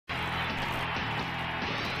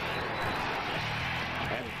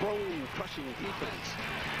bone-crushing defense.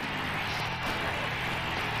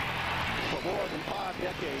 For more than 5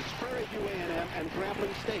 decades, Prairie View A&M and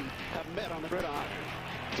Grambling State have met on the gridiron.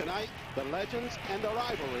 Tonight, the legends and the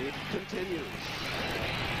rivalry continues.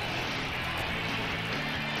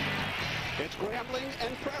 It's Grambling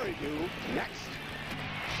and Prairie View next.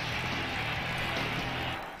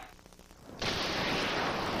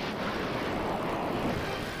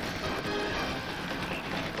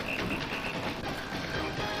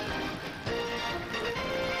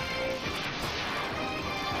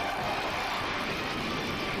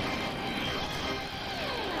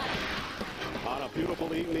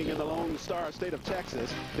 Beautiful evening in the Lone Star State of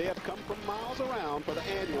Texas. They have come from miles around for the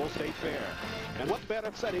annual state fair. And what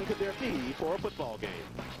better setting could there be for a football game?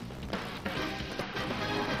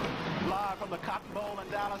 Live from the Cotton Bowl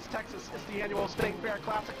in Dallas, Texas, it's the annual state fair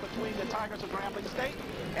classic between the Tigers of Grambling State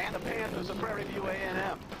and the Panthers of Prairie View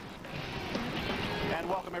A&M. And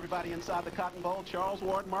welcome everybody inside the Cotton Bowl. Charles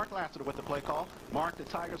Ward, Mark Lassiter with the play call. Mark, the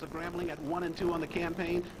Tigers of Grambling at 1-2 on the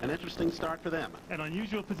campaign. An interesting start for them. An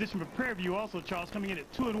unusual position for Prairie View also, Charles, coming in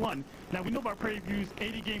at 2-1. Now, we know about Prairie View's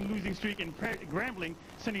 80-game losing streak and Grambling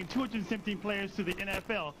sending 217 players to the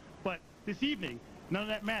NFL. But this evening, none of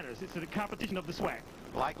that matters. It's a competition of the SWAC.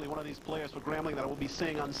 Likely one of these players for Grambling that we'll be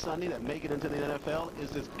seeing on Sunday that make it into the NFL is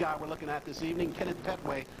this guy we're looking at this evening, Kenneth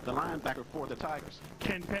Petway, the linebacker for the Tigers.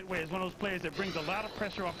 Ken Petway is one of those players that brings a lot of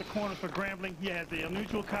pressure off the corners for Grambling. He has the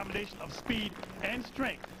unusual combination of speed and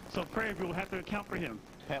strength, so Prairie View will have to account for him.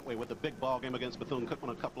 Petway with the big ball game against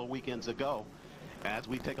Bethune-Cookman a couple of weekends ago. As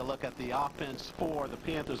we take a look at the offense for the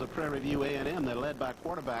Panthers of Prairie View A&M, they're led by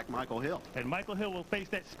quarterback Michael Hill. And Michael Hill will face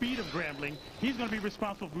that speed of Grambling. He's going to be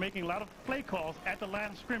responsible for making a lot of play calls at the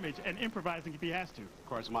line of scrimmage and improvising if he has to. Of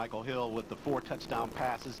course, Michael Hill with the 4 touchdown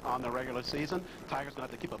passes on the regular season. Tigers going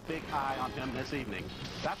to have to keep a big eye on him this evening.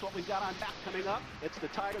 That's what we've got on tap coming up. It's the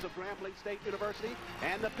Tigers of Grambling State University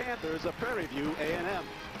and the Panthers of Prairie View A&M.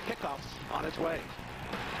 Kickoffs on its way.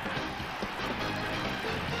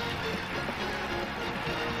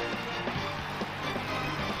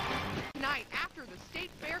 Tonight after the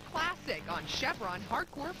State Fair Classic on Chevron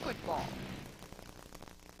Hardcore Football.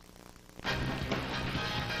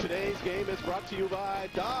 Today's game is brought to you by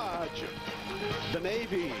Dodge, the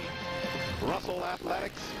Navy, Russell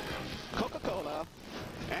Athletics, Coca-Cola,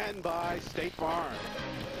 and by State Farm.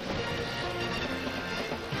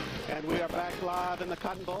 And we are back live in the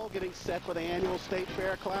Cotton Bowl, getting set for the annual State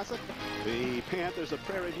Fair Classic. The Panthers of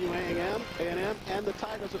Prairie View A&M, and the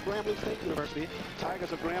Tigers of Grambling State University.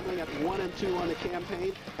 Tigers of Grambling at 1-2 on the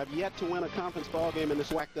campaign, have yet to win a conference ball game in the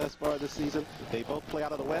SWAC thus far this season. They both play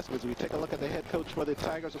out of the West. As we take a look at the head coach for the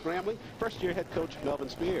Tigers of Grambling, first-year head coach Melvin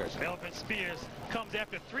Spears. Melvin Spears comes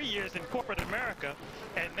after 3 years in corporate America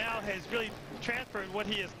and now has really transferred what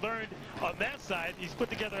he has learned on that side. He's put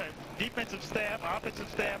together a defensive staff, offensive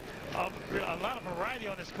staff, a lot of variety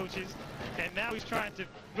on his coaches, and now he's trying to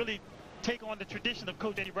really take on the tradition of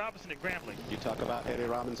Coach Eddie Robinson at Grambling. You talk about Eddie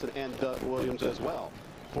Robinson and Doug Williams as well.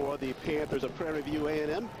 For the Panthers of Prairie View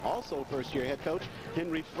A&M, also first-year head coach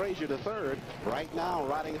Henry Frazier III, right now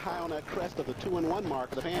riding high on that crest of the 2-1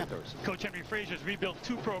 mark of the Panthers. Coach Henry Frazier's rebuilt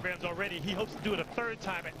 2 programs already. He hopes to do it a 3rd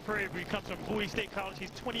time at Prairie View. He comes from Bowie State College.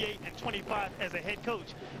 He's 28 and 25 as a head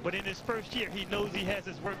coach, but in his first year, he knows he has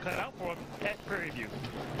his work cut out for him at Prairie View.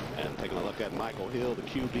 And taking a look at Michael Hill, the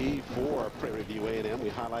QB for Prairie View A&M. We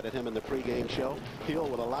highlighted him in the pregame show. Hill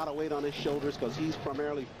with a lot of weight on his shoulders because he's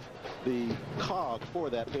primarily the cog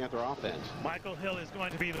for that Panther offense. Michael Hill is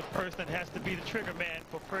going to be the person that has to be the trigger man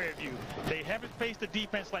for Prairie View. They haven't faced a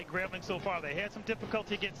defense like Grambling so far. They had some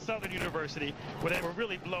difficulty against Southern University where they were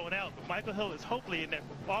really blown out. But Michael Hill is hopefully in that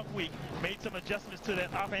off week made some adjustments to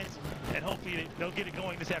that offense, and hopefully they'll get it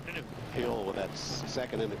going this afternoon. Hill with that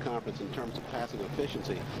second in the conference in terms of passing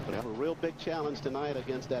efficiency. But have a real big challenge tonight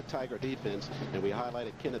against that Tiger defense, and we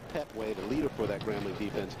highlighted Kenneth Petway, the leader for that Grambling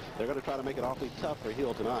defense. They're going to try to make it awfully tough for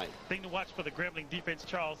Hill tonight. Thing to watch for the Grambling defense,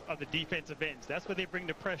 Charles, are the defensive ends. That's where they bring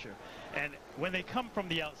the pressure. And when they come from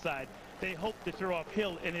the outside, they hope to throw off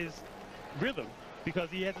Hill in his rhythm because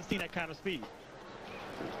he hasn't seen that kind of speed.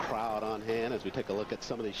 Crowd on hand as we take a look at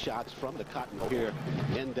some of these shots from the Cotton Bowl here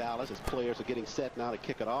in Dallas as players are getting set now to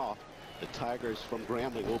kick it off. The Tigers from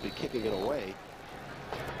Grambling will be kicking it away.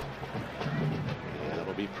 And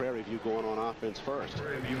it'll be Prairie View going on offense first.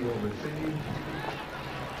 Prairie View will receive.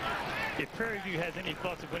 If Prairie View has any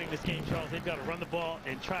thoughts of winning this game, Charles, they've got to run the ball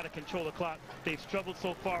and try to control the clock. They've struggled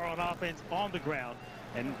so far on offense on the ground,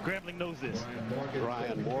 and Grambling knows this.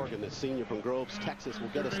 Brian Morgan, the senior from Groves, Texas, will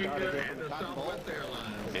get us started here from the Cotton Bowl.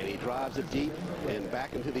 And he drives it deep and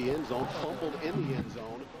back into the end zone, fumbled in the end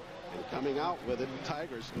zone. And coming out with it.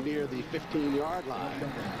 Tigers near the 15-yard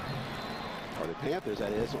line. Or the Panthers,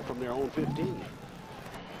 that is, from their own 15.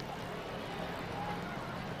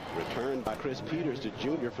 Returned by Chris Peters, the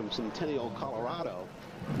junior from Centennial, Colorado.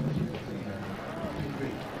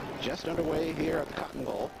 Just underway here at the Cotton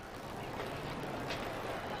Bowl.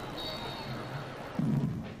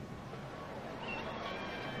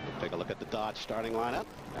 We'll take a look at the Dodge starting lineup.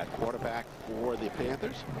 At quarterback for the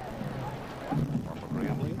Panthers. Or for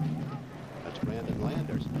Grambling, that's Brandon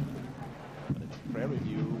Landers. But it's Prairie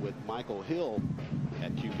View with Michael Hill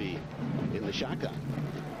at QB in the shotgun.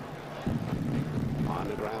 On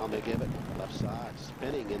the ground, they give it left side,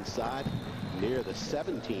 spinning inside near the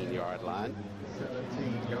 17-yard line.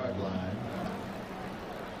 17-yard line.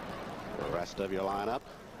 The rest of your lineup: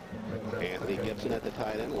 Anthony Gibson at the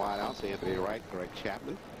tight end, wideouts Anthony Wright, Greg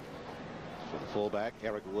Chapman. For the fullback,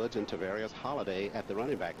 Eric Woods and Tavarius Holiday at the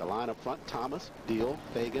running back. The line up front: Thomas, Deal,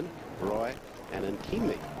 Fagan, Roy, and then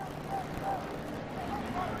Keenley.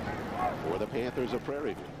 For the Panthers of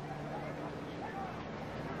Prairie View.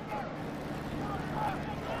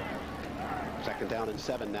 Second down and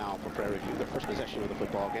 7 now for Prairie View. The first possession of the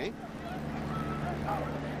football game.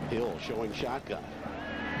 Hill showing shotgun.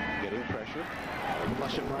 Getting pressure.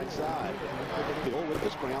 Flushing right side. Hill with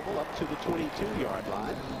the scramble up to the 22-yard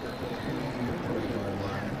line.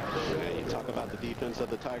 And you talk about the defense of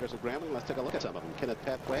the Tigers of Grambling. Let's take a look at some of them. Kenneth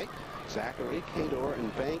Petway, Zachary, Kador,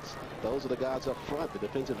 and Banks. Those are the guys up front. The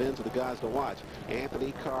defensive ends are the guys to watch.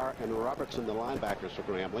 Anthony, Carr, and Robertson, the linebackers for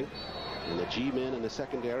Grambling. And the G-men in the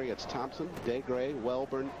secondary, it's Thompson, Degray,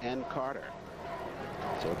 Welburn, and Carter.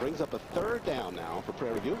 So it brings up a third down now for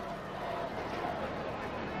Prairie View.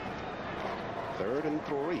 3rd and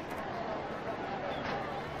 3.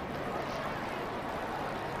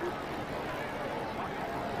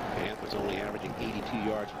 Panthers only averaging 82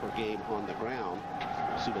 yards per game on the ground.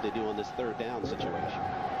 We'll see what they do on this third down situation.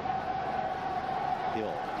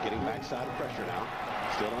 Hill getting backside of pressure now.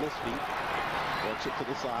 Still on his feet. Works it to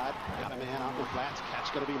the side. Got a man out in the flats.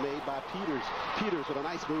 Catch going to be made by Peters. Peters with a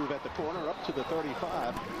nice move at the corner up to the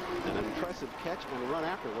 35. An impressive catch and run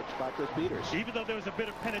afterwards by Chris Peters. Even though there was a bit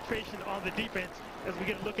of penetration on the defense, as we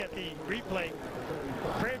get a look at the replay,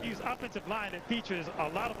 Prairie View's offensive line that features a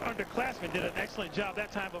lot of underclassmen did an excellent job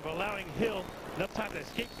that time of allowing Hill enough time to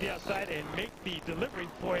escape to the outside and make the delivery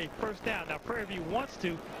for a first down. Now Prairie View wants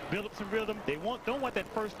to build up some rhythm. They don't want that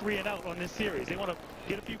first 3 and out on this series. They want to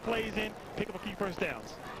get a few plays in, pick up a few first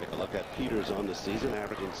downs. Take a look at Peters on the season,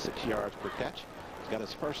 averaging 6 yards per catch. He's got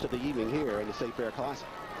his first of the evening here in the State Fair Classic.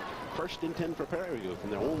 1st and 10 for Prairie View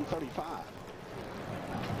from their own 35.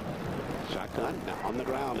 Shotgun, now on the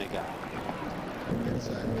ground they got.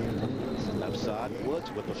 Left side, Woods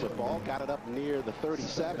with the football, got it up near the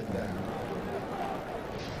 37.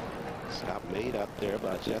 Stop made up there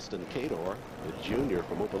by Justin Kador, the junior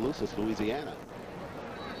from Opelousas, Louisiana.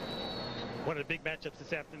 One of the big matchups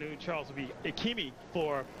this afternoon, Charles, will be Ikemi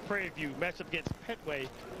for Prairie View, matchup against Petway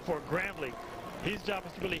for Grambling. His job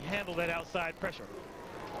is to really handle that outside pressure.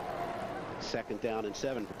 2nd down and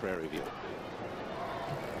 7 for Prairie View.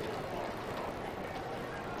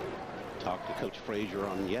 Talked to Coach Frazier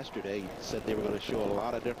on yesterday. He said they were going to show a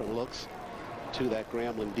lot of different looks to that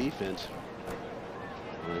Grambling defense.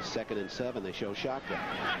 On the 2nd and 7, they show shotgun.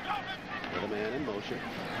 With a man in motion.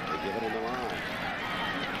 They give it in the line.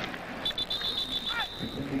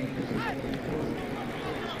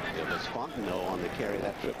 It was Fontenot on the carry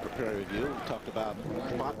that trip for Prairie View. We talked about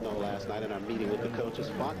Fontenot last night in our meeting with the coaches.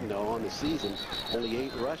 Fontenot on the season, only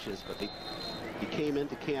 8 rushes, but he came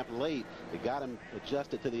into camp late. They got him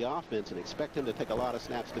adjusted to the offense and expect him to take a lot of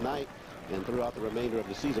snaps tonight and throughout the remainder of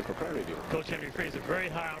the season for Prairie View. Coach Henry Fraser very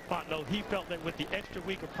high on Fontenot. He felt that with the extra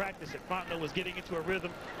week of practice that Fontenot was getting into a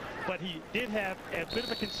rhythm, but he did have a bit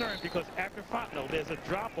of a concern because after Fontenot, there's a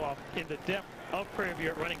drop-off in the depth of Prairie View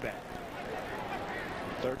at running back.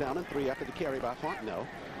 3rd down and 3 after the carry by Fontenot.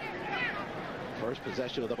 First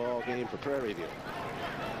possession of the ball game for Prairie View.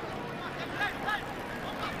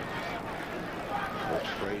 Coach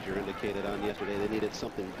Frazier indicated on yesterday they needed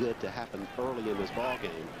something good to happen early in this ball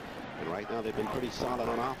game. And right now they've been pretty solid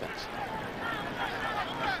on offense.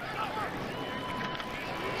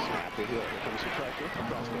 Snap to Hill. Here comes the pressure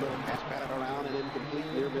across the middle. Pass batted around and incomplete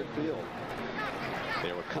near midfield.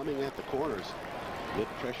 They were coming at the corners. Good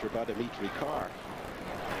pressure by Dimitri Carr.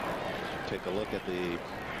 Take a look at the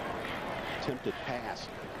attempted pass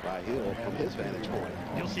by Hill from his vantage point.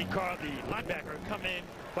 You'll see Carr, the linebacker, come in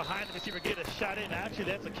behind the receiver, get a shot in. Actually,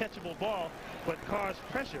 that's a catchable ball, but Carr's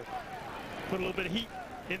pressure put a little bit of heat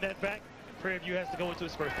in that back. Prairie View has to go into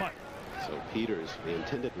his first punt. So Peters, the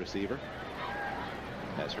intended receiver,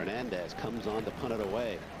 as Hernandez comes on to punt it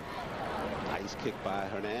away. Nice kick by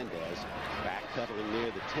Hernandez. Backpedaling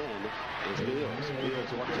near the 10 is Mills.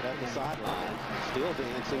 Mills walks it at the sideline, still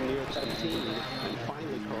dancing near 17, and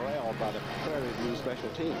finally corralled by the Prairie View special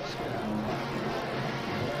teams.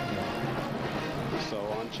 So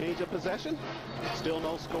on change of possession, still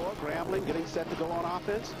no score. Grambling getting set to go on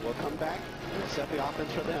offense. We'll come back and set the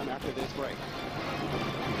offense for them after this break.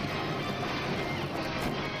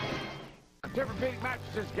 Tempur-Pedic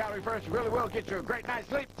mattresses, Gallery First, really will get you a great night's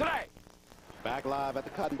sleep today. Back live at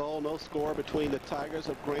the Cotton Bowl, no score between the Tigers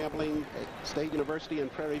of Grambling State University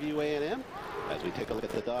and Prairie View A&M. As we take a look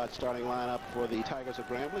at the Dodge starting lineup for the Tigers of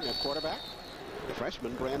Grambling at quarterback, the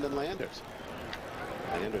freshman Brandon Landers.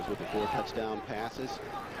 Landers with the 4 touchdown passes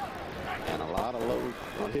and a lot of load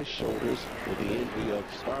on his shoulders with the injury of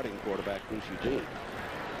starting quarterback Bruce Eugene.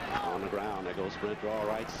 On the ground, there goes sprint draw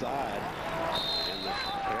right side, and the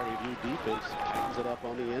Prairie View defense tightens it up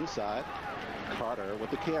on the inside. Carter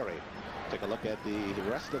with the carry. Take a look at the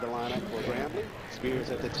rest of the lineup for Grambling. Spears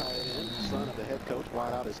at the tight end, son of the head coach.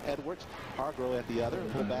 Wide out is Edwards. Hargrove at the other.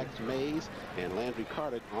 Fullbacks Mays and Landry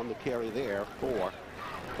Carter on the carry there for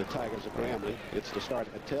the Tigers of Grambling. It's to start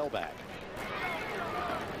at tailback.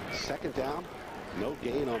 Second down, no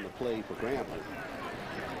gain on the play for Grambling.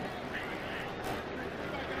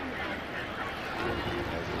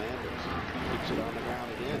 As Landers keeps it on the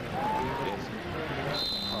ground again. It's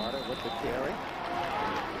Carter with the carry.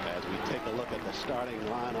 As we take a look at the starting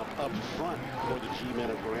lineup up front for the G-men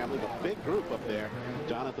of Grambling, a big group up there.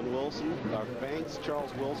 Jonathan Wilson, Banks,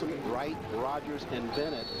 Charles Wilson, Wright, Rogers, and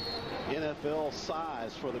Bennett. NFL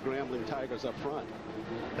size for the Grambling Tigers up front.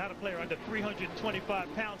 Not a player under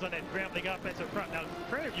 325 pounds on that Grambling offensive front. Now,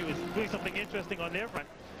 Prairie View is doing something interesting on their front.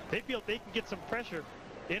 They feel they can get some pressure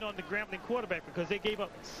in on the Grambling quarterback because they gave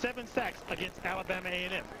up 7 sacks against Alabama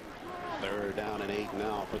A&M. Third down and 8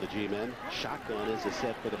 now for the G-men. Shotgun is the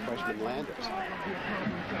set for the freshman Landers.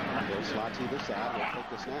 Bill slots either side. Will take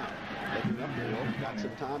the snap. Looking upfield, got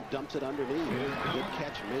some time, dumps it underneath. Good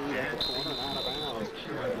catch made at the corner and out of bounds.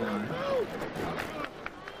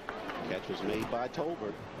 Catch was made by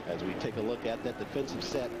Tolbert. As we take a look at that defensive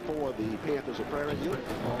set for the Panthers of Prairie View.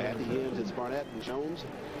 At the ends, it's Barnett and Jones.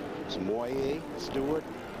 It's Moyer, Stewart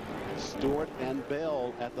and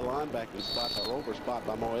Bell at the linebacking spot. The rover spot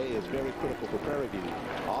by Moe is very critical for Prairie View.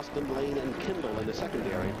 Austin, Lane, and Kendall in the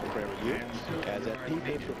secondary for Prairie View. As that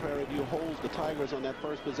defense for Prairie View holds the Tigers on that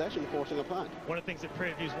first possession, forcing a punt. One of the things that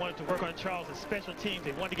Prairie View's wanted to work on, Charles, is special teams.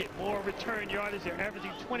 They want to get more return yardage. They're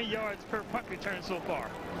averaging 20 yards per punt return so far.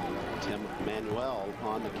 Tim Manuel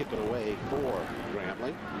on the kick it away for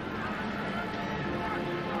Grambling.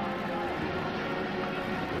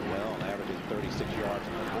 Well, averaging 36 yards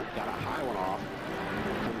per punt. Got a high one off.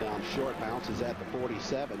 Come down short, bounces at the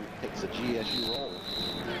 47, takes a GSU roll.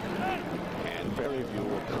 And Prairie View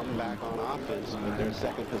will come back on offense with their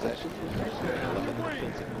second possession. Look at the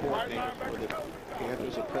defensive coordinator for the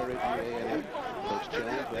Panthers of Prairie View A&M. Coach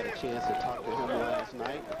Jones, we had a chance to talk to him last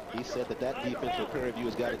night. He said that defense for Prairie View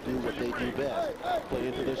has got to do what they do best. Play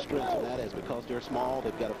into their strengths, and that is because they're small,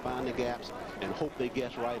 they've got to find the gaps and hope they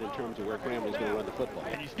guess right in terms of where Grambling's going to run the football.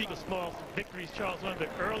 And you speak of small victories, Charles. One of the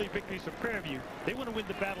early victories for Prairie View. They want to win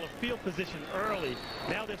the battle of field position early.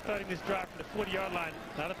 Now they're starting this drive from the 40-yard line.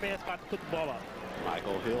 Not a bad spot to put the ball up.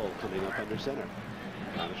 Michael Hill coming up under center.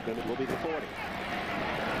 Line of scrimmage will be the 40.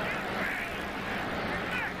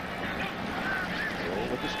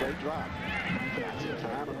 Hill with the straight drop. Got some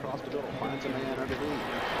time across the middle. Finds a man underneath.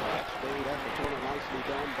 Catch made at the corner. Nicely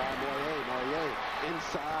done by Moyer. Moyer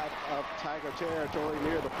inside of Tiger territory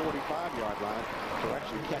near the 45-yard line.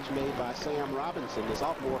 Correction catch made by Sam Robinson, the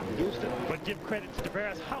sophomore from Houston. But give credit to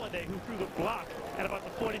Tavares Holliday, who threw the block at about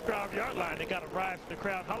the 45-yard line. They got a rise from the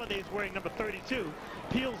crowd. Holliday's wearing number 32.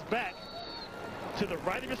 Peels back to the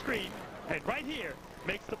right of the screen, and right here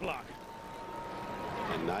makes the block.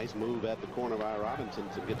 And nice move at the corner by Robinson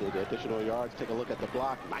to get the additional yards. Take a look at the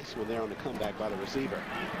block. Nice one there on the comeback by the receiver.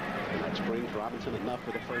 And that springs Robinson enough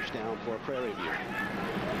for the first down for Prairie View.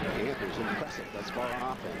 Panthers impressive thus far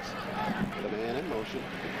on offense. With a man in motion.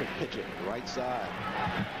 Quick pitch it right side.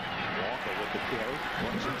 Walker with the carry.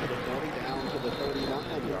 Works it to the 40 down to the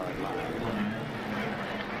 39-yard line.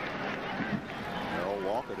 Earl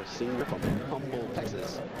Walker, the senior from Humboldt,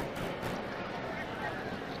 Texas.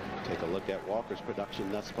 Take a look at Walker's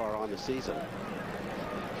production thus far on the season.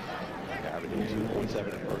 Averaging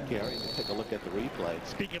 2.7 per carry. Take a look at the replay.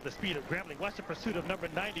 Speaking of the speed of Grambling, watch the pursuit of number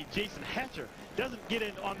 90, Jason Hatcher. Doesn't get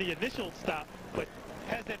in on the initial stop, but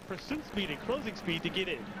has that pursuit speed and closing speed to get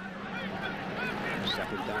in.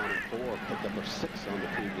 Second down and 4. Picked up a 6 on the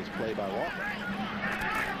previous play by Walker.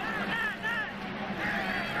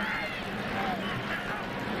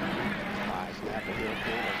 High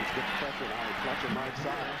Fletcher right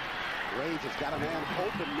side. Rage has got a man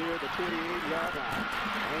open near the 28-yard line.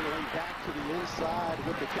 Angling back to the inside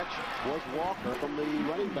with the catch was Walker from the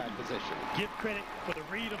running back position. Give credit for the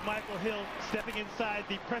read of Michael Hill, stepping inside,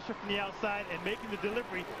 the pressure from the outside, and making the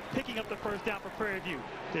delivery, picking up the first down for Prairie View.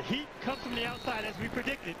 The heat comes from the outside as we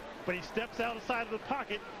predicted, but he steps outside of the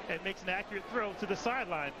pocket and makes an accurate throw to the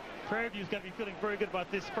sideline. Prairie View's got to be feeling very good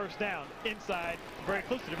about this first down inside, very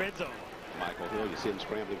close to the red zone. Michael Hill, you see him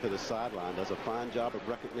scrambling to the sideline, does a fine job of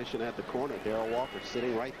recognition at the corner. Darrell Walker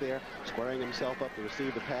sitting right there, squaring himself up to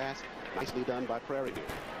receive the pass. Nicely done by Prairie View.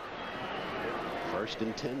 1st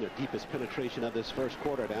and 10, their deepest penetration of this first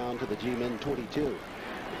quarter, down to the G-men 22.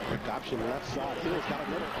 Quick option left side. Hill's got a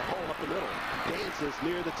hole up the middle. Dances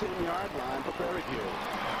near the 10-yard line for Prairie View.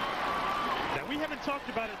 Now, we haven't talked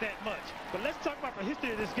about it that much, but let's talk about the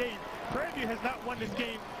history of this game. Prairie View has not won this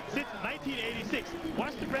game since 1986.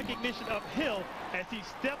 Watch the recognition of Hill as he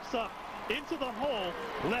steps up into the hole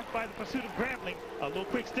left by the pursuit of Grambling. A little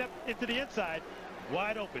quick step into the inside,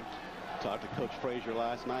 wide open. Talked to Coach Frazier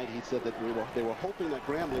last night. He said that they were hoping that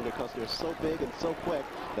Grambling, because they're so big and so quick,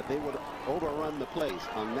 that they would overrun the plays.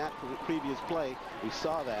 On that previous play, we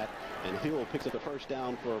saw that, and Hill picks up the first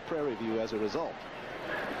down for Prairie View as a result.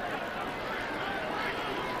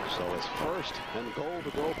 So it's 1st and goal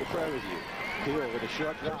to go for Prairie View. Hill with a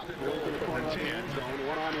short drop, going to the corner of the end zone,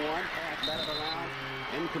 one-on-one, pass batted around,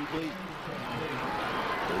 incomplete.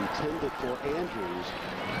 Intended for Andrews.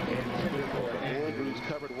 Andrews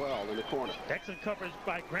covered well in the corner. Excellent coverage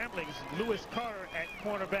by Grambling's Lewis Carter at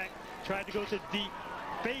cornerback. Tried to go to deep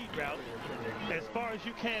fade route as far as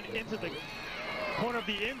you can into the corner of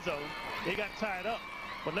the end zone. They got tied up.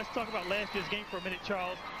 But let's talk about last year's game for a minute,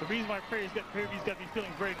 Charles. The reason why Prairie's got to be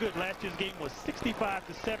feeling very good. Last year's game was 65-7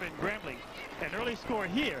 Grambling. An early score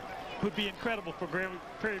here would be incredible for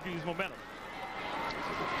Prairie View's momentum. This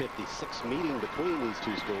is a 56 meeting between these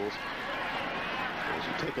two schools. As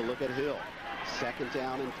you take a look at Hill, 2nd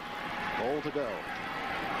down and goal to go.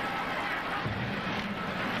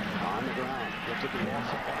 On the ground, gets it to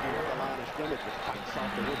Walker near the line of scrimmage, which fights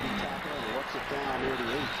off the would-be tackle and works it down near the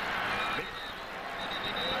 8.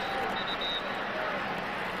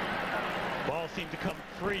 Ball seemed to come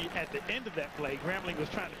free at the end of that play. Grambling was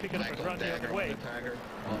trying to pick it up and run the other way.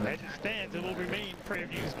 As it stands, it will remain Prairie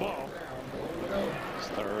View's ball. It's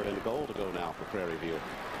 3rd and goal to go now for Prairie View.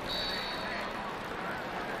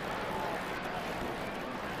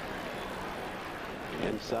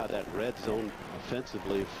 Inside that red zone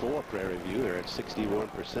offensively for Prairie View, they're at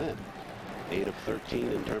 61%. 8 of 13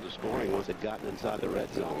 in terms of scoring once they'd gotten inside the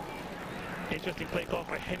red zone. Interesting play call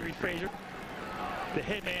by Henry Frazier, the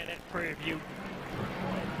head man at Prairie View.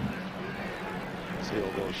 Hill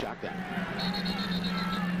goes shotgun.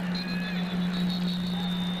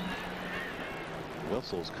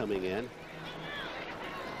 Whistles coming in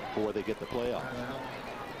before they get the playoff.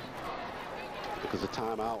 Because the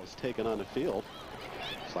timeout was taken on the field.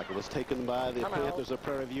 Looks like it was taken by the Panthers of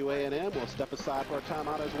Prairie View A&M. We'll step aside for a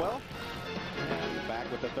timeout as well. And back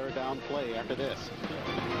with the 3rd down play after this.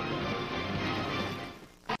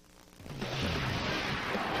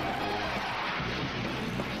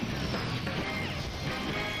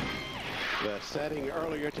 The setting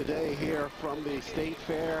earlier today here from the State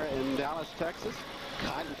Fair in Dallas, Texas.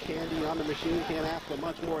 Cotton candy on the machine. Can't ask for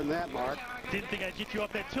much more than that, Mark. Didn't think I'd get you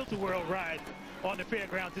off that tilt-a-whirl ride on the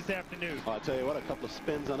fairgrounds this afternoon. I'll tell you what, a couple of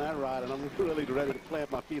spins on that ride, and I'm really ready to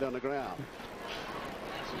plant my feet on the ground.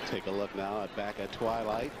 So take a look now back at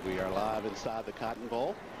twilight. We are live inside the Cotton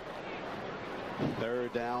Bowl.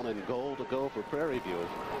 3rd down and goal to go for Prairie View.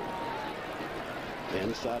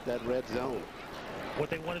 Inside that red zone. What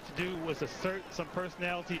they wanted to do was assert some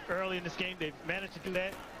personality early in this game. They've managed to do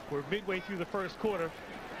that. We're midway through the first quarter.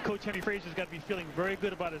 Coach Henry Frazier's got to be feeling very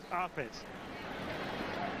good about his offense.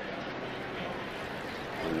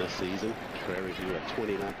 In this season, Prairie View at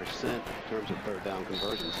 29% in terms of 3rd down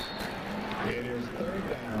conversions. It is 3rd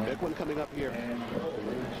down. Big one coming up here.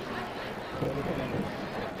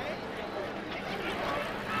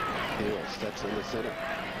 Hill sets in the center.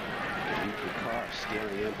 Dimitri Carr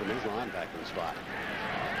steering in from his linebacking spot.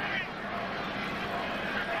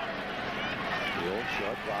 Hill,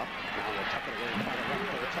 short drop. Now we'll tuck it away and try to run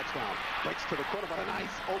for a touchdown. Breaks to the corner, but a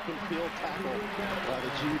nice open field tackle by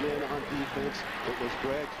the G-men on defense. It was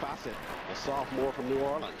Greg Fawcett, a sophomore from New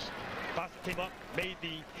Orleans. Fawcett came up, made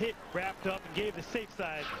the hit, wrapped up, and gave the safe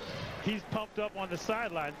side. He's pumped up on the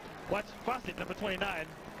sideline. Watch Fawcett, number 29,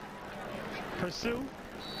 pursue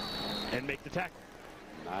and make the tackle.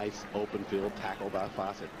 Nice open field tackle by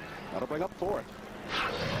Fawcett. That'll bring up 4th.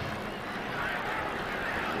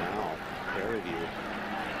 Now, Prairie View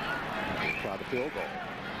will try the field goal.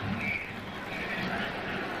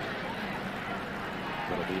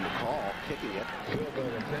 It'll be McCall kicking it. Field goal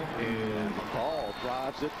attempt And is McCall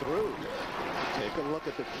drives it through. Take a look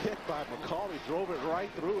at the kick by McCall. He drove it right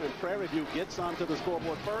through, and Prairie View gets onto the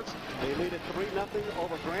scoreboard first. They lead it 3-0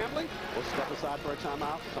 over Grambling. We'll step aside for a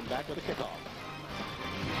timeout, come back with a kickoff.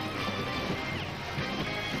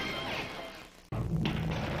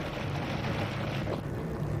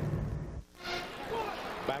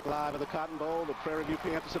 Back live at the Cotton Bowl, the Prairie View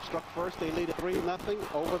Panthers have struck first. They lead it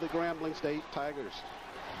 3-0 over the Grambling State Tigers.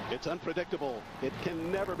 It's unpredictable. It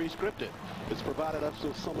can never be scripted. It's provided us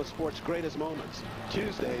with some of sports' greatest moments.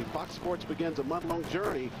 Tuesday, Fox Sports begins a month-long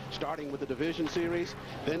journey, starting with the Division Series,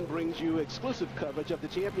 then brings you exclusive coverage of the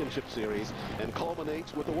Championship Series, and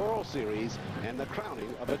culminates with the World Series and the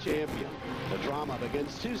crowning of a champion. The drama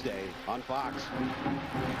begins Tuesday on Fox.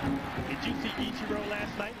 Did you see Ichiro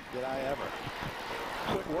last night? Did I ever?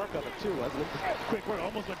 Quick work of it, too, wasn't it? Quick work,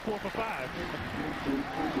 almost went 4 for 5.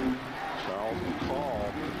 Charles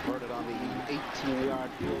McCall converted on the 18-yard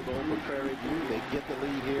field goal for Prairie View. They get the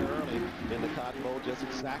lead here early in the Cotton Bowl, just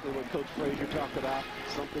exactly what Coach Frazier talked about.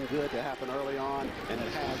 Something good to happen early on, and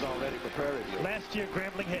it has already for Prairie View. Last year,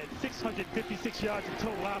 Grambling had 656 yards in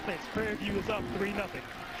total offense. Prairie View is up 3-0.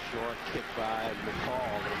 Short kick by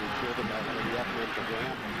McCall. It'll be fielded by one of the up-men for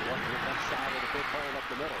Grambling. Working the left side with a big hole up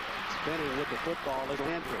the middle. Spinning with the football is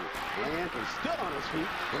Landry. Landry still on his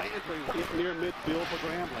feet. Landry hit near midfield for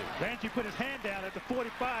Grambling. Landry put his hand down at the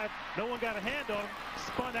 45. No one got a hand on him.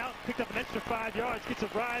 Spun out, picked up an extra 5 yards. Gets a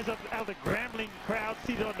rise up out of the Grambling crowd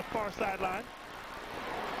seated on the far sideline.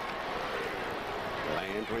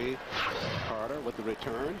 Landry, Carter with the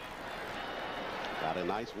return. Got a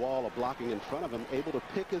nice wall of blocking in front of him, able to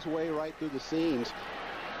pick his way right through the seams.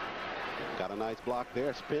 Got a nice block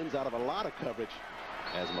there, spins out of a lot of coverage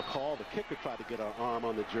as McCall, the kicker, tried to get an arm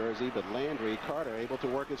on the jersey, but Landry, Carter, able to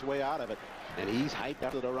work his way out of it, and he's hyped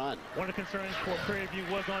after the run. One of the concerns for Prairie View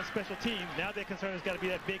was on special teams. Now their concern has got to be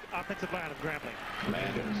that big offensive line of Grambling.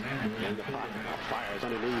 Landers in the pocket, now fires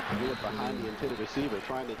underneath, threw it behind the intended receiver,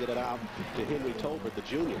 trying to get it out to Henry Tolbert, the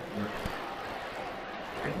junior.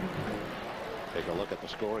 Take a look at the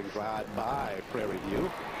scoring drive by Prairie View.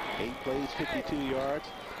 8 plays, 52 yards.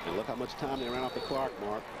 And look how much time they ran off the clock,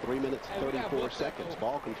 Mark. 3 minutes, 34 seconds.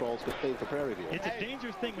 Ball control's good thing for Prairie View. It's a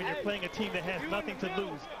dangerous thing when you're playing a team that has nothing to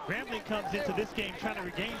lose. Grambling comes into this game trying to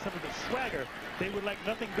regain some of the swagger. They would like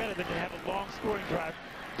nothing better than to have a long scoring drive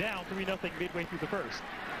down 3-0 midway through the first.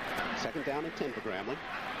 2nd down and 10 for Grambling.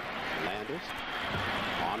 Landers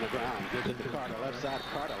on the ground, gives it to Carter. Left side,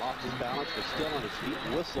 Carter lost his balance, but still on his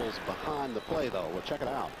feet. Whistles behind the play, though. We'll check it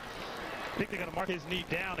out. I think they're going to mark his knee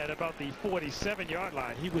down at about the 47-yard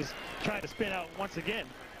line. He was trying to spin out once again.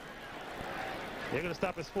 They're going to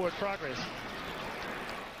stop his forward progress.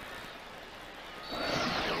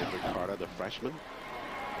 Andrew Carter, the freshman,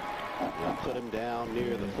 will put him down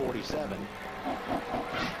near the 47.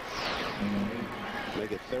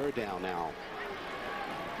 Make it 3rd down now.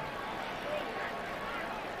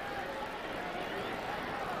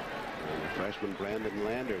 And the freshman Brandon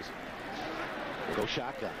Landers will go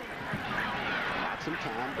shotgun. Got some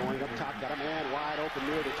time going up top. Got a man wide open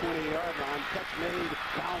near the 20-yard line. Catch made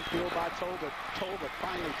downfield by Tolbert. Tolbert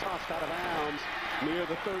finally tossed out of bounds near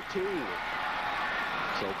the 13.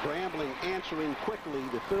 So Grambling answering quickly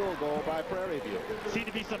the field goal by Prairie View. Seemed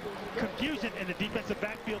to be some confusion in the defensive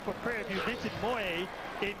backfield for Prairie View. Vincent Moye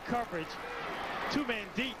in coverage. 2 men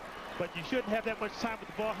deep, but you shouldn't have that much time with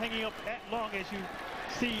the ball hanging up that long as you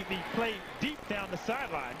see the play deep down the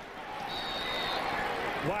sideline.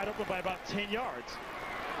 Wide open by about 10 yards.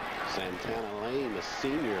 Santana Lane, the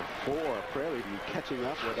senior for Prairie View, catching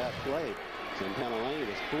up with that play. Santana Lane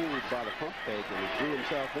is fooled by the pump fake, and he drew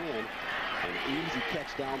himself in. An easy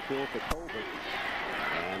catch downfield for Tolbert.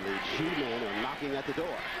 And the G-men are knocking at the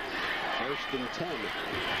door. 1st and 10.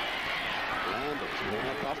 Landers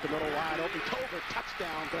going across the middle, wide open. Tolbert,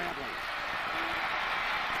 touchdown, Grambling.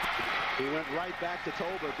 He went right back to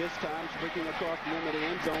Tolbert, this time streaking across the end of the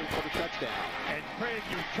end zone for the touchdown. And Prairie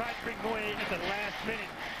View tried to bring Moye at the last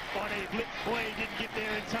minute on a blitz. Moye didn't get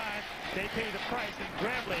there in time. They paid the price, and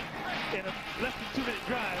Grambling, in a less than 2-minute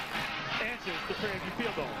drive, answers the Prairie View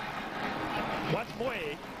field goal. Watch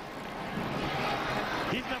Moye.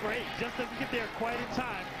 He's number 8. Just doesn't get there quite in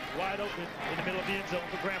time. Wide open in the middle of the end zone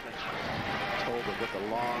for Grambling. Tolbert with the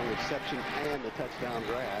long reception and the touchdown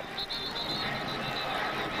grab.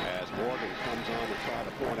 As Morgan comes on to try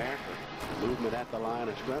the point after. Movement at the line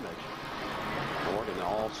of scrimmage. Morgan, the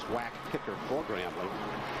all-SWAC kicker for Grambling.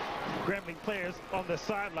 Grambling players on the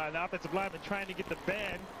sideline. The offensive lineman trying to get the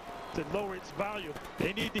band to lower its volume.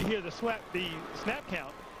 They need to hear the snap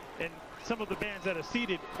count and some of the bands that are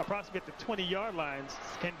seated approximately at the 20-yard lines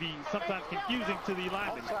can be sometimes confusing to the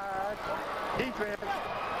linemen. Offside. Defense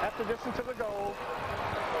at the distance of the goal.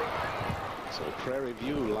 So Prairie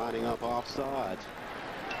View lining up offside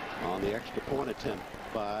on the extra point attempt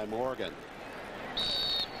by Morgan.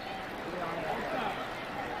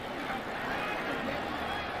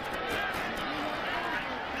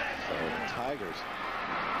 So the Tigers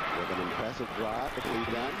with an impressive drive to lead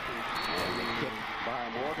them. And the kick by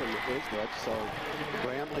Morgan is good, so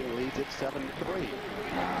Grambling leads it 7-3.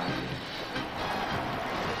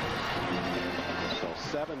 So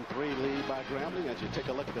 7-3 lead by Grambling. As you take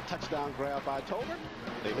a look at the touchdown grab by Tolbert,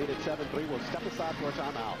 they lead at 7-3. We'll step aside for a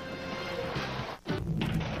timeout.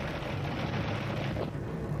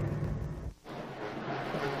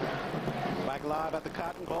 Back live at the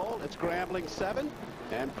Cotton Bowl. It's Grambling 7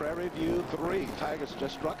 and Prairie View 3. Tigers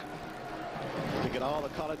just struck. To get all the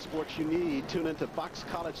college sports you need, tune into Fox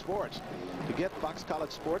College Sports. To get Fox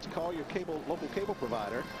College Sports, call your local cable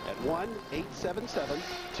provider at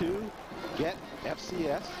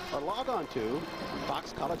 1-877-2-GET-FCS or log on to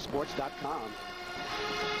foxcollegesports.com.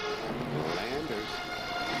 Landers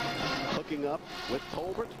hooking up with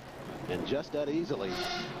Tolbert, and just that easily.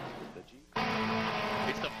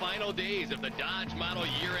 It's the final days of the Dodge Model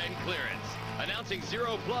year-end clearance. Announcing 0+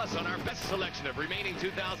 on our best selection of remaining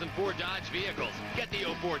 2004 Dodge vehicles. Get the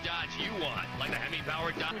 04 Dodge you want, like the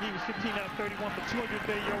Hemi-powered Dodge. He was 15 out of 31 for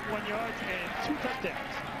 231 yards and 2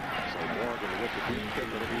 touchdowns. So Morgan with the deep kick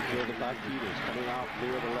that will be fielded by Peters, coming out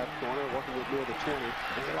near the left corner, working it near the 20,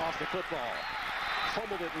 and they lost the football.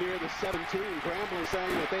 Fumbled it near the 17. Grambling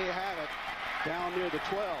saying that they have it down near the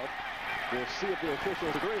 12. We'll see if the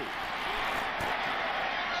officials agree.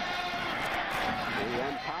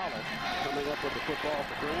 And Powell coming up with the football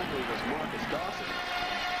for Grambling was Marcus Dawson.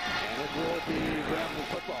 And it will be Grambling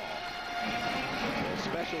football. So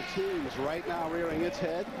special teams right now rearing its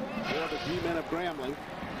head for the G-men of Grambling.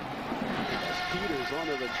 As Peters on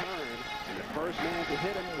the return, and the first man to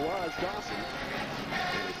hit him was Dawson.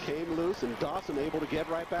 And it came loose, and Dawson able to get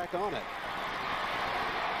right back on it.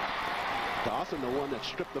 Dawson, the one that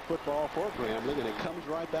stripped the football for Grambling, and it comes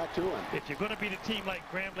right back to him. If you're going to beat a team like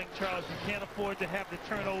Grambling, Charles, you can't afford to have the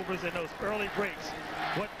turnovers and those early breaks.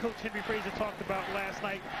 What Coach Henry Fraser talked about last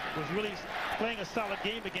night was really playing a solid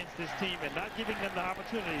game against this team and not giving them the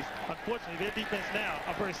opportunities. Unfortunately, their defense now,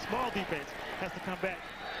 a very small defense, has to combat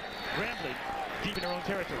Grambling deep in their own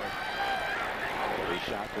territory. Every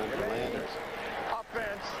shotgun for Landers.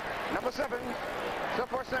 Offense, number 7. So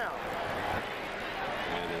first down.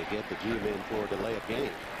 And they get the G-men for a delay of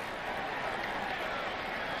game.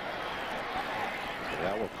 So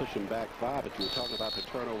that will push them back 5, but you were talking about the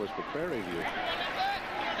turnovers for Prairie View.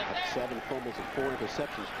 7 fumbles and 4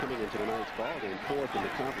 interceptions coming into tonight's ball game. 4th in the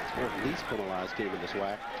conference, 4th least penalized team in this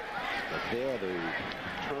WAC. But there, the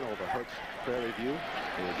turnover hurts Prairie View,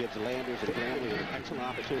 and it gives Landers and Grambling an excellent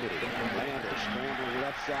opportunity. Landers scrambling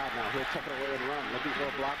left side now. He'll tuck it away and run. Looking for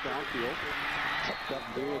a block downfield. Tucked up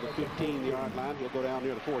near the 15-yard line. He'll go down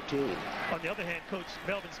near the 14. On the other hand, Coach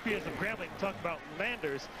Melvin Spears of Grambling talked about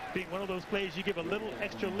Landers being one of those players you give a little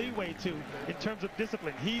extra leeway to in terms of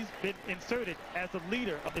discipline. He's been inserted as the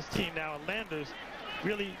leader of this team now, and Landers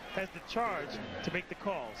really has the charge to make the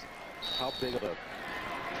calls. How big of a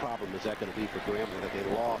problem is that going to be for Grambling that they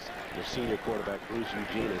lost their senior quarterback, Bruce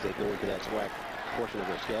Eugene, as they go into that SWAC portion of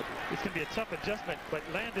their schedule? It's going to be a tough adjustment, but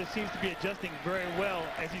Landers seems to be adjusting very well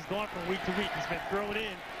as he's gone from week to week. He's been thrown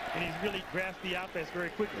in, and he's really grasped the offense very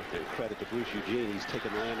quickly. And credit to Bruce Eugene. He's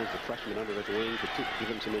taken Landers, the freshman, under his wing to give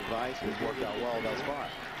him some advice, and it's worked out well thus far.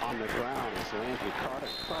 On the ground, it's Landry Carter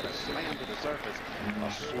slammed to the surface.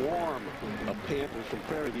 A swarm of Panthers from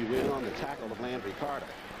Prairie View in on the tackle of Landry Carter.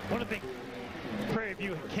 One of the things Prairie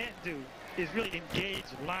View can't do is really engage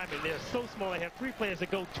linemen. They're so small. They have 3 players that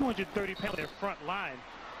go 230 pounds on their front line.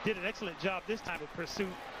 Did an excellent job this time of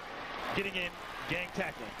pursuit, getting in, gang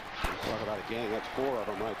tackling. Talk about a gang. That's 4 of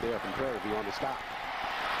them right there from Prairie View on the stop.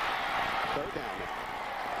 3rd down now.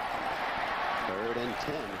 3rd and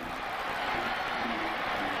 10.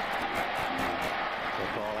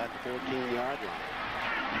 Football at the 14-yard line.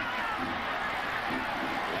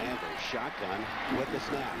 Landers shotgun with the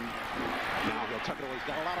snap. Now he'll tuck it away. He's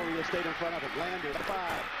got a lot of real estate in front of him. Landers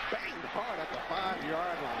 5. Banged hard at the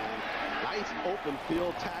 5-yard line. Nice open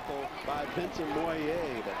field tackle by Vincent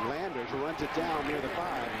Moyer, but Landers runs it down near the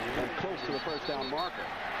 5 and close to the first down marker.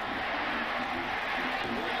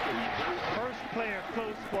 First player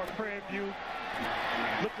close for Prairie View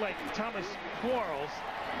looked like Thomas Quarles.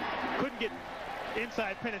 Couldn't get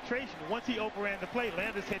inside penetration. Once he overran the play,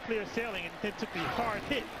 Landers had clear sailing and then took the hard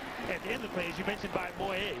hit at the end of the play, as you mentioned, by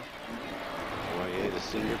Moye. Moye, the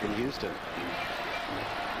senior from Houston.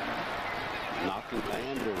 Knocked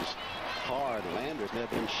Landers hard. Landers had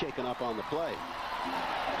been shaken up on the play.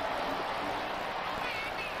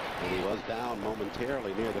 And he was down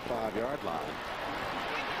momentarily near the 5-yard line.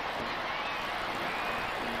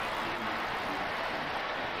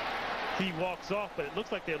 He walks off, but it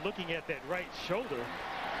looks like they're looking at that right shoulder.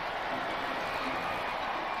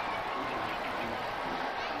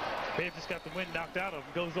 They've just got the wind knocked out of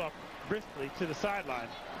him. Goes off briskly to the sideline.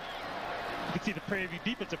 You can see the Prairie View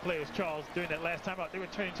defensive players, Charles, during that last time out. They were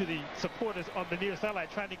turning to the supporters on the near sideline,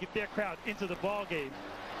 trying to get their crowd into the ball game.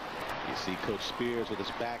 You see Coach Spears with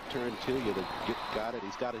his back turned to you. Got it.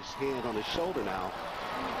 He's got his hand on his shoulder now.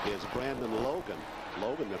 Is Brandon Logan.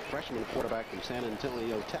 Logan, the freshman quarterback from San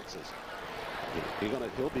Antonio, Texas.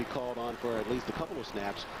 He'll be called on for at least a couple of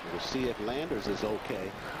snaps. We'll see if Landers is okay.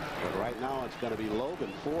 But right now it's going to be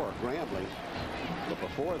Logan for Grambling. But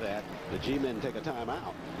before that, the G-men take a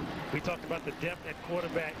timeout. We talked about the depth at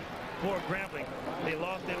quarterback for Grambling. They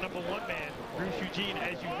lost their number 1 man, Bruce Eugene,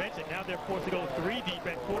 as you mentioned. Now they're forced to go 3 deep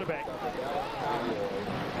at quarterback.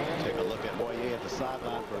 Take a look at Moye at the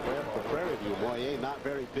sideline for Prairie View. Moye not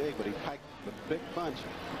very big, but he piked a big punch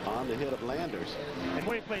on the hit of Landers. And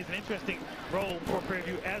Moye plays an interesting role for Prairie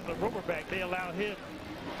View as the rover back. They allow him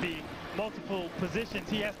the multiple positions.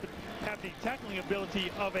 He has to have the tackling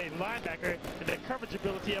ability of a linebacker and the coverage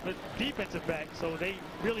ability of a defensive back. So they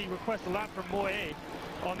really request a lot from Moye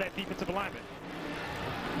on that defensive alignment.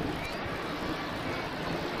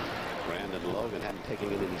 Brandon Logan hadn't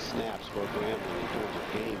taken any snaps for Grambling in terms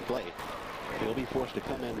of game play. He'll be forced to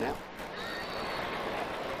come in now.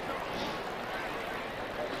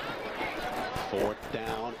 4th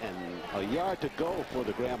down and a yard to go for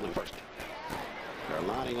the Grambling first. They're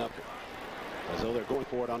lining up as though they're going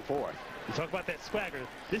for it on 4th. You talk about that swagger.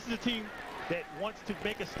 This is a team that wants to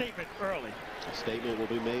make a statement early. A statement will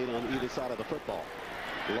be made on either side of the football.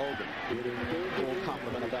 Logan, full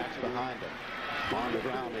complement of backs behind him. On the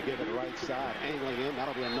ground, they give it right side, angling in.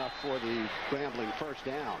 That'll be enough for the Grambling first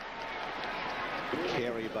down.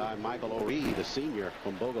 Carry by Michael O'Reed, the senior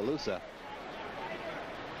from Bogalusa.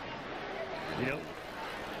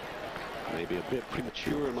 Maybe a bit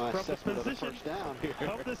premature in my assessment of the first down here.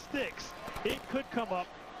 Of the sticks, it could come up,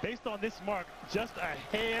 based on this mark, just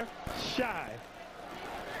a hair shy.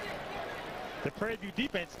 The Prairie View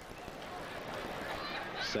defense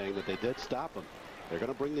saying that they did stop him. They're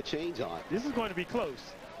going to bring the change on. This is going to be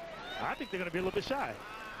close. I think they're going to be a little bit shy.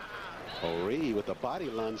 O'Reed with the body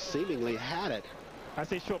lunge seemingly had it. I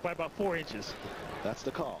say short by about 4 inches. That's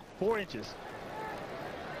the call. 4 inches.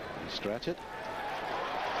 Stretch it.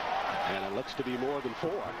 And it looks to be more than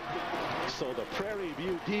 4. So the Prairie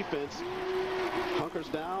View defense hunkers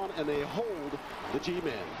down and they hold the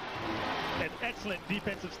G-men. An excellent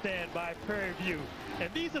defensive stand by Prairie View.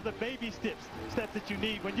 And these are the baby steps that you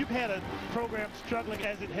need when you've had a program struggling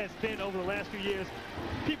as it has been over the last few years.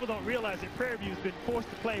 People don't realize that Prairie View has been forced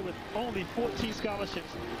to play with only 14 scholarships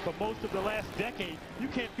for most of the last decade. You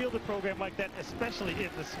can't field a program like that, especially in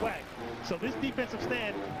the SWAC. So this defensive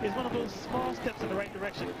stand is one of those small steps in the right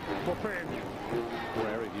direction for Prairie View.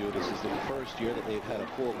 Prairie View, this is the first year that they've had a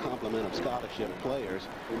full complement of scholarship players.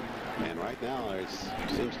 And right now, it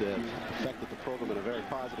seems to have affected the program in a very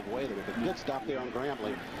positive way. There was a good stop there on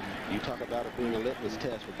Grambling. You talk about it being a litmus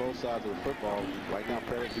test for both sides of the football. Right now,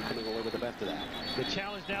 Prairie View coming away with the best of that. The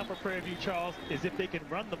challenge now for Prairie View, Charles, is if they can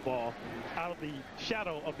run the ball out of the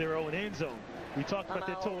shadow of their own end zone. We talked about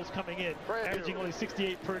their totals coming in, averaging only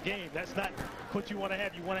 68 per game. That's not what you want to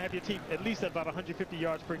have. You want to have your team at least at about 150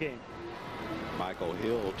 yards per game. Michael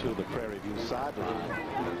Hill to the Prairie View sideline.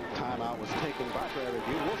 Timeout was taken by Prairie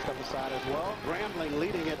View. We'll step aside as well. Grambling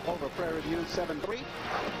leading it over Prairie View 7-3.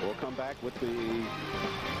 We'll come back with the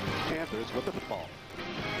Panthers with the football.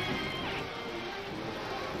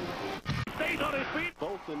 Stays on his feet.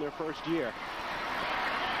 Both in their first year.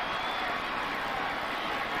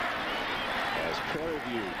 As Prairie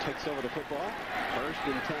View takes over the football,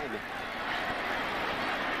 1st and 10.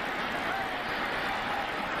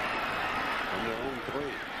 From their own 3.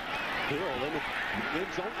 Hill in the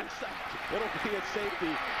end zone and sacked. It'll be a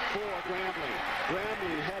safety for Grambling.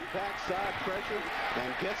 Grambling had backside pressure,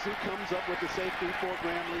 and guess who comes up with the safety for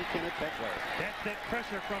Grambling? Kenneth Petway. That's that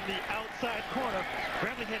pressure from the outside corner.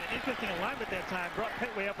 Grambling had an interesting alignment that time. Brought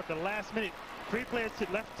Petway up at the last minute. 3 players to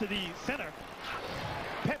left to the center.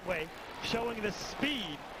 Petway showing the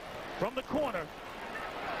speed from the corner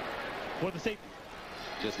for the safety.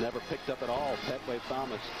 Just never picked up at all. Petway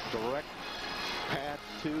found a direct pad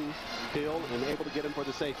to Hill and able to get him for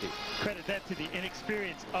the safety. Credit that to the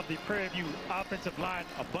inexperience of the Prairie View offensive line.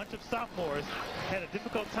 A bunch of sophomores had a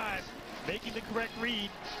difficult time making the correct read,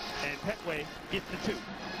 and Petway gets the 2.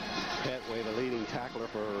 Petway, the leading tackler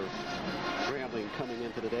for Grambling coming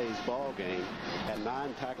into today's ball game, had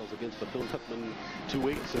 9 tackles against Bethune-Cookman 2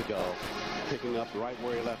 weeks ago, picking up right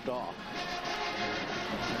where he left off.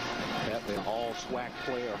 Petway, an all-SWAC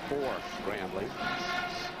player for Grambling.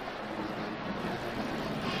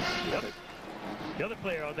 The other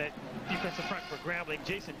player on that defensive front for Grambling,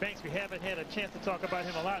 Jason Banks, we haven't had a chance to talk about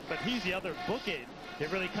him a lot, but he's the other bookend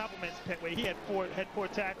that really complements Petway. He had four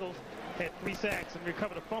tackles, had 3 sacks, and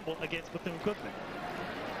recovered a fumble against Bethune-Cookman.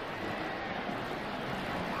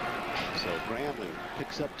 So Grambling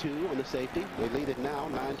picks up 2 on the safety. They lead it now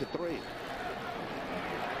 9-3.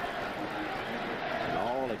 And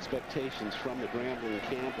all expectations from the Grambling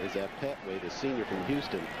camp is that Petway, the senior from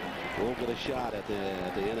Houston, will get a shot at the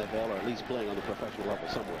NFL, or at least playing on the professional level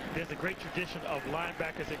somewhere. There's a great tradition of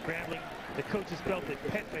linebackers at Grambling. The coaches felt that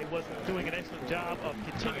Petway wasn't doing an excellent job of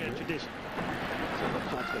continuing the tradition. So the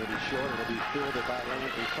punt's going to be short. It'll be fielded by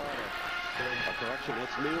Landry Carter. A correction,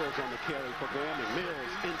 it's Mills on the carry for Grambling.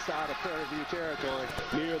 Mills inside of Prairie View territory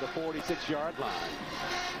near the 46-yard line.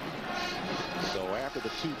 So after the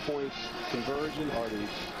 2-point conversion, or the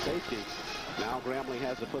safety, now Grambling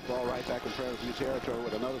has the football right back in Prairie View territory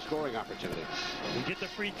with another scoring opportunity. We get the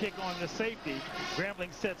free kick on the safety.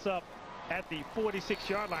 Grambling sets up at the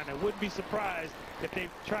 46-yard line. I wouldn't be surprised if they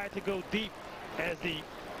tried to go deep as the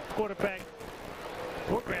quarterback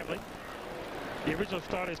for Grambling. The original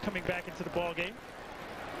starter is coming back into the ball game.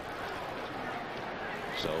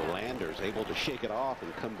 So Landers able to shake it off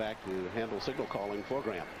and come back to handle signal calling for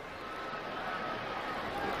Grambling.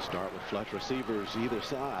 Start with flush receivers either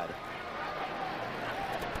side.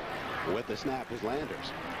 With the snap is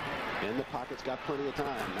Landers. In the pocket's got plenty of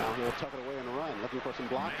time. Now he'll tuck it away and run, looking for some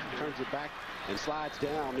block, turns it back and slides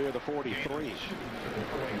down near the 43.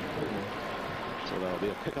 So that'll be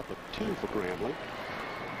a pickup of 2 for Grambling.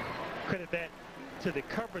 Credit that to the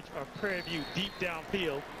coverage of Prairie View deep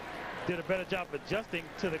downfield. Did a better job of adjusting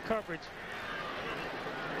to the coverage.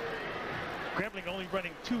 Grambling only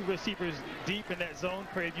running 2 receivers deep in that zone.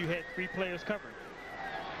 Prairie View had 3 players covering.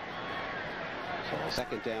 So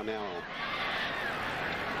second down now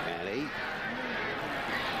and 8.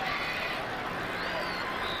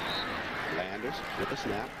 Landers with the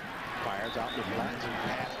snap, fires out in the flats,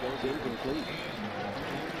 pass goes incomplete.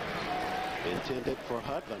 Intended for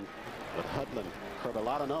Hudlin, but Hudlin heard a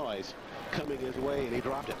lot of noise coming his way and he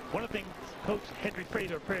dropped it. One of the things Coach Henry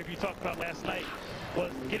Fraser of Prairie View talked about last night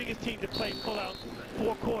was getting his team to play full out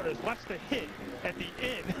 4 quarters. Watch the hit at the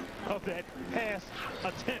end of that pass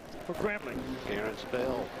attempt for Grambling. Terrence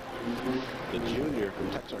Bell, the junior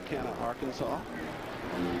from Texarkana, Arkansas.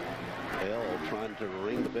 Bell trying to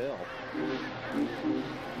ring the bell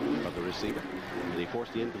of the receiver, and he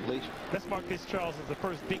forced the incompletion. Let's mark this, Charles, as the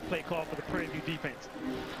first big play call for the Prairie View defense.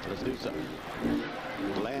 Let's do so.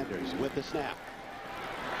 Landers with the snap.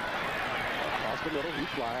 Across the middle, he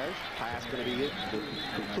flies. Pass going to be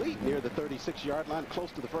complete near the 36-yard line,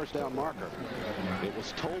 close to the first down marker. It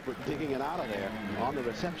was Tolbert digging it out of there on the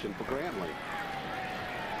reception for Grambling.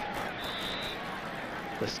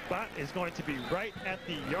 The spot is going to be right at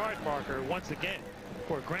the yard marker once again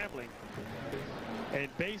for Grambling.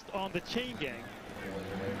 And based on the chain gang,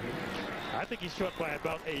 I think he's short by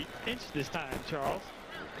about 1 inch this time, Charles.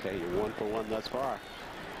 Okay, you're 1 for 1 thus far.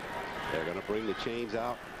 They're going to bring the chains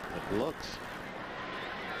out. It looks.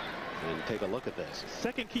 And take a look at this.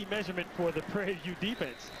 Second key measurement for the Prairie View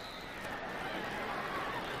defense.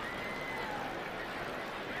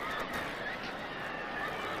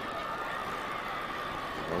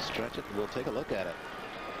 We'll stretch it and we'll take a look at it.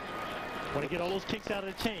 Want to get all those kinks out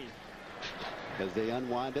of the chain. As they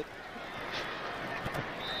unwind it.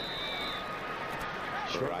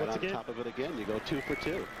 Right on top of it again. You go 2 for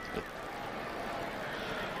 2.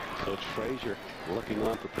 Coach Frazier looking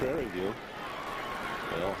on for Prairie View.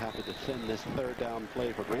 They'll have to defend this 3rd down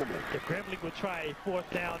play for Grambling. If Grambling would try a 4th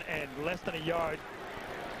down and less than a yard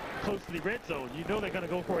close to the red zone, you know they're going to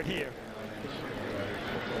go for it here.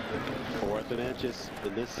 4th and inches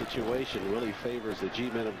in this situation really favors the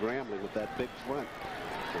G-men of Grambling with that big front.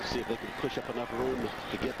 We'll see if they can push up enough room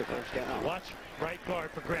to get the first down. Watch right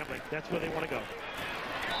guard for Grambling. That's where they want to go.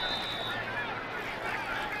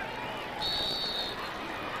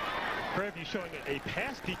 Prairie View showing a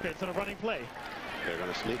pass defense on a running play. They're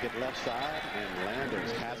going to sneak it left side, and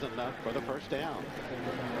Landers has enough for the first down.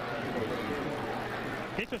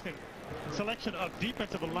 Interesting selection of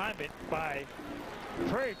defensive alignment by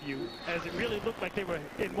Prairie View, as it really looked like they were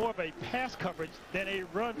in more of a pass coverage than a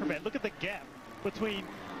run prevent. Look at the gap between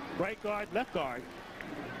right guard, left guard.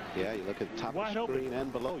 Yeah, you look at the top Wide of the screen open.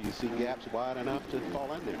 and below. You see gaps wide enough to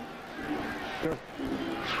fall in there. Sure.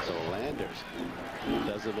 So Landers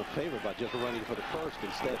does him a favor by just running for the first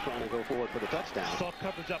instead of trying to go forward for the touchdown. Soft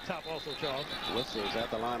coverage up top also, Charles. Whistles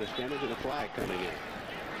at the line of scrimmage and a flag coming in.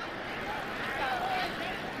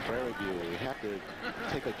 Prairie View, you have to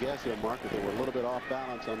take a guess here, Mark, that they were a little bit off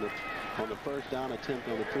balance on the first down attempt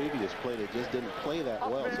on the previous play. They just didn't play that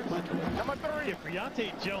well sequentially. Number 3. If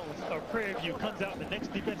Briante Jones of Prairie View comes out in the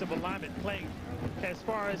next defensive alignment playing as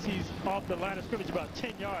far as he's off the line of scrimmage about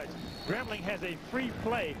 10 yards, Grambling has a free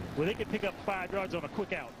play where they can pick up 5 yards on a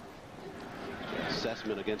quick out.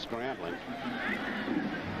 Assessment against Grambling.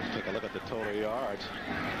 Let's take a look at the total yards.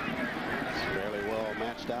 It's fairly well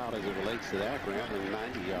matched out as it relates to that. Grambling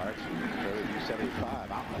 90 yards, Prairie View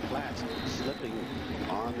 75. Out in the flats, slipping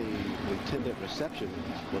on the intended reception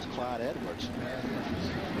was Clyde Edwards.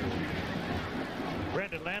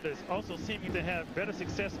 Brandon Landers also seeming to have better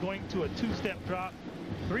success going to a 2-step drop,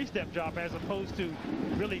 3-step drop, as opposed to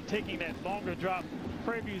really taking that longer drop.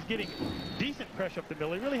 Prairie View is getting decent pressure up the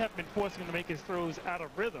middle. They really haven't been forcing him to make his throws out of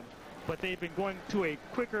rhythm, but they've been going to a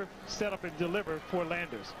quicker setup and deliver for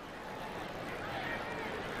Landers.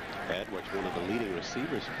 Edwards, one of the leading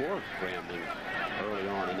receivers for Grambling early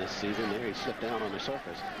on in this season. There he slipped down on the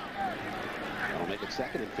surface. That'll make it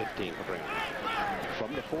 2nd and 15 for Grambling.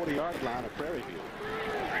 From the 40-yard line of Prairie View.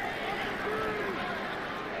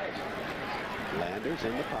 Landers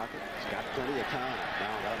in the pocket. He's got plenty of time.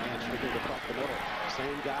 Now got a man streaking across the middle.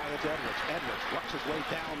 Same guy as Edwards. Edwards works his way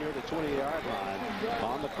down near the 20-yard line.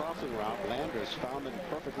 On the crossing route, Landers found him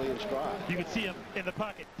perfectly in stride. You can see him in the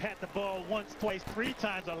pocket, pat the ball once, twice, 3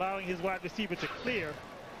 times, allowing his wide receiver to clear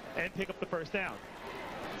and pick up the first down.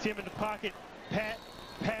 See him in the pocket, pat,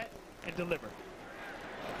 and deliver.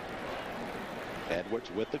 Edwards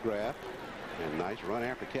with the grab. And nice run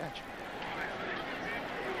after catch.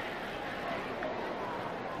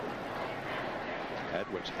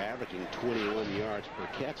 Edwards averaging 21 yards per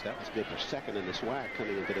catch. That was good for 2nd in the SWAC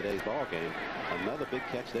coming into today's ball game. Another big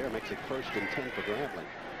catch there makes it 1st and 10 for Grambling.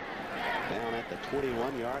 Down at the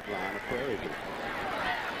 21-yard line of Prairie View.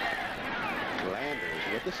 Landers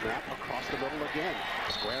with the snap across the middle again.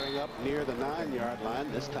 Squaring up near the 9-yard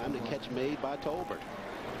line. This time the catch made by Tolbert.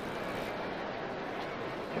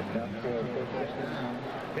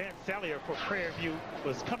 Van Salier for Prairie View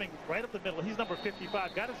was coming right up the middle. He's number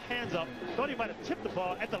 55. Got his hands up. Thought he might have tipped the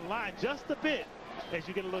ball at the line just a bit. As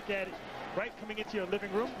you get a look at it, right coming into your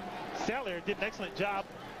living room. Salier did an excellent job.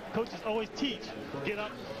 Coaches always teach. Get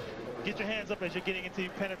up, get your hands up as you're getting into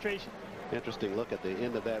penetration. Interesting look at the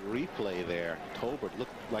end of that replay there. Tolbert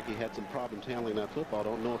looked like he had some problems handling that football.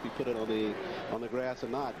 Don't know if he put it on the grass or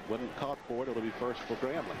not. Wasn't caught for it. It'll be 1st for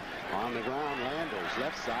Grambling. On the ground, Landers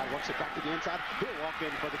left side, works it back to the inside. He'll walk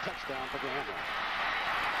in for the touchdown for Grambling.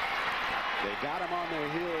 They got him on their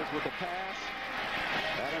heels with the pass.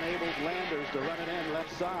 That enables Landers to run it in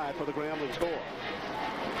left side for the Grambling score.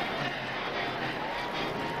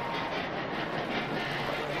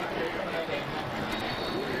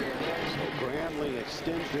 Grambling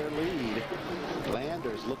extends their lead.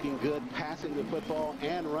 Landers looking good, passing the football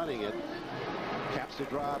and running it. Caps the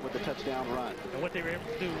drive with the touchdown run. And what they were able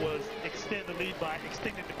to do was extend the lead by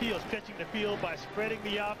extending the field, stretching the field by spreading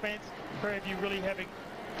the offense. Prairie View really having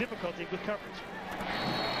difficulty with coverage.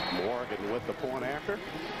 Morgan with the point after,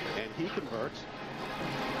 and he converts.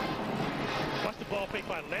 Watch the ball fake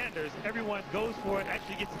by Landers. Everyone goes for it,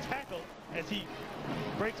 actually gets tackled as he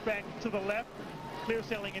breaks back to the left, clear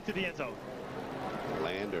sailing into the end zone.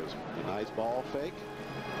 Landers, a nice ball fake.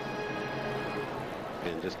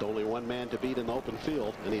 And just only one man to beat in the open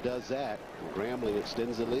field, and he does that. Grambling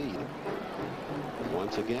extends the lead.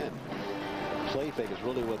 Once again, play fake is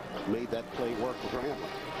really what made that play work for Grambling.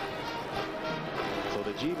 So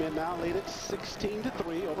the G-men now lead it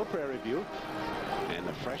 16-3 over Prairie View. And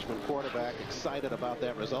the freshman quarterback excited about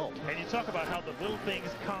that result. And you talk about how the little things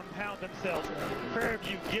compound themselves. Prairie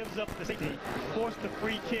View gives up the safety, force the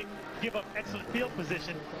free kick, give up excellent field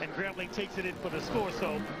position, and Grambling takes it in for the score.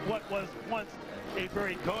 So what was once a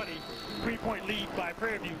very gaudy 3-point lead by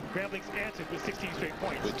Prairie View, Grambling's answered with 16 straight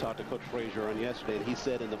points. We talked to Coach Frazier on yesterday, and he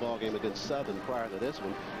said in the ball game against Southern prior to this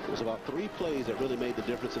one, it was about 3 plays that really made the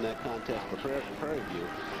difference in that contest for Prairie View.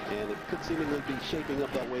 And it could seemingly be shaping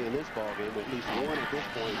up that way in this ball game, at least one at this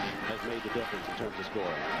point has made the difference in terms of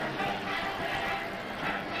scoring.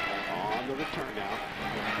 On the return now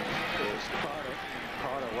is Carter.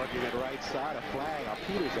 Carter working at right side. A flag,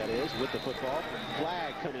 Peters that is, with the football.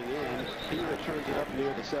 Flag coming in. He returns it up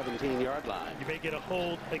near the 17-yard line. You may get a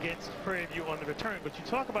hold against Prairie View on the return, but you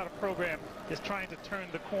talk about a program that's trying to turn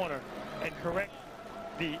the corner and correct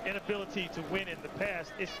the inability to win in the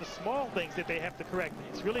past. It's the small things that they have to correct.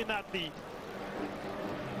 It's really not the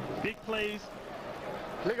big plays.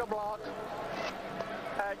 Legal block.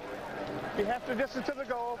 You have to distance to the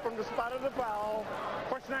goal from the spot of the foul.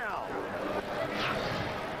 First down.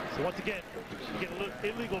 So once again, you get a little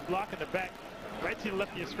illegal block in the back, right to the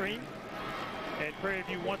left of your screen. And Prairie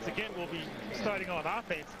View once again will be starting on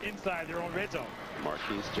offense inside their own red zone.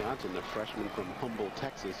 Marquise Johnson, the freshman from Humboldt,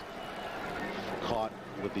 Texas, caught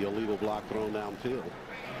with the illegal block thrown downfield.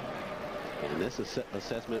 And this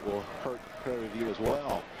assessment will hurt Prairie View as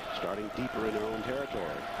well, starting deeper in their own territory.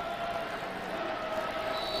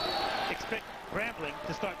 Expect Grambling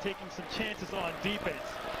to start taking some chances on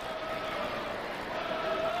defense.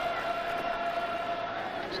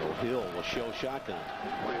 So Hill will show shotgun.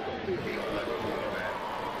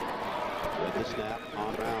 With the snap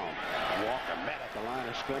on round. Walker met at the line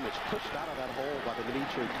of scrimmage, pushed out of that hole by the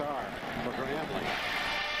Dimitri Carr for Grambling.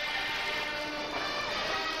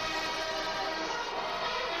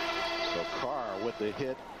 So Carr with the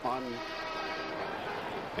hit on,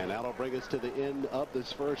 and that'll bring us to the end of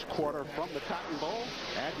this first quarter from the Cotton Bowl.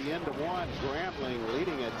 At the end of one, Grambling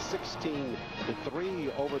leading at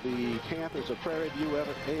 16-3 over the Panthers of Prairie View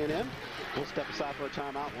A&M. We'll step aside for a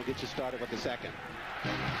timeout. We'll get you started with the second.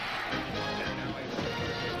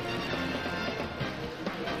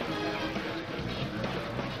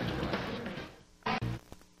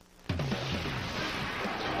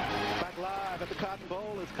 Back live at the Cotton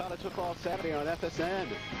Bowl is College Football Saturday on FSN.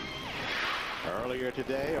 Earlier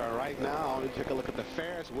today, or right now, we take a look at the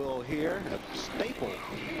Ferris wheel here, a staple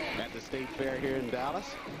at the State Fair here in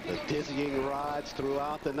Dallas. The dizzying rides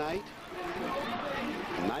throughout the night.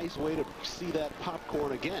 Nice way to see that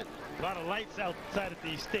popcorn again. A lot of lights outside of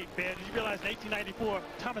the State Fair. Did you realize in 1894,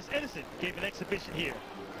 Thomas Edison gave an exhibition here?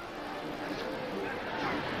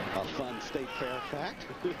 A fun State Fair fact.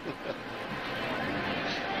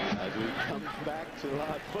 As we come back to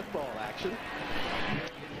live football action.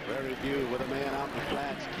 Prairie View with a man out in the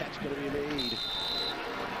flats. Catch going to be made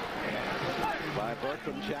by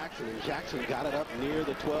Bertram Jackson, and Jackson got it up near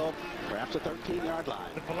the 12, perhaps a 13-yard line.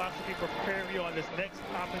 The philosophy for Prairie View on this next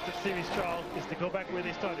offensive series, Charles, is to go back where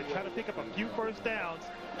they started. Try to pick up a few first downs,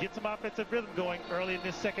 get some offensive rhythm going early in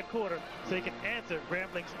this second quarter so they can answer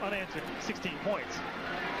Grambling's unanswered 16 points.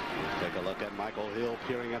 Take a look at Michael Hill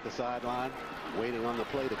peering at the sideline, waiting on the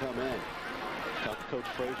play to come in. Talked to Coach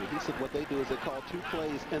Frazier. He said what they do is they call 2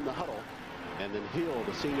 plays in the huddle, and then Hill,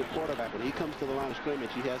 the senior quarterback, when he comes to the line of scrimmage,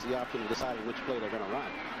 he has the option of deciding which play they're going to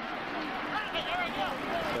run.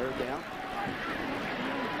 Third down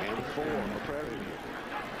and 4 for Prairie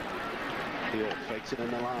View. Hill fakes it in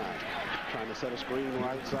the line, trying to set a screen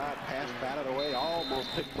right side, pass batted away, almost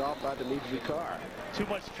picked off by Dimitri Carr. Too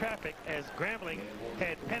much traffic as Grambling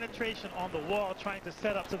had penetration on the wall trying to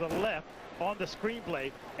set up to the left on the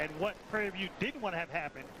screenplay, and what Prairie View didn't want to have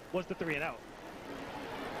happen was the 3-and-out.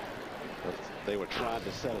 They were trying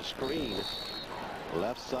to set a screen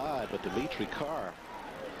left side, but Dimitri Carr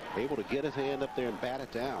able to get his hand up there and bat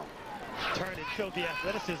it down. Turned and showed the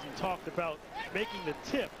athleticism, talked about making the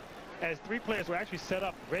tip as 3 players were actually set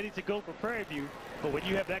up ready to go for Prairie View, but when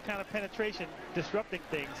you have that kind of penetration disrupting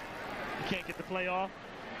things, you can't get the play off.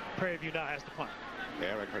 Prairie View now has to punt.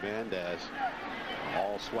 Eric Hernandez,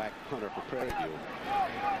 all SWAC punter for Prairie View,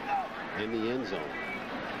 in the end zone.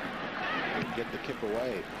 Get the kick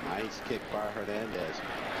away. Nice kick by Hernandez.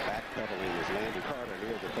 Backpedaling is Landry Carter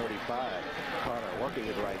near the 35. Carter working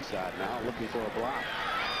his right side now, looking for a block.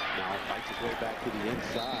 Now fights his way back to the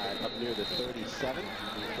inside, up near the 37.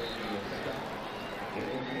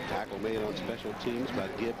 Tackle made on special teams by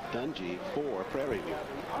Gib Dungy for Prairie View.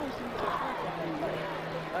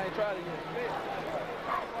 I ain't tried it yet.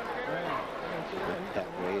 That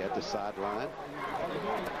way at the sideline.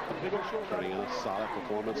 Turning in a solid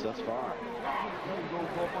performance thus far.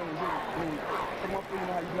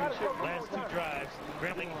 Last 2 drives,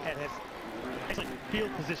 Grambling has excellent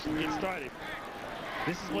field position to get started.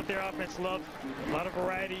 This is what their offense loves. A lot of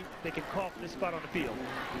variety. They can call from this spot on the field.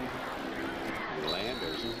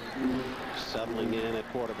 Landers settling in at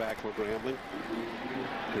quarterback for Grambling.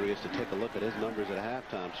 Curious to take a look at his numbers at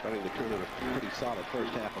halftime, starting to turn in a pretty solid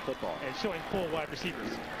first half of football. And showing full wide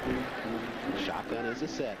receivers. Shotgun is a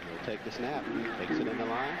set. He'll take the snap. Takes it in the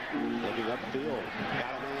line. Looking upfield.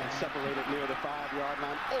 Got a man separated near the 5-yard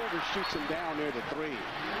line. Overshoots him down near the 3.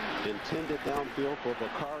 Intended downfield for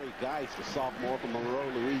Bakari Geist, a sophomore from Monroe,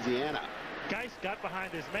 Louisiana. Geist got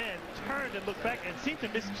behind his man, turned and looked back, and seemed to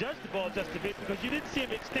misjudge the ball just a bit because you didn't see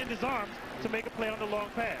him extend his arms to make a play on the long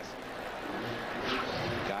pass.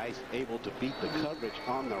 Geist able to beat the coverage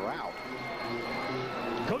on the route.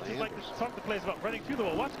 Coaches like to talk to players about running through the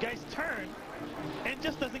ball. Watch Geist turn and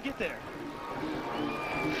just doesn't get there.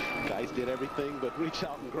 Geist did everything but reach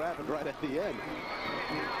out and grab it right at the end.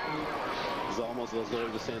 It's almost as though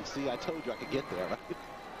he was saying, see, I told you I could get there, right?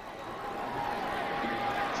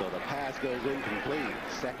 So the pass goes incomplete.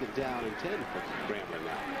 Second down and 10 for Grambling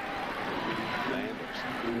now. Landers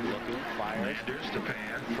looking, fires. Landers to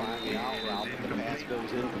Pan. Trying the out route, but the pass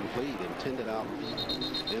goes incomplete. Intended out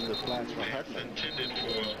in the flats for Hutland. Intended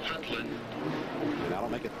for Hutland. And that'll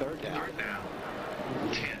make it third down. Third down.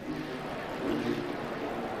 10.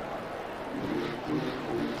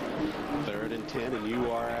 Third and 10, and you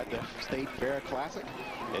are at the State Fair Classic.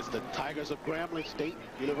 It's the Tigers of Grambling State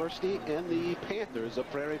University and the Panthers of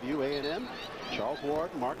Prairie View A&M. Charles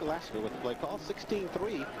Ward, Mark Alaska with the play call.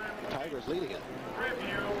 16-3, Tigers leading it.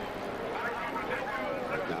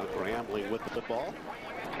 Now Grambling with the football.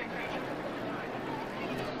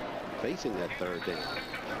 Facing that third down.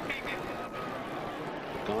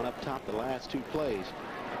 Gone up top the last two plays.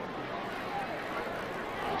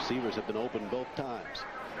 Receivers have been open both times.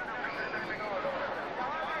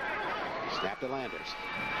 Snap to Landers.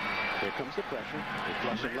 Here comes the pressure. They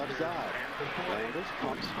flush him left side. Landers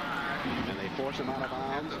pumps, and they force him out of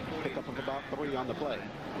bounds. Pick up of about 3 on the play.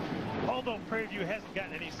 Although Prairie View hasn't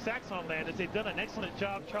gotten any sacks on Landers, they've done an excellent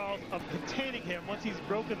job, Charles, of containing him. Once he's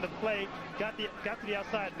broken the play, got to the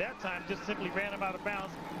outside that time, just simply ran him out of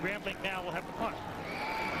bounds. Grambling now will have to punt.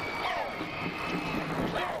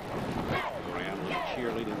 Grambling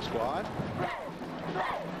cheerleading squad.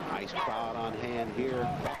 Nice crowd on hand here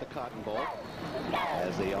at the Cotton Bowl,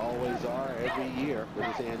 as they always are every year for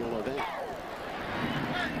this annual event.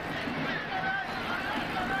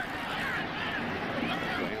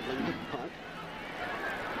 Grambling to punt.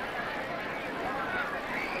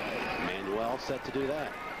 Manuel set to do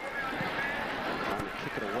that. Trying to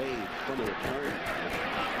kick it away from the return.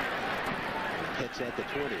 Hits at the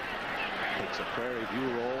 20. Takes a Prairie View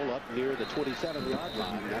roll up near the 27-yard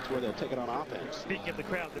line. That's where they'll take it on offense. Speaking of the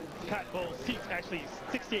crowd, the Cotton Bowl seats actually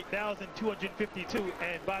 68,252,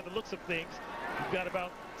 and by the looks of things, you've got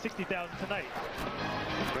about 60,000 tonight.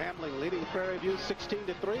 Grambling leading Prairie View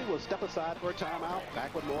 16-3. We'll step aside for a timeout.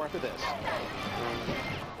 Back with more after this.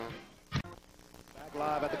 Back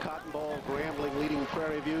live at the Cotton Bowl. Grambling leading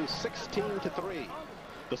Prairie View 16-3.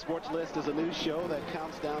 The Sports List is a news show that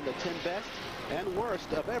counts down the 10 best and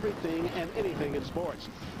worst of everything and anything in sports.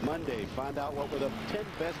 Monday, find out what were the 10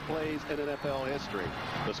 best plays in NFL history.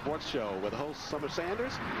 The Sports Show with host Summer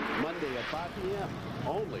Sanders, Monday at 5 p.m.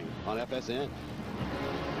 only on FSN.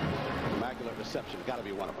 Immaculate Reception, got to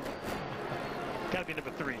be one of them. Got to be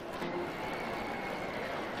number 3.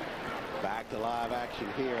 Back to live action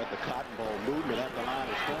here at the Cotton Bowl. Movement at the line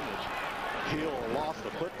of scrimmage. Hill lost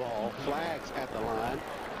the football. Flags at the line.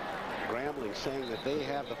 Grambling saying that they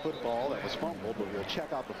have the football that was fumbled, but we'll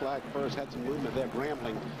check out the flag first. Had some movement there.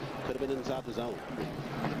 Grambling could have been inside the zone.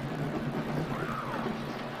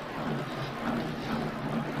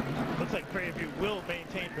 Looks like Prairie View will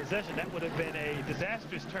maintain possession. That would have been a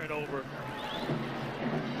disastrous turnover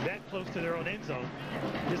that close to their own end zone.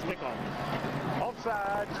 Just kickoff.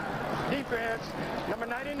 Offside, defense, number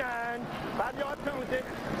 99, 5-yard penalty,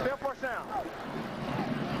 still first down.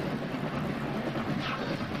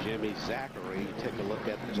 Jimmy Zachary, take a look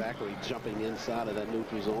at Zachary jumping inside of that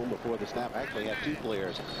neutral zone before the snap. Actually had 2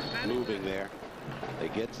 players moving there. They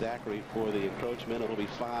get Zachary for the encroachment. It'll be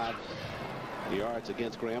 5 yards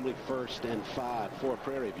against Grambling. 1st and 5 for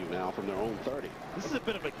Prairie View now from their own 30. This is a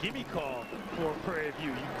bit of a gimme call for Prairie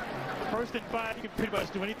View. 1st and 5, you can pretty much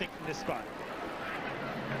do anything from this spot.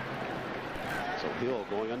 So Hill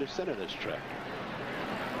going under center this trip.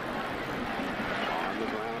 On the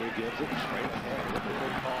ground, he gives it straight ahead. With the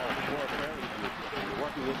good call for Prairie View. And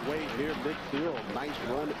working his way near midfield. Nice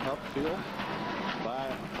run upfield by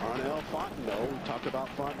Arnell Fontenot. We talked about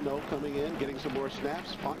Fontenot coming in, getting some more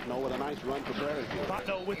snaps. Fontenot with a nice run for Prairie View.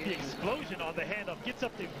 Fontenot with the explosion on the handoff, gets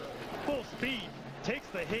up to full speed, takes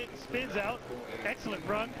the hit, spins out. Excellent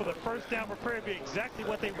run for the first down for Prairie View, exactly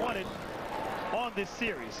what they wanted. on this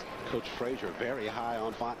series. Coach Frazier very high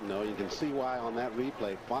on Fontenot. You can see why on that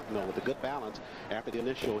replay. Fontenot with a good balance after the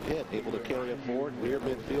initial hit, able to carry it forward near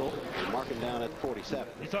midfield and mark him down at 47.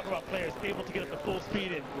 You talk about players able to get up to full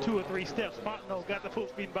speed in 2 or 3 steps. Fontenot got the full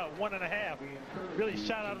speed in about 1.5. Really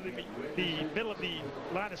shot out of the middle of the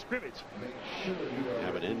line of scrimmage.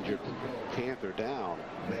 Have an injured Panther down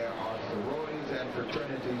There are sororities and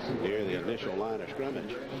fraternities near the initial line of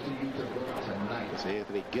scrimmage. tonight. It's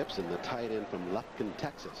Anthony Gibson, the tight end from Lufkin,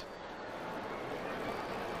 Texas.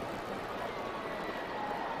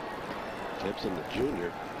 Gibson, the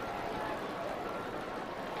junior,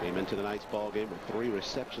 came into tonight's ball game with 3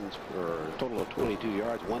 receptions for a total of 22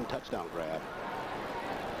 yards, 1 touchdown grab.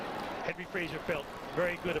 Henry Frazier felt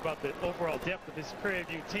very good about the overall depth of his Prairie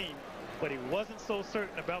View team, but he wasn't so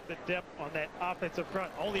certain about the depth on that offensive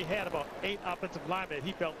front. Only had about 8 offensive linemen that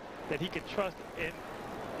he felt that he could trust in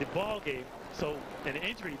the ball game. So an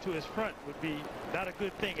injury to his front would be not a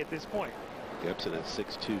good thing at this point. Gibson at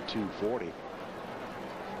 6'2", 240.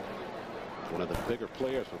 One of the bigger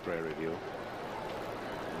players for Prairie View.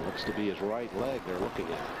 Looks to be his right leg they're looking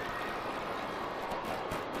at.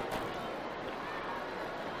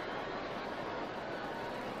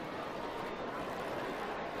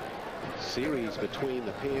 Series between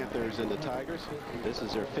the Panthers and the Tigers. This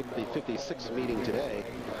is their 56th meeting today.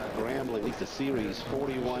 Grambling leads the series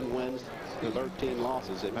 41 wins, 13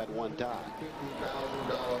 losses. They've had 1 tie.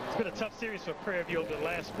 It's been a tough series for Prairie View over the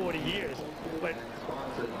last 40 years, but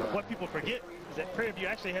what people forget is that Prairie View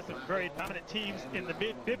actually has some very dominant teams in the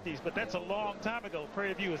mid-50s, but that's a long time ago.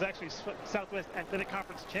 Prairie View was actually Southwest Athletic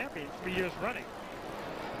Conference champion 3 years running,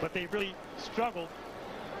 but they really struggled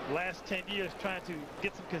last 10 years trying to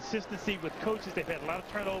get some consistency with coaches. They've had a lot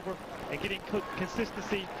of turnover and getting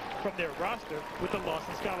consistency from their roster with the loss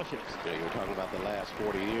in scholarships. Yeah, you're talking about the last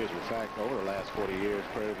 40 years. In fact, over the last 40 years,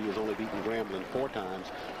 Prairie View has only beaten Grambling 4 times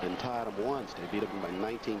and tied them once. They beat them by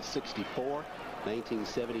 1964,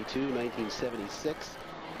 1972, 1976,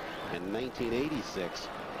 and 1986.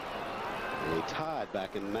 And they tied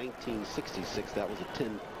back in 1966. That was a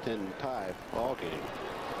 10-10 tie ball game.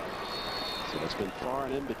 So it's been far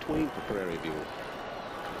and in between for Prairie View.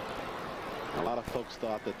 A lot of folks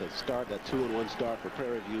thought that the start, that 2-1 start for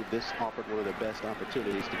Prairie View, this offered one of the best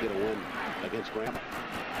opportunities to get a win against Grambling.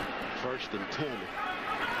 1st and 10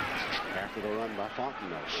 after the run by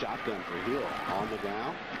Fontenot. Shotgun for Hill on the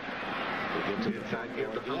ground. He gets it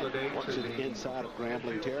again. Works it inside of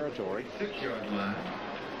Grambling territory. 6-yard line.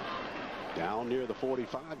 Down near the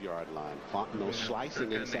 45-yard line. Fontenot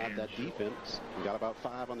slicing inside that defense. He got about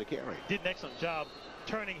 5 on the carry. Did an excellent job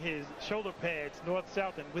turning his shoulder pads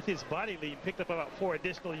north-south, and with his body lead picked up about 4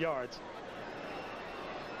 additional yards.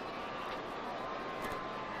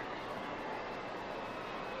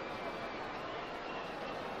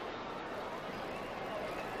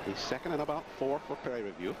 He's 2nd and about 4 for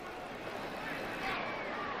Prairie View.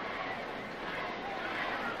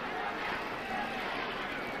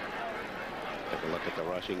 Take a look at the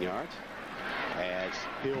rushing yards as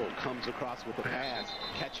Hill comes across with the pass.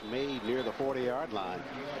 Catch made near the 40-yard line.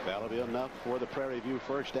 That'll be enough for the Prairie View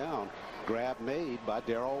 1st down. Grab made by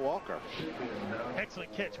Darrell Walker.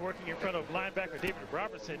 Excellent catch working in front of linebacker David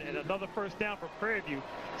Robertson, and another 1st down for Prairie View.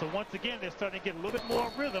 So once again, they're starting to get a little bit more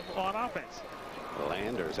rhythm on offense.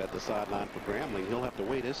 Landers at the sideline for Grambling. He'll have to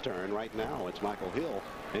wait his turn. Right now, it's Michael Hill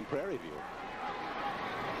in Prairie View.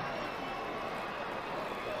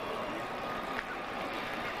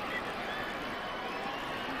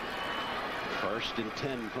 First and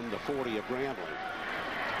 10 from the 40 of Grambling.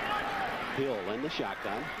 Hill in the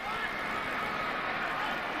shotgun.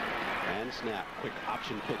 And snap. Quick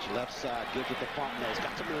option pitch left side. Gives it to Fontenot. He's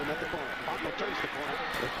got some room at the corner. Fontenot turns the corner.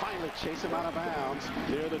 They finally chase him out of bounds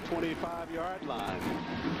near the 25-yard line.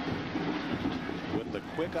 With the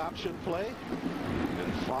quick option play.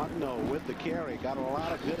 And Fontenot with the carry. Got a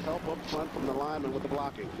lot of good help up front from the lineman with the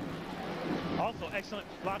blocking. Also excellent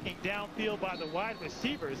blocking downfield by the wide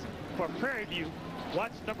receivers for Prairie View.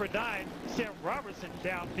 Watch number 9, Sam Robertson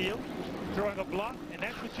downfield, throwing a block, and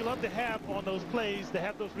that's what you love to have on those plays, to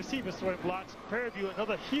have those receivers throwing blocks. Prairie View,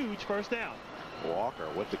 another huge 1st down. Walker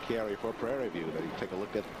with the carry for Prairie View. But you take a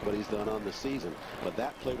look at what he's done on the season. But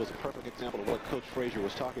that play was a perfect example of what Coach Frazier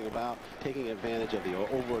was talking about, taking advantage of the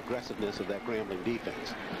over-aggressiveness of that Grambling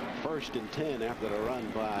defense. 1st and 10 after the run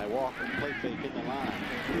by Walker. Play fake in the line.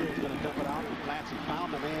 Hill's going to dump it out. Clancy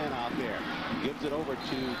found the man out there. Gives it over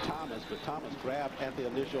to Thomas, but Thomas grabbed at the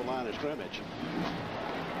initial line of scrimmage.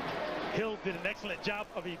 Hill did an excellent job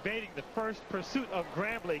of evading the first pursuit of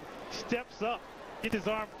Grambling. Steps up, gets his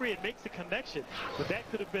arm free, and makes the connection. But that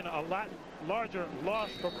could have been a lot larger loss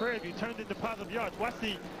for Prairie View. Turned into positive yards. Watch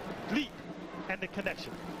the leap and the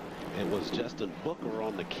connection. It was Justin Booker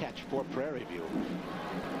on the catch for Prairie View.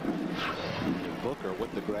 And Booker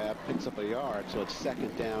with the grab picks up a yard, so it's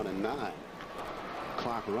 2nd down and 9.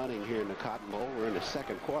 Clock running here in the Cotton Bowl. We're in the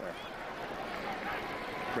 2nd quarter.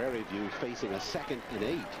 Prairie View facing a 2nd and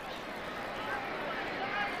 8.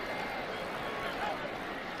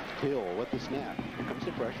 Hill with the snap. Here comes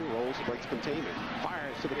the pressure, rolls, breaks containment,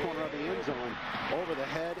 fires to the corner of the end zone, over the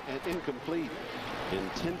head and incomplete.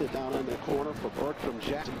 Intended down in the corner for Bertram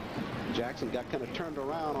Jackson. Jackson got kind of turned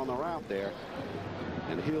around on the route there,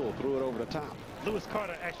 and Hill threw it over the top. Lewis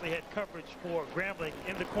Carter actually had coverage for Grambling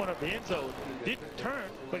in the corner of the end zone. Didn't turn,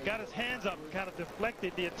 but got his hands up and kind of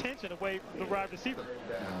deflected the attention away from the wide receiver.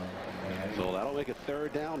 So that'll make it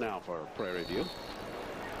 3rd down now for Prairie View.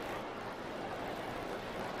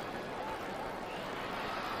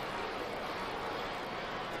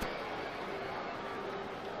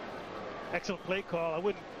 Excellent play call. I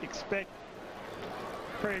wouldn't expect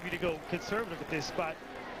Prairie View to go conservative at this spot.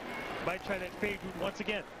 Might try that fade route once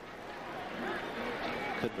again.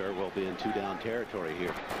 Could very well be in 2-down territory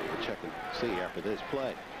here. We'll check and see after this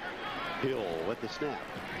play. Hill with the snap.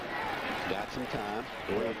 Got some time.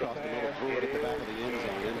 Going across the middle, threw it at the back of the end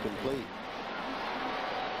zone. Incomplete.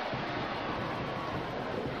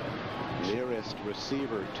 Nearest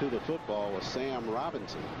receiver to the football was Sam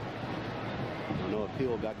Robinson. I don't know if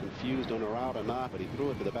Hill got confused on the route or not, but he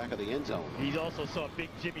threw it to the back of the end zone. He also saw big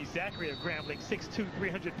Jimmy Zachary of Grambling, 6'2",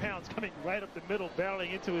 300 pounds, coming right up the middle,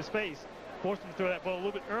 barreling into his face. Forced him to throw that ball a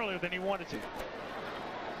little bit earlier than he wanted to.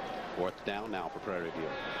 4th down now for Prairie View.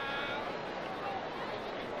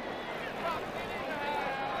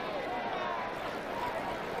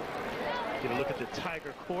 Get a look at the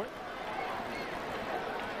Tiger court.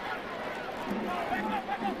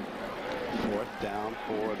 4th down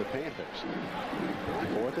for the Panthers.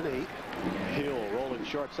 4th and 8. Hill rolling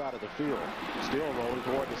short side of the field. Still rolling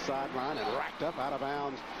toward the sideline and racked up out of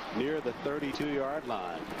bounds near the 32-yard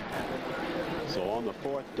line. So on the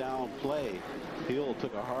 4th down play, Hill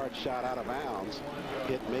took a hard shot out of bounds.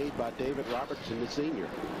 Hit made by David Robertson, the senior.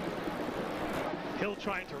 Hill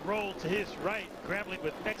trying to roll to his right. Grambling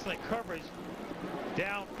with excellent coverage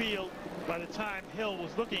downfield. By the time Hill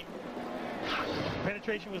was looking,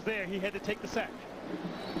 penetration was there. He had to take the sack.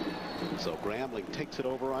 So Grambling takes it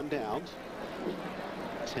over on downs.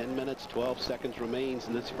 10 minutes, 12 seconds remains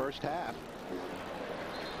in this first half.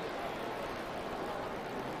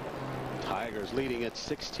 Tigers leading at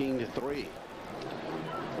 16-3.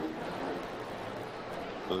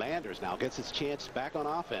 Landers now gets his chance back on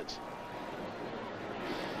offense.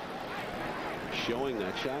 Showing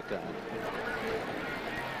that shotgun.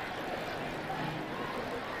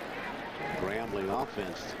 Grambling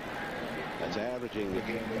offense that's averaging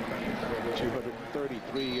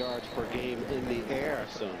 233 yards per game in the air,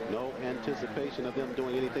 so no anticipation of them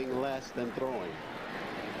doing anything less than throwing.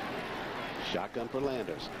 Shotgun for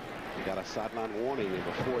Landers. He got a sideline warning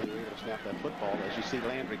before they were able to snap that football. As you see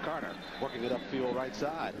Landry Carter working it upfield right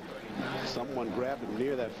side. Someone grabbed him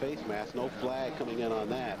near that face mask. No flag coming in on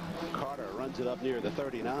that. Carter runs it up near the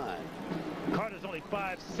 39. Carter's only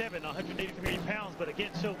 5'7", 183 pounds, but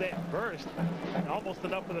again showed that burst. Almost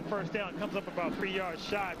enough for the first down. Comes up about 3 yards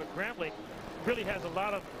shy, but Grambling really has a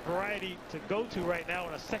lot of variety to go to right now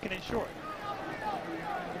on a 2nd and short.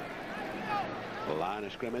 The line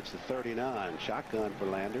of scrimmage, the 39. Shotgun for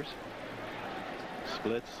Landers.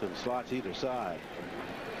 Splits and slots either side.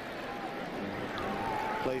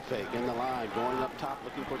 Play fake in the line, going up top,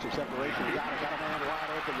 looking for some separation. Got a man wide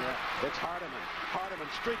open there. It's Hardiman. Hardiman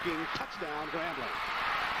streaking, touchdown, Grambling.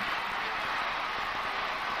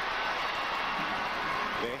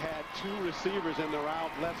 They had 2 receivers in the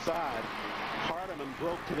route left side. Hardiman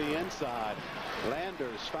broke to the inside.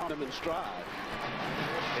 Landers found him in stride.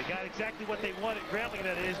 They got exactly what they wanted, Grambling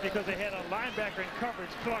that is, because they had a linebacker in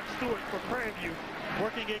coverage, Clark Stewart for Prairie View,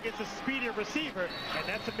 working against a speedier receiver, and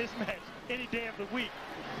that's a mismatch any day of the week.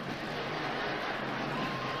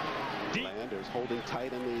 Deep. Landers holding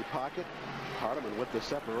tight in the pocket. Hardiman with the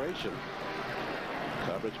separation.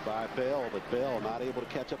 Coverage by Bell, but Bell not able to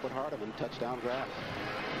catch up with Hardiman. Touchdown grab.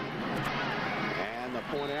 And the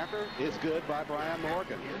point after is good by Brian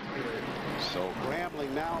Morgan. So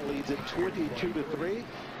Grambling now leads it 22-3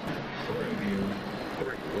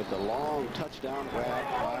 with the long touchdown grab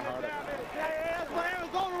by Hardiman.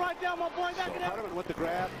 So Hardiman with the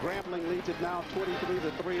grab. Grambling leads it now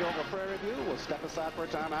 23-3 over Prairie View. We'll step aside for a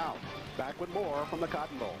timeout. Back with more from the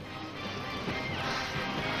Cotton Bowl.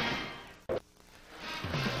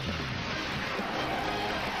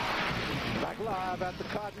 Back live at the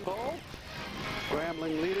Cotton Bowl.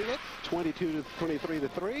 Grambling leading it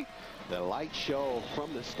 22-23-3. The light show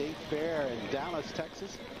from the State Fair in Dallas,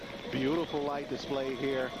 Texas. Beautiful light display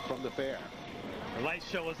here from the fair. The light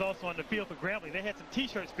show was also on the field for Grambling. They had some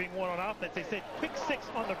T-shirts being worn on offense. They said "Quick 6"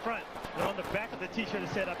 on the front, and on the back of the T-shirt it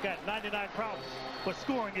said, "I've got 99 problems, but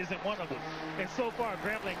scoring isn't one of them." And so far,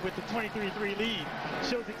 Grambling with the 23-3 lead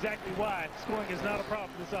shows exactly why scoring is not a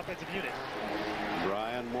problem for this offensive unit.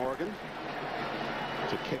 Brian Morgan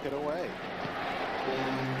to kick it away.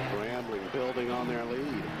 Grambling building on their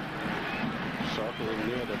lead. Circling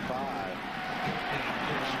near the 5.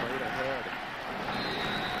 Straight ahead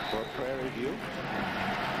for Prairie View.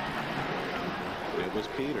 It was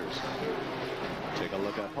Peters. Take a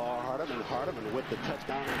look at Paul Hardeman. Hardeman with the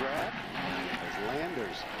touchdown grab. As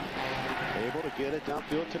Landers able to get it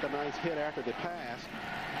downfield. Took a nice hit after the pass.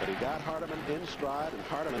 But he got Hardeman in stride, and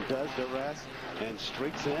Hardeman does the rest and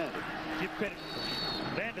streaks in. Give credit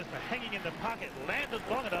to Landers for hanging in the pocket. Landers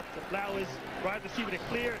long enough to allow his wide receiver to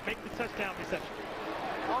clear and make the touchdown reception.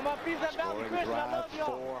 Scoring drive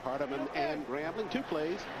for Hardeman and Grambling. 2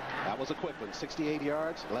 plays. That was a quick one. 68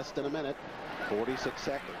 yards, less than a minute, 46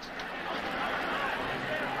 seconds.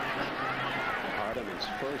 Hardeman's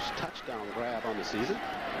first touchdown grab on the season.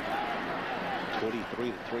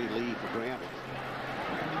 23-3 lead for Grambling.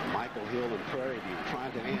 Michael Hill and Prairie View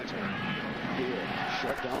trying to answer. Hill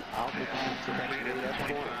shut down out the that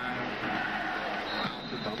corner.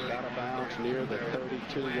 Bumped out of bounds near the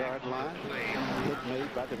 32-yard line. Hit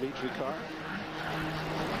made by Dimitri Carr.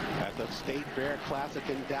 At the State Fair Classic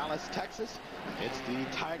in Dallas, Texas, it's the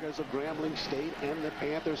Tigers of Grambling State and the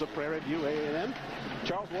Panthers of Prairie View A&M.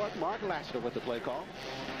 Charles Ward, Mark Lassiter with the play call.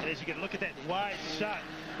 And as you can look at that wide shot,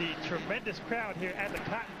 the tremendous crowd here at the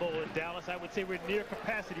Cotton Bowl in Dallas, I would say we're near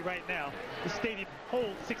capacity right now. The stadium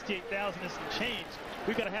holds 68,000 and some change.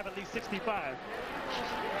 We've got to have at least 65.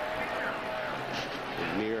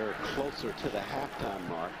 Near closer to the halftime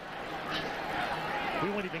mark. We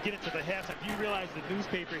won't even get into the halftime. Do you realize the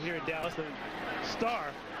newspaper here in Dallas, the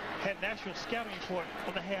Star, had national scouting report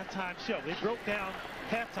on the halftime show? They broke down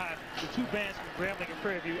halftime. The 2 bands from Grambling and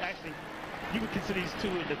Prairie View, actually, you would consider these 2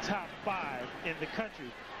 in the top 5 in the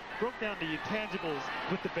country. Broke down the intangibles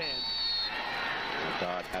with the band.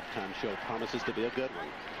 The halftime show promises to be a good one.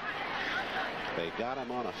 They got him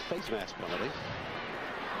on a face mask penalty.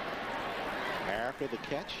 After the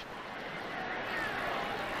catch,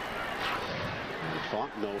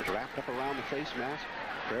 Fontenot wrapped up around the face mask.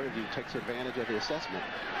 Prairie View takes advantage of the assessment.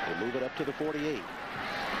 They move it up to the 48. Hill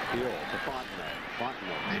to Fontenot.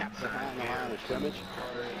 Fontenot taps behind the line of scrimmage.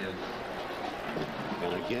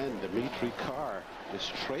 And again, Dimitri Carr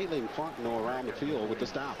is trailing Fontenot around the field with the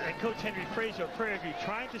stop. And Coach Henry Frazier of Prairie View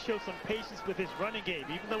trying to show some patience with his running game.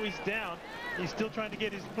 Even though he's down, he's still trying to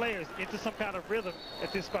get his players into some kind of rhythm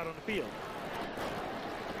at this spot on the field.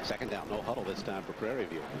 Second down, no huddle this time for Prairie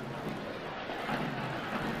View.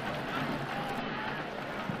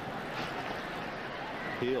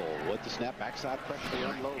 Hill with the snap, backside pressure,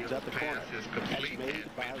 unloads at the corner. Catch made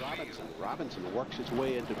by Robinson. Robinson works his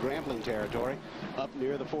way into Grambling territory up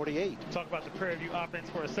near the 48. Talk about the Prairie View offense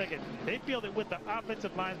for a second. They feel that with the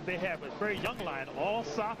offensive line that they have, a very young line, all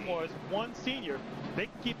sophomores, 1 senior, they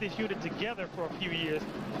can keep this unit together for a few years.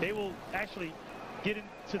 They will actually get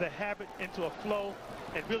into the habit, into a flow,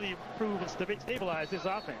 and really improve and stabilize this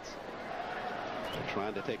offense. They're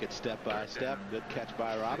trying to take it step by step. Good catch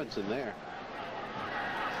by Robinson there.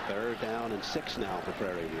 3rd down and 6 now for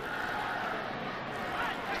Prairie View.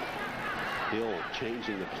 Hill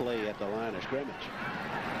changing the play at the line of scrimmage.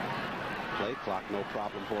 Play clock, no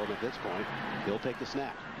problem for him at this point. He'll take the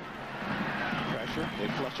snap. Pressure, they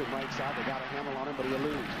flush him right side. They got a handle on him, but he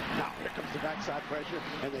eludes. Now here comes the backside pressure,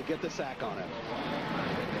 and they get the sack on him.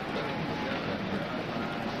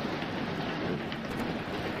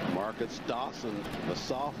 Marcus Dawson, the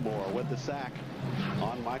sophomore, with the sack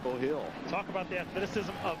on Michael Hill. Talk about the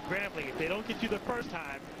athleticism of Grambling. If they don't get you the first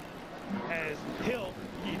time, as Hill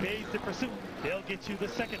evades the pursuit, they'll get you the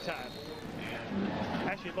second time.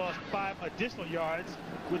 Actually lost 5 additional yards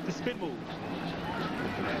with the spin move.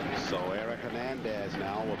 So Eric Hernandez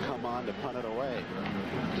now will come on to punt it away.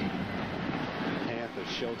 Panthers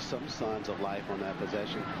showed some signs of life on that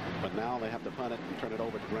possession, but now they have to punt it and turn it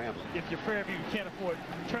over to Grambling. If you're Prairie View, you can't afford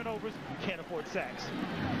turnovers, you can't afford sacks.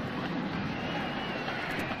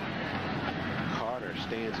 Carter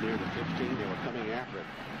stands near the 15. They were coming after it.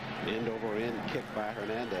 End over end kick by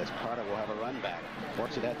Hernandez. Carter will have a run back.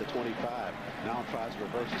 Works it at the 25. Now tries to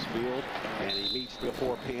reverse his field, and he meets the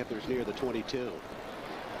 4 Panthers near the 22.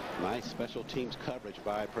 Nice special teams coverage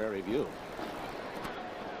by Prairie View.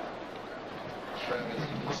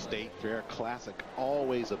 Travis. State Fair Classic,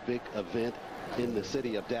 always a big event in the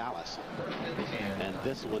city of Dallas. And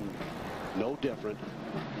this one, no different.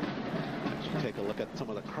 As you take a look at some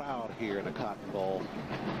of the crowd here in the Cotton Bowl.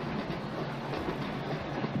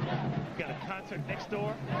 You've got a concert next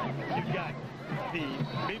door. You've got the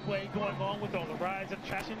midway going on with all the rides and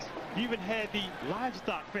attractions. You even had the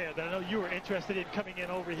livestock fair that I know you were interested in coming in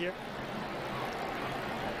over here.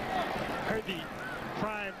 Heard the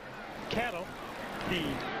prime cattle, the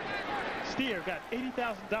steer got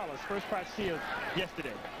 $80,000 first prize steer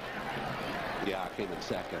yesterday. Yeah, I came in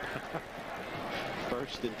second.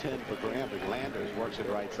 First and 10 for Grambling. Landers works it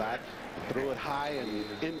right side. Threw it high and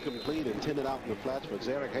incomplete, intended out in the flats for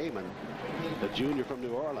Zarek Heyman, the junior from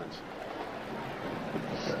New Orleans.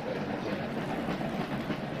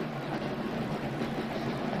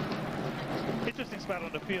 Interesting spot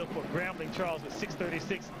on the field for Grambling, Charles, with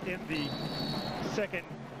 6:36 in the second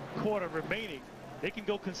quarter remaining. They can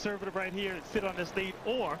go conservative right here and sit on this lead,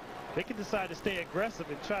 or they can decide to stay aggressive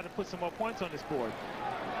and try to put some more points on this board.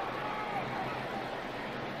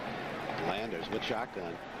 Landers with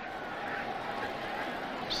shotgun.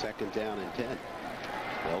 Second down and 10.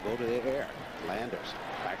 They'll go to the air. Landers.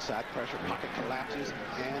 Backside pressure. Pocket collapses.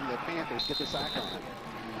 And the Panthers get the sack on him.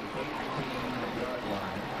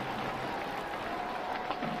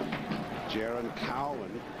 Jaron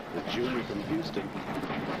Cowan, the junior from Houston,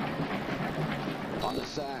 on the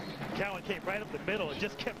sack. Cowan came right up the middle and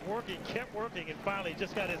just kept working, and finally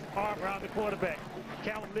just got his arm around the quarterback.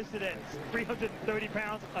 Cowan listed at 330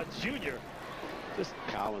 pounds, a junior. Just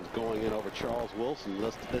Cowan's going in over Charles Wilson,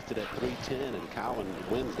 listed at 310, and Cowan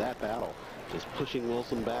wins that battle. Just pushing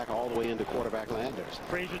Wilson back all the way into quarterback Landers.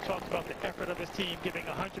 Frazier talked about the effort of his team, giving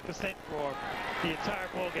 100% for the entire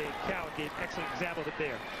ball game. Cowan gave excellent example of it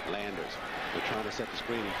there. Landers, they're trying to set the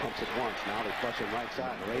screen. He pumps it once. Now they flush him right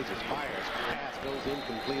side. Raises, fires. Pass goes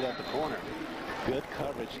incomplete at the corner. Good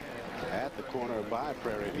coverage at the corner by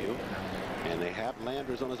Prairie View. And they have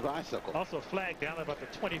Landers on his bicycle. Also flagged down about the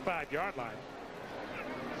 25-yard line.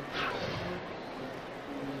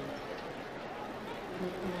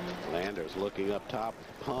 Landers looking up top,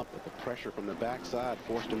 pump, but the pressure from the backside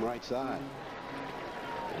forced him right side.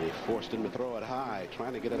 And he forced him to throw it high,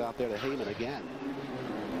 trying to get it out there to Heyman again.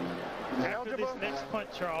 After this next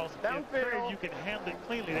punt, Charles, if Prairie you can handle it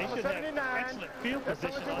cleanly, they should have excellent field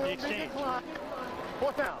position on the exchange.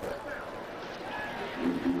 Fourth down.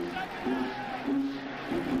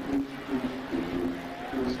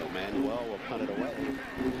 So Manuel will punt it away.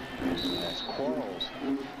 As Quarles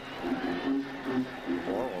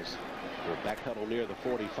will backpedal near the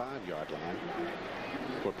 45-yard line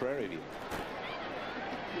for Prairie View.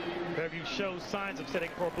 Prairie View shows signs of setting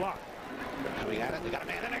for a block. They're coming at it. They got a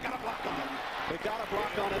man, and they got a block on it. They got a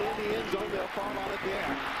block on it in the end zone. They'll fall on it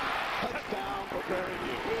there. Touchdown for Prairie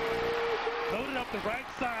View. Loaded up the right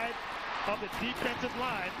side of the defensive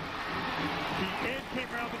line. The end came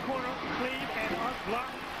around the corner, clean and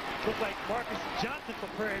unblocked. Looked like Marcus Johnson for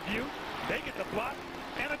Prairie View. They get the block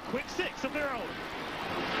and a quick 6 of their own.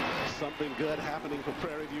 Something good happening for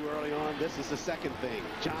Prairie View early on. This is the second thing.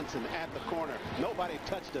 Johnson at the corner. Nobody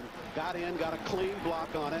touched him. Got in, got a clean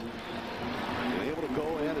block on it. And able to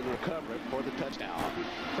go in and recover it for the touchdown.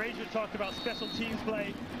 Frazier talked about special teams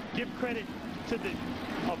play. Give credit to the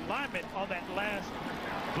alignment on that last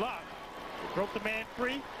block. Broke the man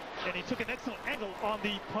free, and he took an excellent angle on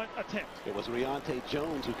the punt attempt. It was Riante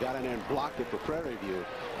Jones who got in there and blocked it for Prairie View.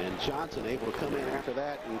 And Johnson able to come in after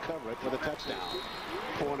that and cover it for the touchdown.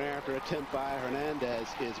 Point after attempt by Hernandez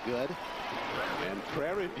is good. And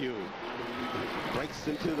Prairie View breaks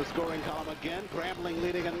into the scoring column again. Grambling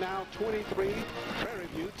leading it now 23. Prairie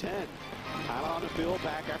View 10. Out on the field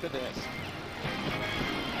back after this.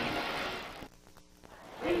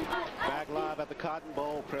 Back live at the Cotton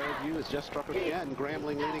Bowl. Prairie View has just struck it again.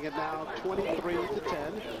 Grambling leading it now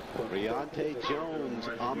 23-10. Riante Jones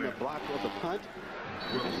on the block of the punt.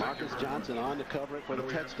 And Marcus Johnson on to cover it for the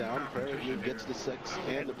touchdown. Prairie View gets the 6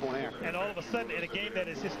 and the point after. And all of a sudden, in a game that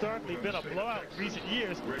has historically been a blowout in recent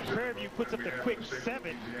years, Prairie View puts up the quick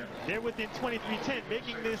 7. They're within 23-10,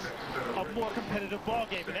 making this a more competitive ball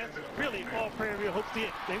game. And that's really all Prairie View hopes to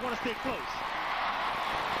get. They want to stay close.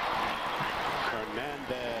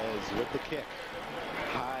 Hernandez with the kick.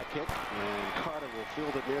 High kick, and Carter will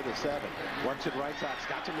field it near the 7. Works it right side.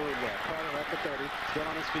 Got some room there. Carter at the 30. Still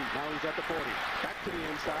on his feet. Now he's at the 40. Back to the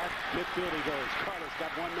inside. Midfield he goes. Carter's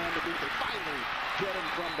got one man to beat. They finally get him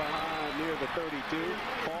from behind near the 32.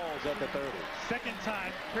 Falls at the 30. Second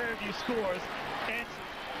time Prairie View scores, and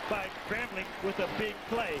by Grambling with a big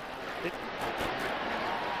play.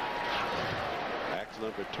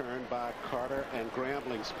 Excellent return by Carter, and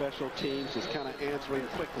Grambling special teams is kind of answering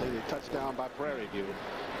quickly. The touchdown by Prairie View.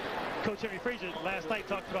 Coach Henry Frazier last night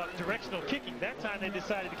talked about directional kicking. That time they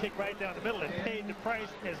decided to kick right down the middle and paid the price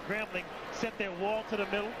as Grambling sent their wall to the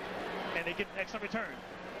middle, and they get an excellent return.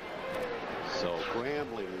 So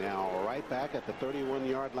Grambling now right back at the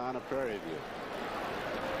 31-yard line of Prairie View.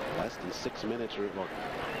 Less than 6 minutes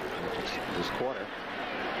this quarter.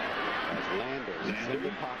 As Landers is in the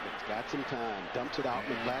pockets, got some time, dumps it out in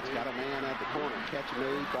the flats, got a man at the corner. Catch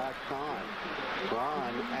made by Kahn.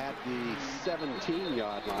 Kahn at the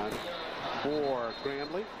 17-yard line for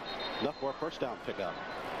Grambling. Enough for a first down pickup.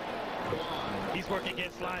 He's working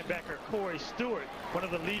against linebacker Corey Stewart, one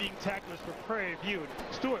of the leading tacklers for Prairie View.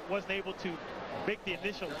 Stewart wasn't able to make the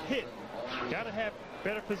initial hit. Got to have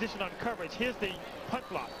better position on coverage. Here's the punt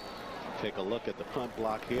block. Take a look at the punt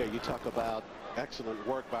block here. You talk about excellent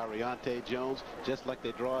work by Riante Jones, just like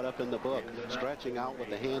they draw it up in the book. Stretching out with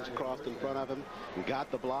the hands crossed in front of him and got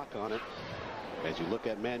the block on it. As you look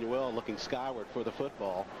at Manuel looking skyward for the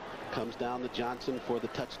football, comes down to Johnson for the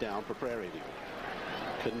touchdown for Prairie View.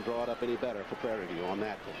 Couldn't draw it up any better for Prairie View on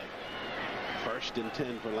that play. 1st and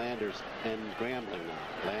 10 for Landers and Grambling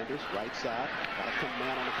now. Landers, right side, got a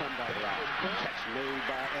man on the comeback route. Catch made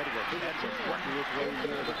by Edwards. Edwards working his way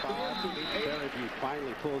near the 5. Prairie View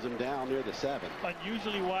finally pulls him down near the 7.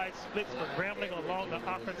 Unusually wide splits for Grambling along the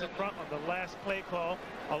offensive front on the last play call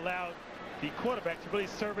allowed the quarterback to really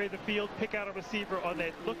survey the field, pick out a receiver on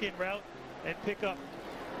that look-in route, and pick up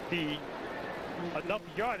the enough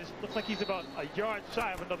yardage. Looks like he's about a yard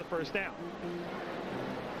shy of another first down.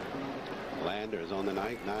 Landers on the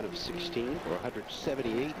night, 9 of 16 for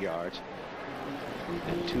 178 yards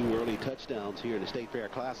and 2 early touchdowns here in the State Fair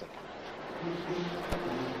Classic.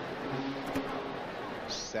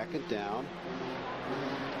 2nd down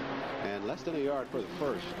and less than a yard for the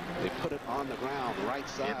first. They put it on the ground, right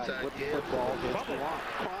side, with the football.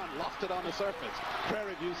 Quan lost it on the surface.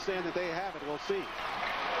 Prairie View saying that they have it. We'll see.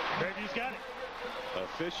 Prairie View's got it.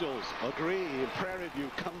 Officials agree, and Prairie View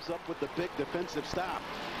comes up with the big defensive stop.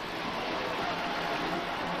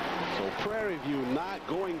 So Prairie View not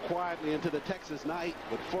going quietly into the Texas night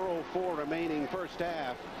with 4:04 remaining first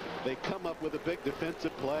half. They come up with a big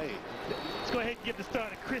defensive play. Let's go ahead and give the start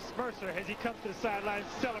to Chris Mercer as he comes to the sidelines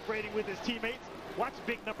celebrating with his teammates. Watch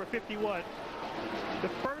big number 51. The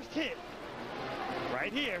first hit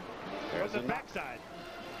right here was the backside.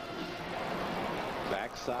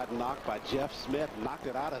 Backside knock by Jeff Smith, knocked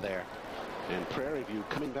it out of there. And Prairie View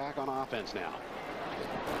coming back on offense now.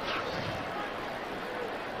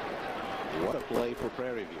 What a play for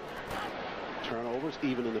Prairie View. Turnovers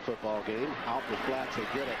even in the football game. Out the flats, they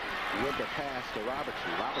get it with the pass to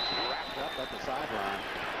Robertson. Robertson wrapped up at the sideline.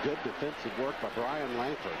 Good defensive work by Brian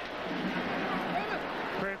Langford.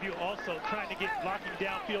 Prairie View also trying to get blocking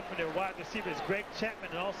downfield from their wide receivers Greg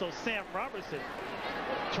Chapman and also Sam Robertson,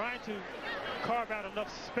 trying to carve out enough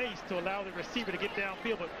space to allow the receiver to get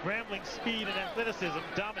downfield, but Grambling's speed and athleticism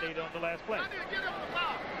dominated on the last play.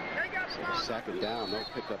 So 2nd down, no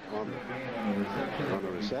pickup on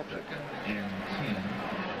the reception.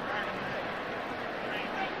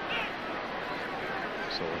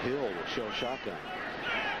 So Hill will show shotgun.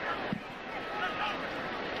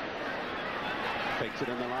 Takes it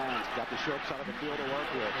in the lines, got the short side of the field to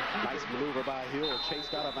work with. Nice maneuver by Hill,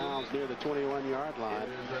 chased out of bounds near the 21-yard line.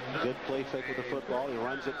 Good play fake with the football. He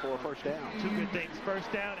runs it for a first down. 2 good things,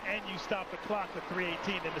 first down, and you stop the clock with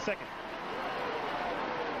 3:18 in the second.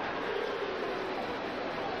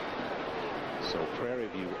 So Prairie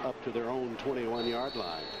View up to their own 21-yard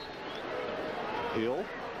line. Hill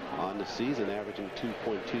on the season averaging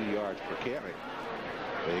 2.2 yards per carry.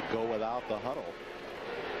 They go without the huddle.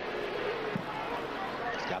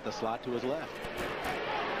 He's got the slot to his left.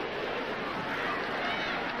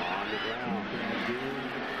 On the ground.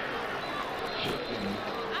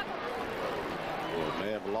 Well,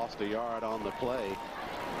 may have lost a yard on the play.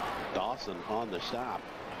 Dawson on the stop.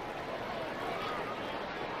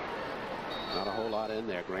 Not a whole lot in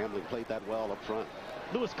there. Grambling played that well up front.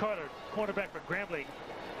 Lewis Carter, cornerback for Grambling,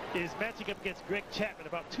 is matching up against Greg Chapman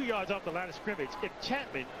about 2 yards off the line of scrimmage. If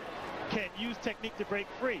Chapman can use technique to break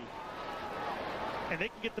free and they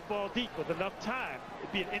can get the ball deep with enough time,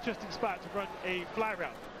 it'd be an interesting spot to run a fly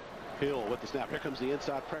route. Hill with the snap. Here comes the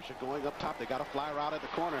inside pressure going up top. They got a fly route at the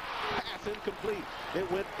corner. Pass incomplete.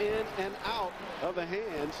 It went in and out of the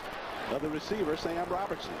hands of the receiver, Sam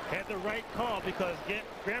Robertson. Had the right call because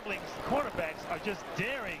Grambling's cornerbacks are just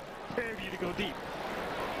daring Prairie View to go deep.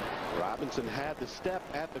 Robinson had the step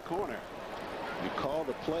at the corner. You call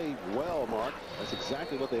the play well, Mark. That's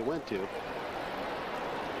exactly what they went to.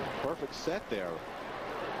 Perfect set there.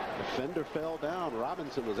 Defender fell down.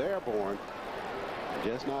 Robinson was airborne.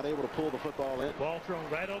 Just not able to pull the football in. Ball thrown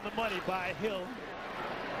right on the money by Hill.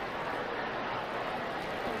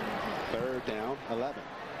 3rd down, 11.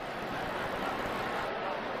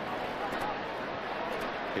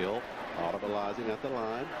 Hill audibilizing at the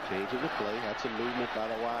line, changing the play. Had some movement by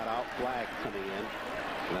the wide out flag coming in.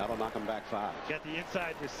 And that'll knock him back 5. Got the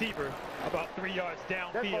inside receiver about 3 yards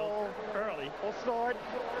downfield early. Full start.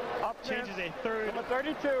 Up Changes a 3rd number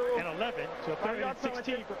 32 and 11 to a 3rd and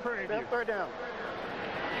 16 for Prairie View. 3rd down.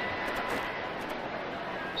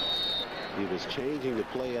 He was changing the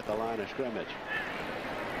play at the line of scrimmage.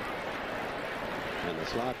 And the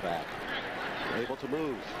slot back able to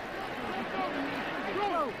move.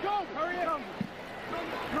 Go, hurry up.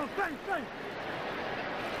 No, stay.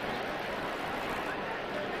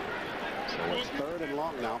 So it's 3rd and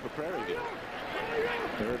long now for Prairie View.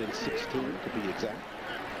 3rd and 16 to be exact.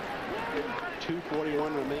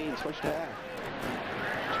 2:41 remains first half.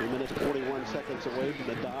 2 minutes 41 seconds away from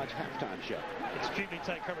the Dodge halftime show. Extremely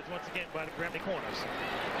tight coverage once again by the Grambling corners.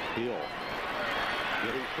 Hill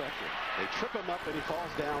getting pressure. They trip him up and he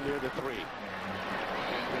falls down near the 3.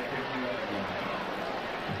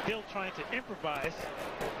 Hill trying to improvise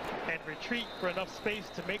and retreat for enough space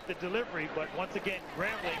to make the delivery, but once again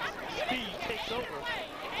Grambling's speed takes over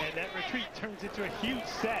and that retreat turns into a huge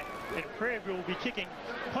sack, and Prairie View will be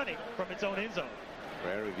punting from its own end zone.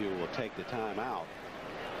 Prairie View will take the time out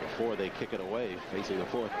before they kick it away, facing a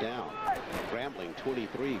 4th down. Grambling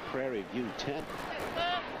 23, Prairie View 10.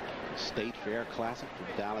 State Fair Classic from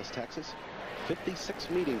Dallas, Texas. 56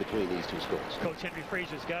 meeting between these two schools. Coach Henry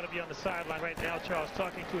Frazier's got to be on the sideline right now, Charles,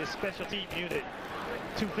 talking to his special team unit.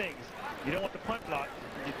 2 things. You don't want the punt block.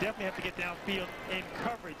 You definitely have to get downfield in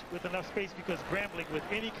coverage with enough space, because Grambling, with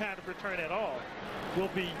any kind of return at all, will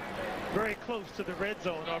be very close to the red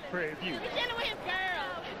zone of Prairie View.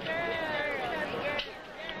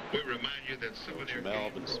 We remind you that Souvenir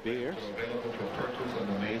Melvin Spears,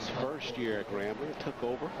 his first year at Grambling, took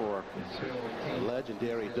over for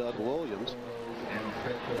legendary Doug Williams.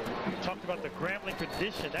 We talked about the Grambling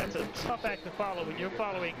tradition. That's a tough act to follow when you're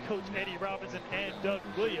following Coach Eddie Robinson and Doug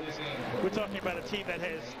Williams. We're talking about a team that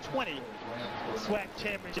has 20 SWAC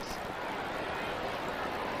championships.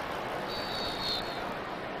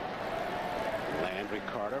 Landry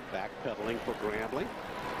Carter backpedaling for Grambling.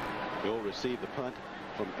 He'll receive the punt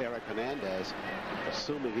from Eric Hernandez.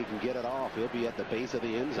 Assuming he can get it off, he'll be at the base of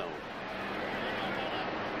the end zone.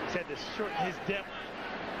 He's had to shorten his depth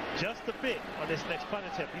just a bit on this next punt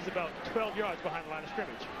attempt. He's about 12 yards behind the line of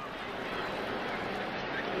scrimmage.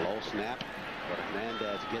 Low snap, but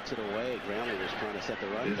Hernandez gets it away. Grambling was trying to set the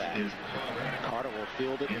run back. Carter will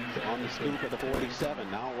field it on the scoop of the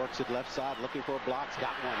 47. Now works it left side, looking for blocks.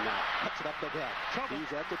 Got one now. Cuts it up the gut.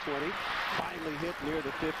 He's at the 20. Finally hit near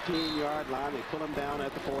the 15-yard line. They pull him down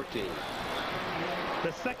at the 14.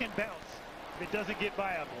 The second bounce, if it doesn't get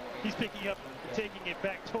by him, he's picking up and taking it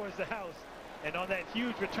back towards the house. And on that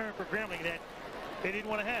huge return for Grambling that they didn't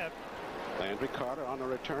want to have. Landry Carter on the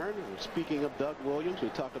return. And speaking of Doug Williams, we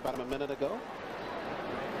talked about him a minute ago.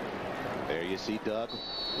 There you see Doug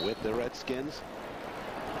with the Redskins.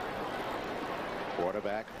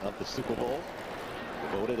 Quarterback of the Super Bowl.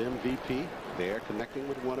 Voted MVP. There connecting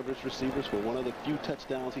with one of his receivers for one of the few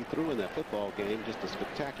touchdowns he threw in that football game. Just a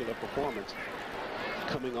spectacular performance.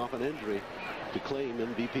 Coming off an injury to claim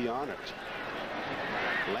MVP honors.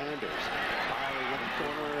 Landers firing in the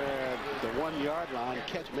corner at the 1-yard line.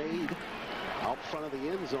 Catch made out front of the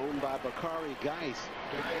end zone by Bakari Geis.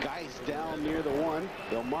 Geis down near the 1.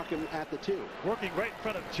 They'll mark him at the 2. Working right in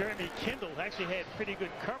front of Jeremy Kendall. Actually had pretty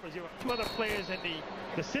good coverage. There were 2 other players in the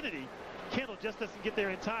vicinity. Kendall just doesn't get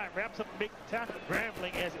there in time. Wraps up a big tackle.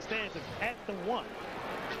 Grambling, as it stands, is at the 1.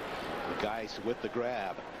 Geis with the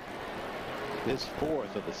grab. His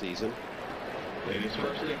 4th of the season. It is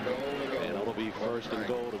 1st and goal to go. And it'll be 1st and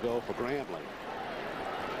goal to go for Grambling.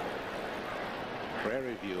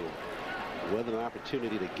 Prairie View with an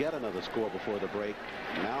opportunity to get another score before the break.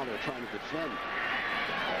 Now they're trying to defend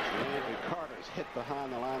as Landry Carter's hit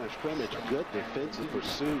behind the line of scrimmage. Good defensive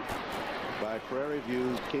pursuit by Prairie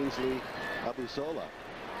View's Kingsley Abusola.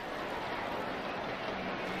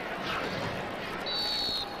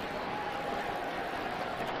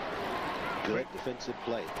 Good defensive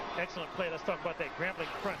play. Excellent play. Let's talk about that. Grambling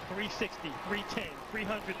front 360, 310,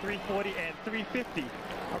 300, 340, and 350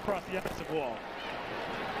 across the offensive wall.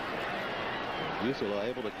 Abusola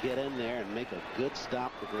able to get in there and make a good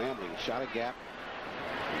stop for Grambling. Shot a gap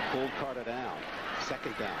and pulled Carter down.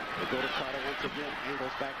 2nd down. They go to Carter once again.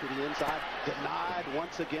 Angles back to the inside. Denied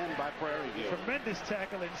once again by Prairie View. Tremendous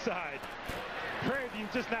tackle inside. Prairie View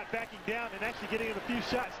just not backing down and actually getting in a few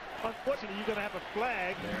shots. Unfortunately, you're going to have a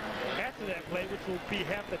flag after that play, which will be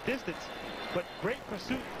half the distance. But great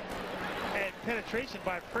pursuit and penetration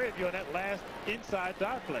by Prairie View on that last inside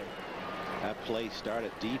dot play. That play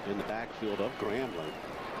started deep in the backfield of Grambling.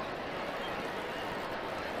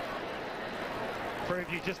 Prairie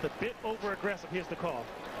View just a bit over aggressive. Here's the call.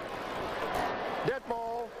 Dead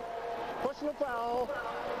ball. Pushing the foul.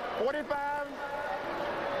 45.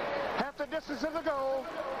 Half the distance to the goal.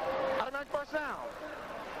 Automatic first down.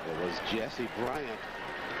 It was Jesse Bryant.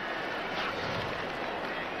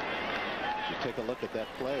 You take a look at that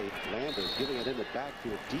play. Landers giving it in the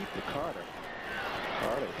backfield deep to Carter.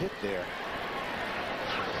 Carter hit there.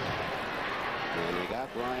 And they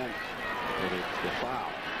got Bryant with the foul.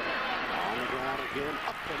 On the ground again,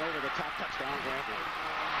 up and over the top, touchdown Grambling.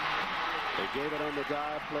 They gave it on the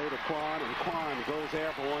dive play to Quan, and Quan goes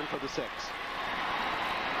airborne for the 6.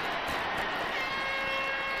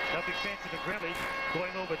 Nothing fancy for Grambling,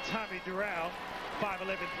 going over Tommy Durrell,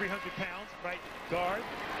 5'11", 300 pounds, right guard.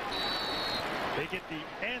 They get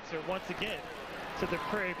the answer once again to the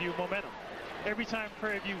Prairie View momentum. Every time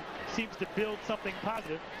Prairie View seems to build something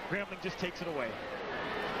positive, Grambling just takes it away.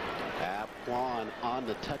 Quan on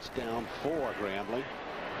the touchdown for Grambling.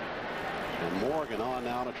 And Morgan on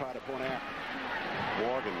now to try to point out.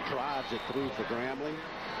 Morgan drives it through for Grambling.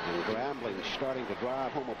 And Grambling starting to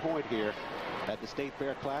drive home a point here at the State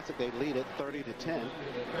Fair Classic. They lead it 30-10. Coming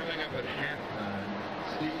up at halftime,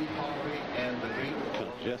 Steve Harvey and the Beatles.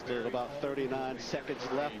 Just about 39 seconds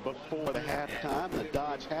left before the halftime, the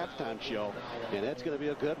Dodge halftime show. And it's going to be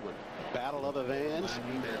a good one. Battle of the Vans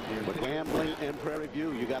with Grambling and Prairie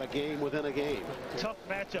View. You got a game within a game. Tough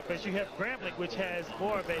matchup as you have Grambling, which has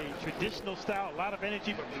more of a traditional style, a lot of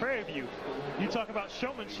energy, but Prairie View, you talk about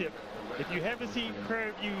showmanship. If you haven't seen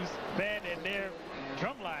Prairie View's band and their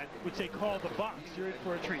drum line, which they call the box, you're in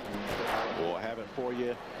for a treat. We'll have it for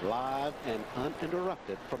you live and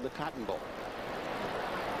uninterrupted from the Cotton Bowl.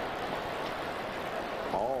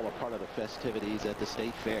 All a part of the festivities at the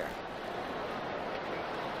State Fair.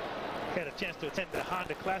 Had a chance to attend the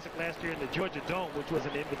Honda Classic last year in the Georgia Dome, which was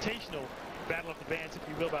an invitational battle of the bands, if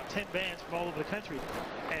you will, about 10 bands from all over the country.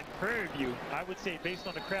 And Prairie View, I would say, based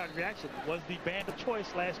on the crowd reaction, was the band of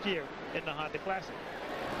choice last year in the Honda Classic.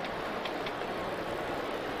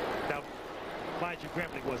 Now, mind you,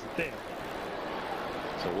 Grambling wasn't there.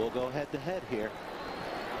 So we'll go head-to-head here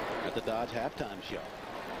at the Dodge halftime show.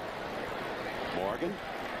 Morgan,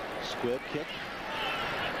 squib kick.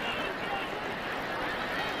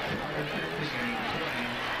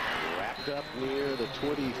 Wrapped up near the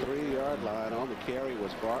 23-yard line. On the carry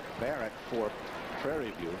was Barrett for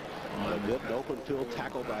Prairie View. A good open field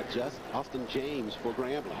tackle by Austin James for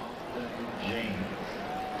Grambling. James.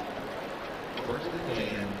 First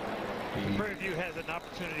and 10. Prairie View has an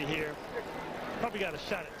opportunity here. Probably got a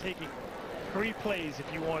shot at taking 3 plays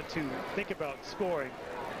if you want to think about scoring.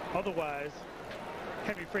 Otherwise,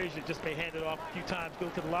 Henry Frazier just may hand it off a few times, go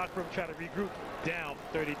to the locker room, try to regroup, down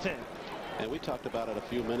 30-10. And we talked about it a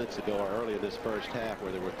few minutes ago or early in this first half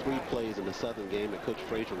where there were 3 plays in the Southern game that Coach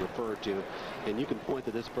Frazier referred to. And you can point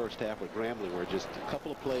to this first half with Grambling where just a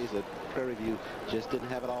couple of plays that Prairie View just didn't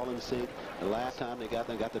have it all in sync. The last time they got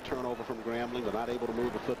the turnover from Grambling. They're not able to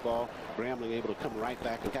move the football. Grambling able to come right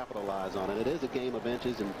back and capitalize on it. It is a game of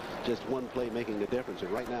inches and just one play making the difference. And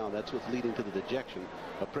right now that's what's leading to the dejection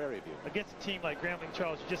of Prairie View. Against a team like Grambling,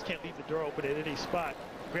 Charles, you just can't leave the door open at any spot.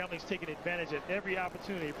 Grambling's taking advantage of every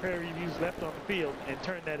opportunity Prairie View's left on the field and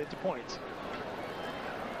turned that into points.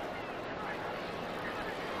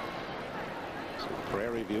 So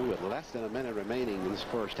Prairie View with less than a minute remaining in this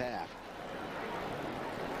first half.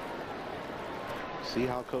 See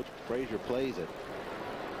how Coach Frazier plays it.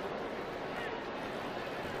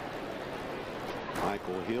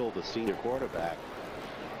 Michael Hill, the senior quarterback,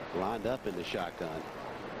 lined up in the shotgun.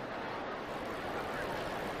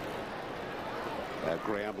 That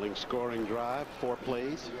Grambling scoring drive, 4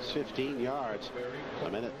 plays, 15 yards,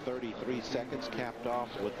 a minute 33 seconds, capped off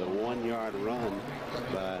with the 1-yard run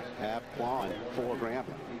by Quan for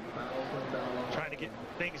Grambling. Trying to get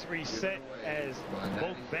things reset as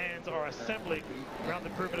both bands are assembling around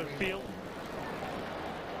the perimeter of the field.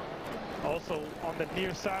 Also on the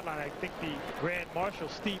near sideline, I think the Grand Marshal,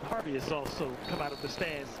 Steve Harvey, has also come out of the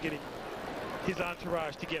stands getting his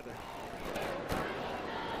entourage together.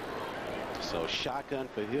 So shotgun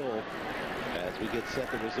for Hill as we get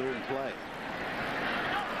set to resume play.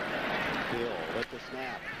 Hill with the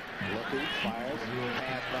snap. Looking, fires,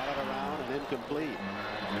 pass batted around and incomplete.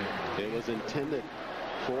 It was intended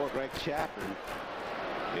for Greg Chapman.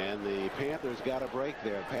 And the Panthers got a break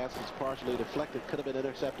there. Pass was partially deflected, could have been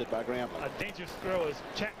intercepted by Grambling. A dangerous throw as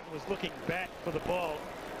Chapman was looking back for the ball.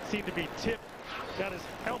 Seemed to be tipped, got his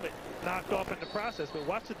helmet knocked off in the process. But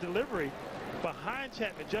watch the delivery behind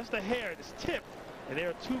Chapman, just a hair. It's tipped, and there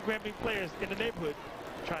are two Grambling players in the neighborhood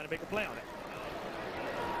trying to make a play on it.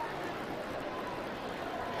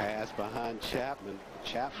 Pass behind Chapman.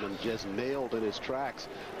 Chapman just nailed in his tracks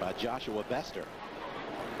by Joshua Bester.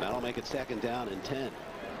 That'll make it 2nd down and 10.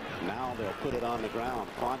 Now they'll put it on the ground.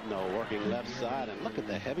 Fontenot working left side, and look at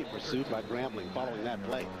the heavy pursuit by Grambling following that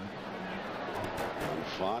play. And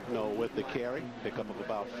Fontenot with the carry, pick up of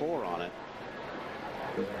about 4 on it.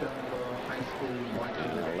 And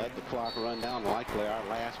they'll let the clock run down, likely our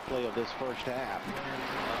last play of this first half.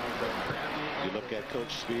 You look at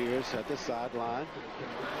Coach Spears at the sideline.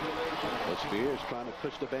 Coach Spears trying to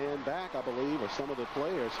push the band back, I believe, or some of the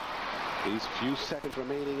players. These few seconds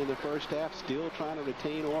remaining in the first half, still trying to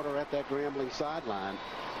retain order at that Grambling sideline.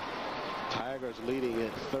 Tigers leading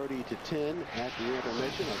it 30-10 at the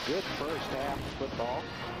intermission. A good first half of football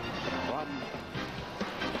from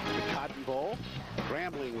the Cotton Bowl.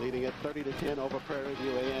 Grambling leading it 30-10 over Prairie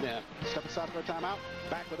View A&M. Step aside for a timeout.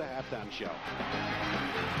 Back with a halftime show.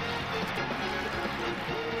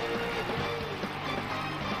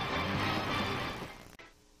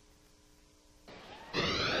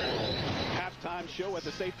 Halftime show at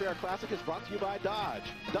the State Fair Classic is brought to you by Dodge.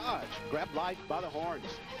 Dodge, grab life by the horns.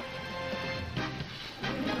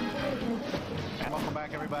 And welcome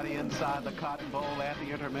back, everybody, inside the Cotton Bowl at the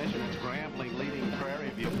intermission. It's Grambling leading Prairie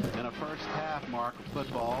View in a first half mark of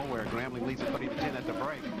football where Grambling leads at 30-10 at the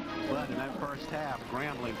break. But in that first half,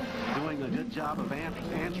 Grambling doing a good job of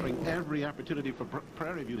answering every opportunity for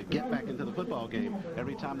Prairie View to get back into the football game.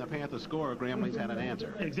 Every time the Panthers score, Grambling's had an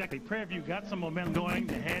answer. Exactly. Prairie View got some momentum going.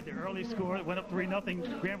 They had the early score. It went up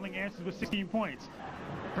 3-0. Grambling answers with 16 points.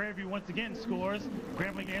 Prairie View once again scores.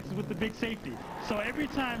 Grambling answers with the big safety. So every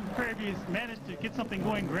time Prairie View has managed to get something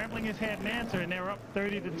going, Grambling has had an answer, and they're up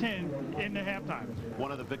 30-10 in the halftime. One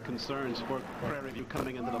of the big concerns for Prairie View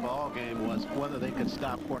coming into the ball game was whether they could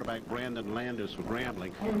stop quarterback Brandon Landers for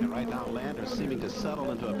Grambling. And right now, Landers seeming to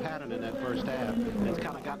settle into a pattern in that first half. And it's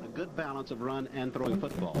kind of gotten a good balance of run and throwing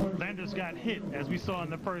football. Landers got hit, as we saw in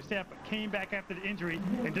the first half, but came back after the injury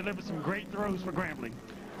and delivered some great throws for Grambling.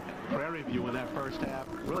 Prairie View in that first half,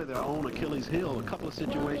 really their own Achilles heel. A couple of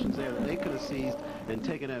situations there that they could have seized and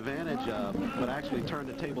taken advantage of, but actually turned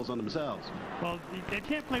the tables on themselves. Well, they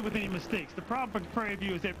can't play with any mistakes. The problem for Prairie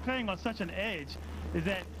View is they're playing on such an edge is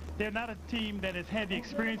that they're not a team that has had the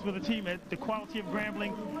experience with a team at the quality of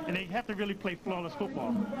Grambling, and they have to really play flawless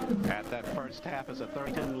football. At that first half is a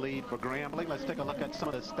 30-10 lead for Grambling. Let's take a look at some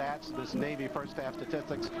of the stats, this Navy first half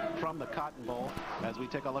statistics from the Cotton Bowl. As we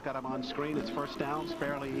take a look at them on screen, it's first downs,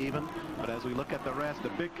 fairly even. But as we look at the rest, the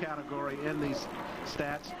big category in these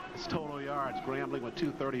stats is total yards. Grambling with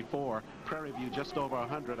 234. Prairie View just over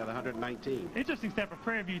 100 at 119. Interesting stat for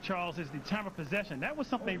Prairie View, Charles, is the time of possession. That was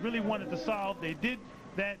something they really wanted to solve. They did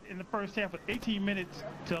that in the first half with 18 minutes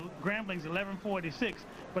to Grambling's 11:46,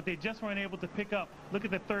 but they just weren't able to pick up. Look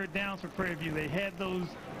at the third downs for Prairie View. They had those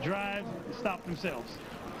drives and stopped themselves.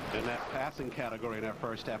 In that passing category in that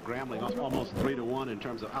first half, Grambling almost 3-1 in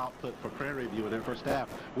terms of output for Prairie View in their first half.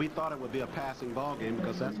 We thought it would be a passing ball game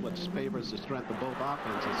because that's what favors the strength of both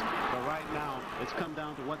offenses. But right now, it's come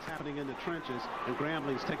down to what's happening in the trenches, and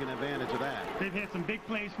Grambling's taking advantage of that. They've had some big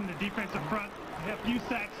plays from the defensive front. They have a few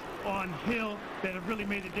sacks on Hill that have really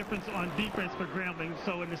made a difference on defense for Grambling.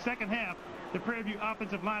 So in the second half, the Prairie View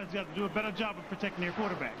offensive line has got to do a better job of protecting their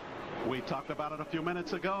quarterback. We talked about it a few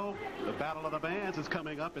minutes ago. The Battle of the Bands is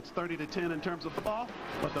coming up. It's 30-10 in terms of football,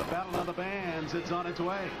 but the Battle of the Bands is on its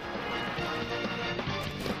way.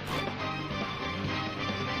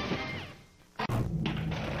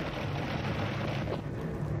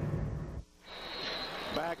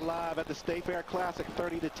 Back live at the State Fair Classic,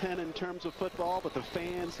 30-10 in terms of football, but the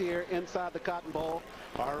fans here inside the Cotton Bowl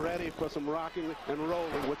are ready for some rocking and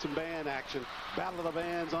rolling with some band action. Battle of the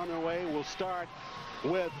Bands on their way. We'll start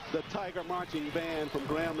with the Tiger Marching Band from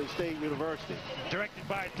Grambling State University. Directed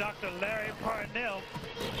by Dr. Larry Parnell,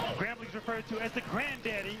 Grambling's referred to as the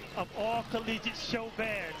granddaddy of all collegiate show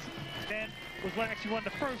bands. This band was actually one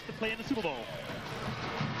of the first to play in the Super Bowl.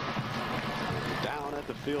 Down at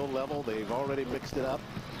the field level, they've already mixed it up,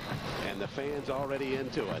 and the fans already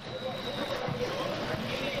into it.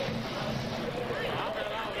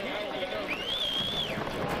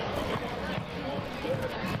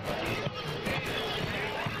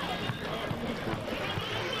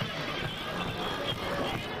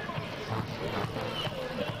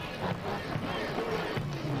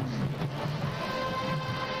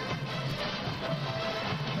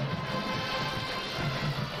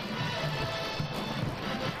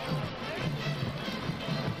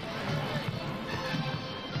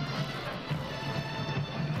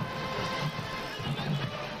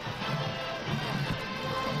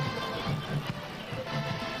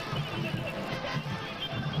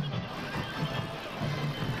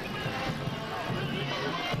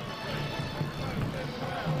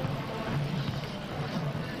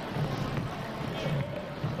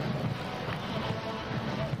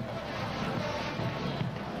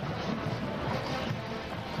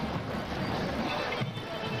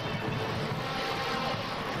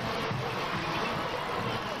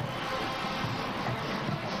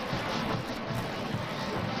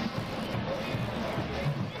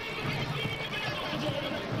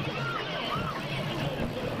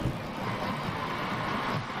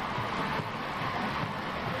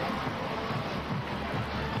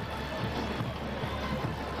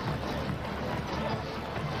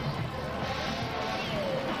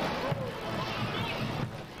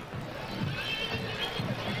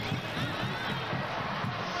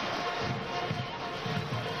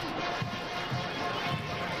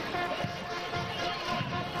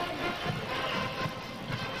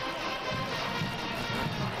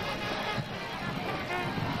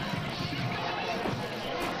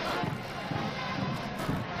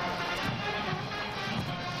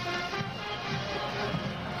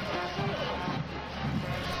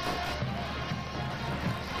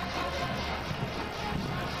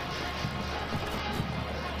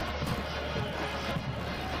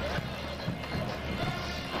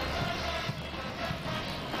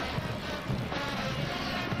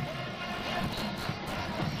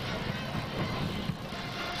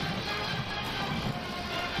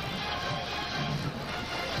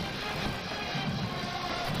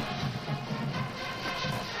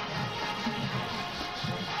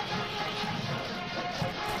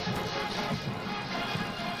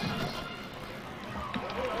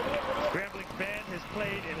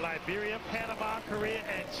 Korea,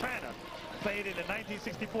 and China. Played in the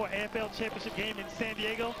 1964 AFL Championship game in San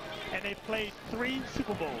Diego, and they played 3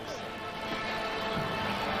 Super Bowls.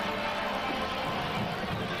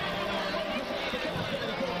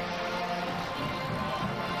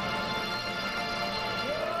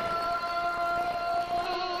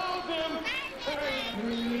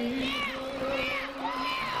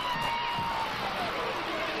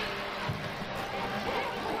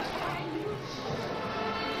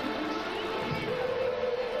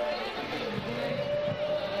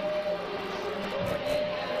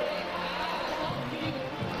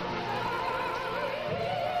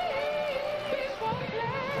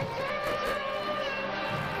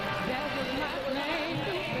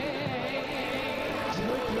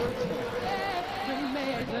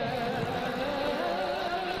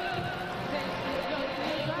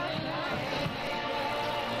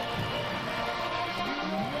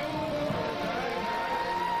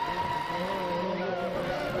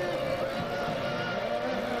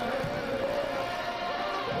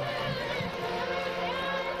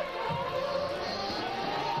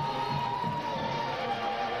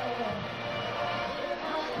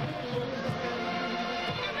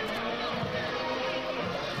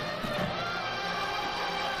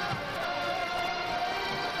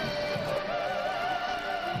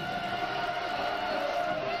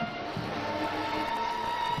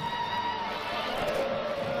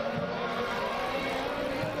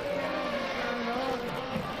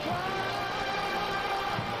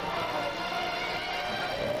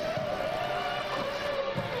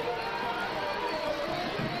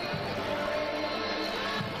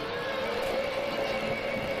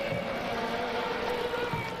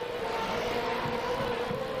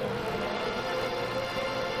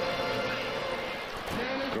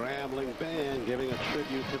 Band giving a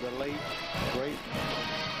tribute to the late, great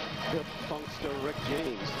hip funkster Rick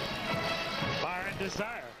James. Fire and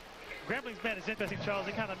Desire. Grambling's band is interesting, Charles.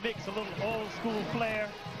 They kind of mix a little old school flair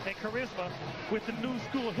and charisma with the new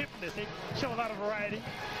school hipness. They show a lot of variety.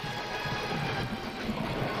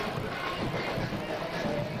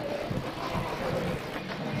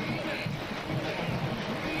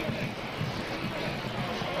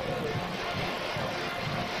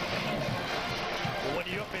 One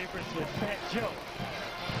of your favorites with Fat Joe.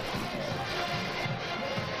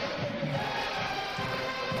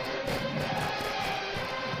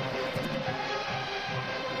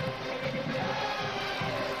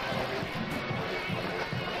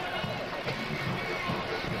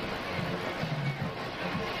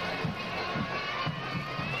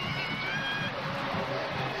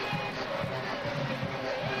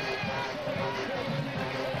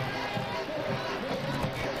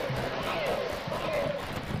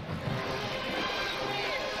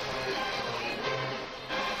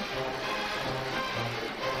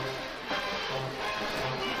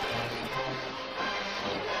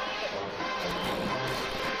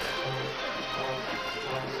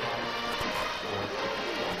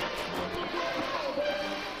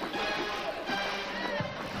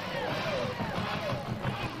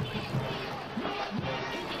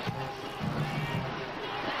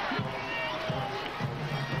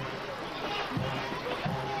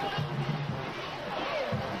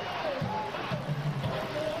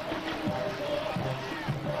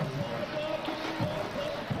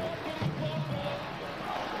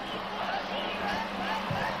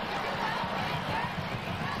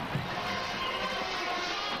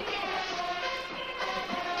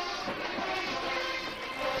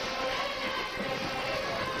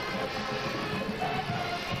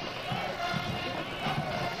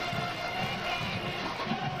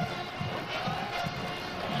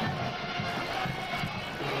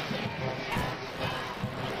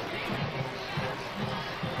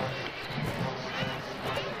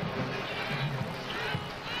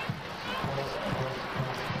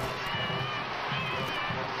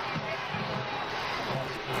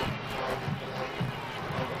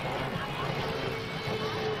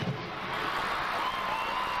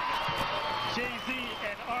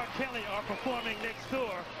 Kelly are performing next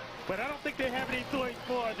door, but I don't think they have any authority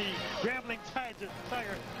for the Grambling Tiger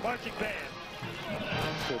Marching Band.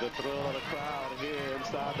 To the thrill of the crowd here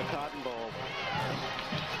inside the Cotton Bowl.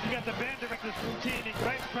 You got the band director's routine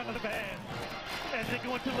right in front of the band as they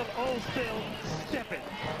go into a little old style stepping.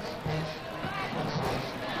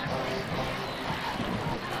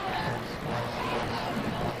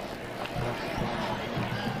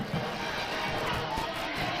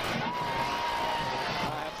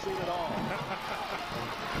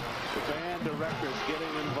 The band directors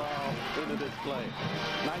getting involved into this play.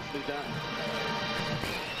 Nicely done.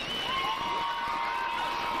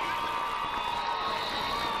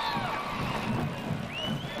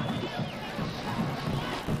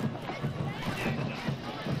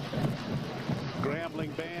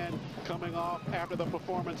 band coming off after the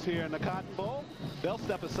performance here in the Cotton Bowl. They'll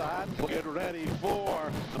step aside. We'll get ready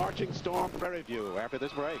for the Marching Storm Prairie View after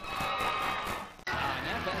this break.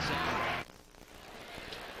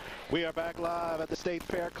 We are back live at the State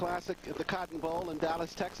Fair Classic at the Cotton Bowl in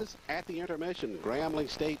Dallas, Texas. At the intermission, Grambling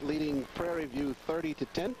State leading Prairie View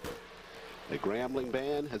 30-10. The Grambling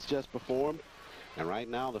band has just performed, and right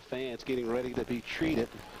now the fans getting ready to be treated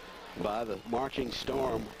by the Marching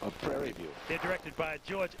Storm of Prairie View. They're directed by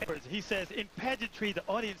George Edwards. He says, in pageantry, the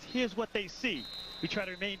audience hears what they see. We try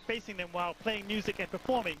to remain facing them while playing music and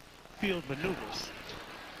performing field maneuvers.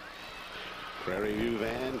 Prairie View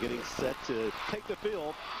band getting set to take the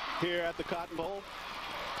field here at the Cotton Bowl.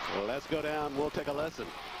 Well, let's go down. We'll take a lesson.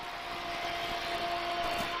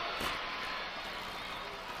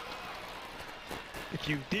 If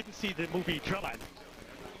you didn't see the movie Drumline,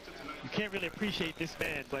 you can't really appreciate this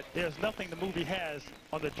band, but there's nothing the movie has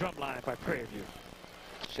on the drum line by Prairie View.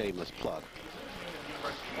 Shameless plug.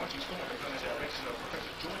 Marching Storm is under the direction of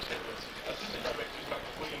Professor George Edwards, Assistant Directors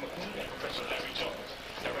Dr. William McCoon and Professor Larry Jones,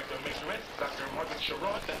 Director of Mixerette Dr. Margaret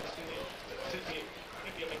Sherrod, Cynthia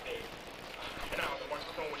McDade. And now the Marching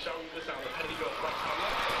Storm will show you the sound of Petty Bill right to my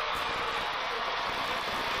left.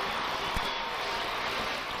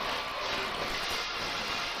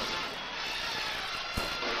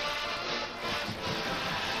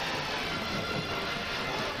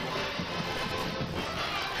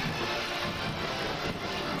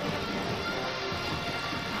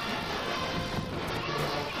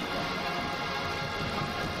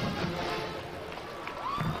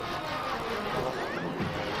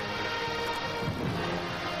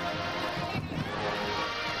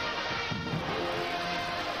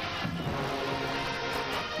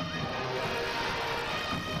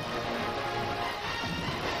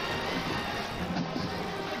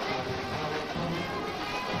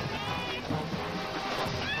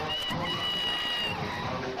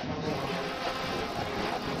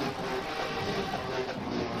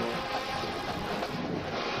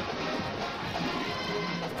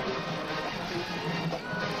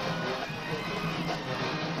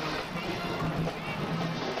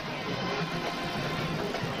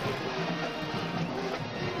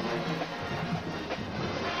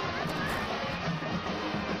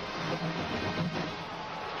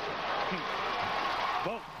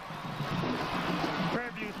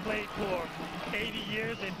 For 80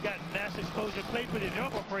 years, they've gotten national exposure. Played for the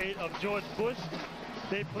inaugural parade of George Bush.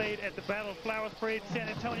 They played at the Battle of Flowers Parade, San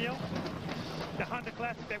Antonio. The Honda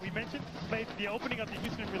Classic that we mentioned, played for the opening of the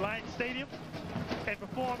Houston Reliance Stadium, and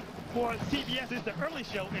performed for CBS's The Early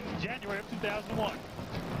Show in January of 2001.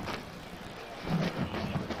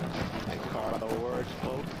 And Carlo words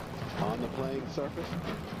both on the playing surface,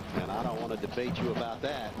 and I don't want to debate you about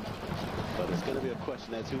that, but it's going to be a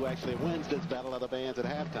question as who actually wins this Battle of the Bands at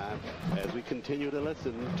halftime as we continue to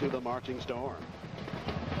listen to the Marching Storm.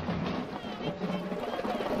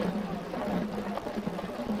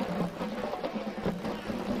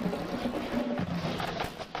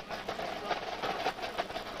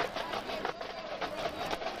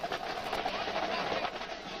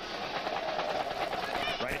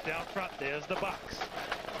 Right down front, there's the box.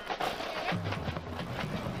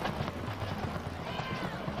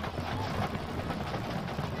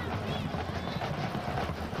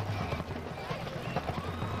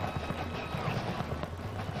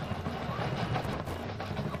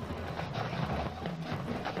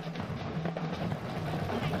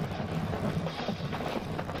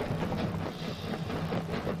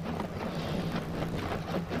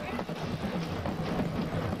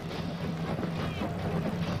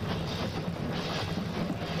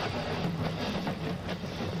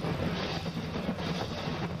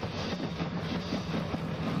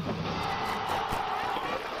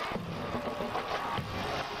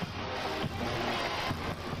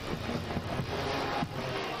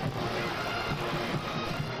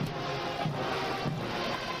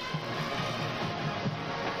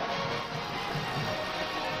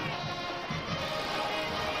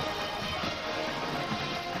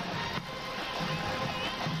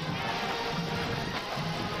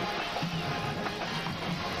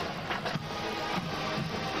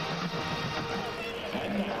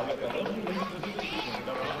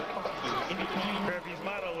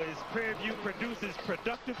 Prairie View produces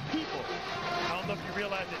productive people. I don't know if you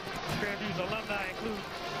realize that Prairie View's alumni include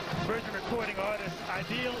Virgin recording artists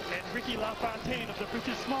Ideal and Ricky LaFontaine of the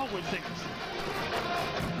Richard Smallwood Singers.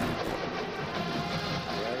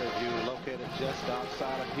 Prairie View located just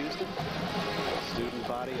outside of Houston. A student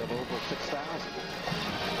body of over 6,000.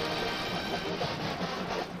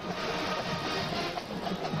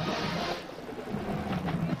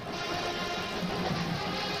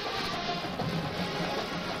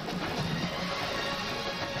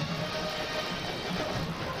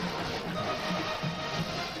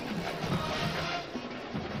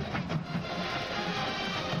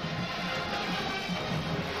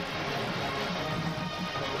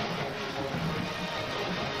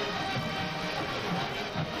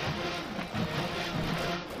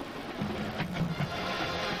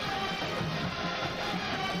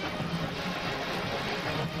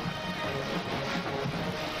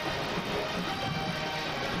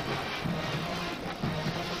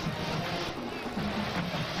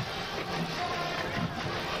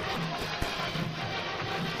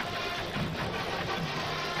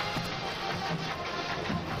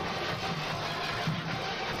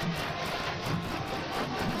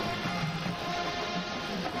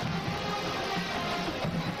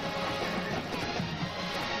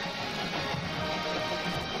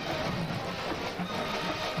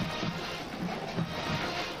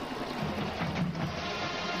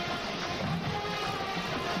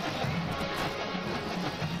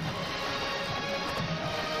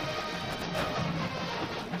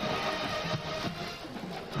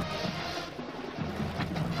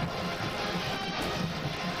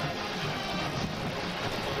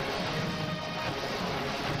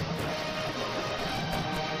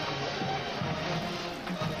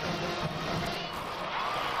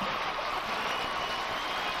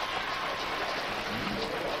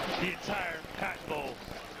 The entire Cotton Bowl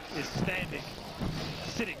is standing,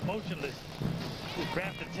 sitting motionless with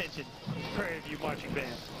rapt attention. Prairie View marching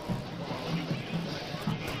band.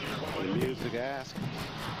 The music asks,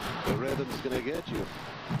 the rhythm's going to get you.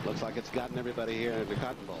 Looks like it's gotten everybody here in the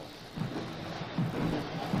Cotton Bowl.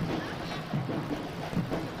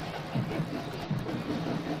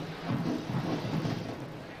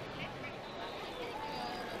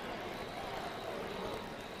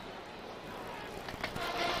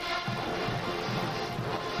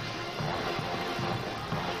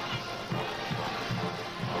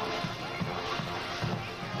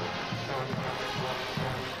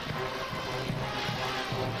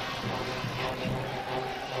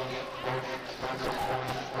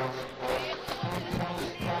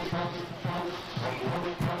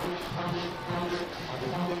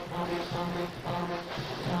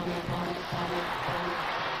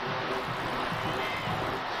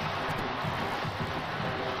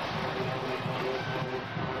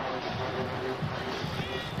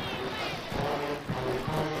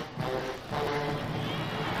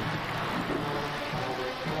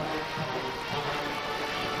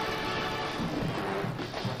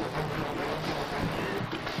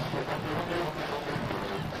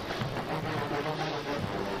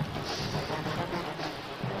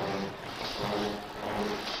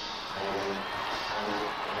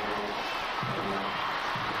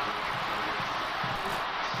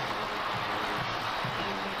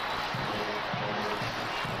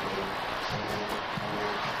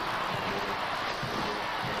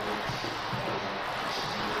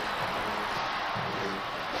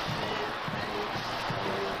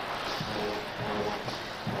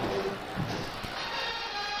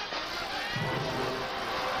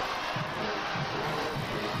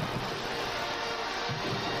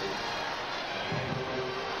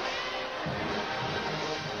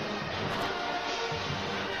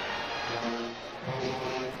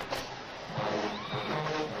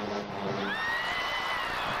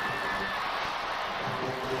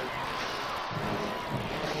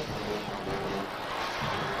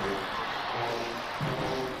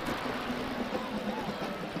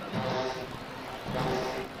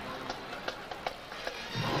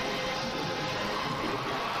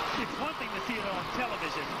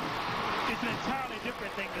 television. It's an entirely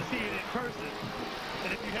different thing to see it in person.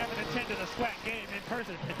 And if you haven't attended a SWAC game in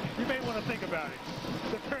person, you may want to think about it.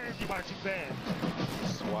 The Prairie View marching band.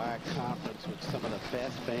 SWAC conference with some of the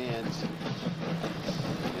best bands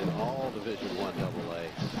in all Division I AA.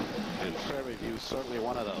 And Prairie View certainly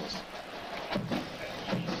one of those.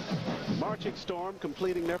 Marching Storm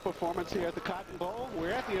completing their performance here at the Cotton Bowl.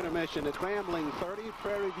 We're at the intermission at Grambling 30,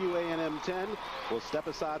 Prairie View A&M 10. We'll step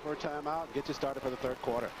aside for a timeout and get you started for the third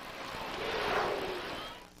quarter.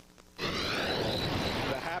 The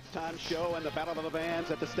halftime show and the Battle of the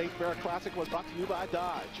Bands at the State Fair Classic was brought to you by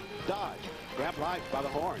Dodge. Dodge, grab life by the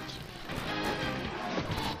horns.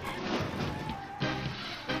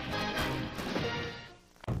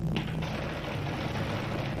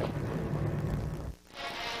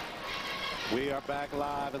 We are back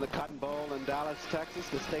live in the Cotton Bowl in Dallas, Texas,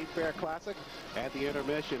 the State Fair Classic. At the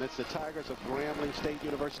intermission, it's the Tigers of Grambling State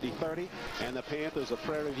University 30 and the Panthers of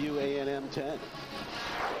Prairie View A&M 10.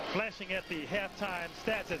 Flashing at the halftime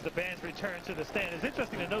stats as the bands return to the stand. It's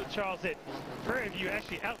interesting to note, Charles, that Prairie View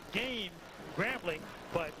actually outgained Grambling,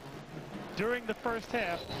 but during the first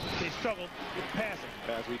half, they struggled with passing.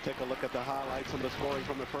 As we take a look at the highlights of the scoring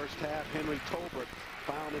from the first half, Henry Tolbert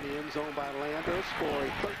found in the end zone by Landers for a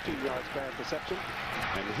 13 yards pass reception.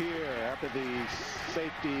 And here, after the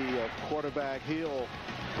safety of quarterback Hill,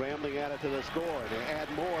 Grambling added to the score. They add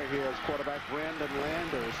more here as quarterback Brandon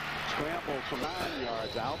Landers scrambled from 9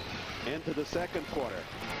 yards out into the second quarter.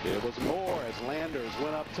 It was more as Landers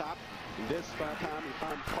went up top. This time we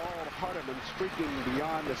found Paul Hardeman streaking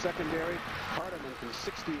beyond the secondary. Hardeman from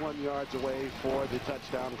 61 yards away for the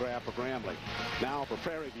touchdown grab for Grambling. Now for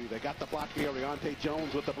Prairie View, they got the block here. Reontae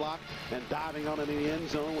Jones with the block, and diving on in the end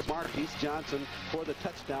zone was Marquise Johnson for the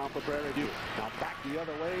touchdown for Prairie View. Now back the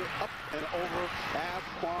other way, up and over,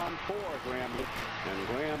 Avquan for Grambling. And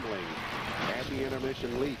Grambling at the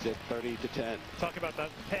intermission leads it 30-10. Talk about the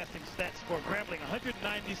passing stats for Grambling.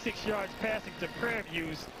 196 yards passing to Prairie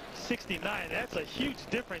View's 69. That's a huge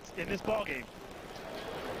difference in this ball game.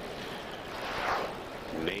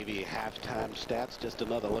 Navy halftime stats, just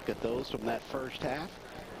another look at those from that first half.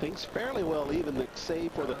 things fairly well even,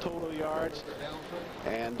 save for the total yards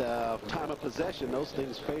and time of possession. Those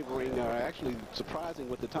things favoring are actually surprising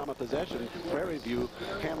with the time of possession. Prairie View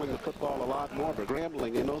handling the football a lot more, but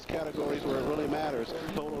Grambling in those categories where it really matters,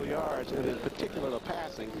 total yards and in particular the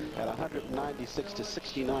passing, at 196 to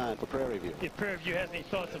 69 for Prairie View. If Prairie View has any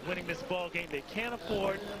thoughts of winning this ball game, they can't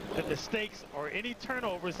afford the mistakes or any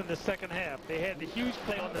turnovers in the second half. They had the huge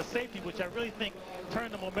play on the safety, which I really think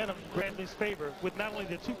turned the momentum in Grambling's favor with not only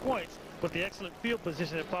the 2 points, but the excellent field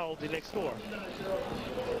position that followed the next score.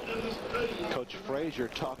 Coach Frazier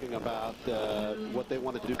talking about what they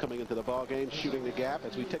wanted to do coming into the ball game, shooting the gap.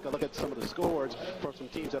 As we take a look at some of the scores for some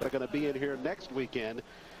teams that are going to be in here next weekend,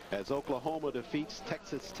 as Oklahoma defeats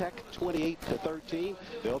Texas Tech 28-13.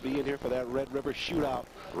 They'll be in here for that Red River shootout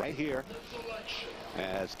right here.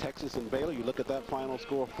 As Texas and Baylor, you look at that final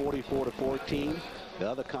score, 44-14. The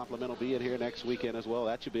other complement will be in here next weekend as well.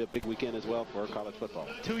 That should be a big weekend as well for college football.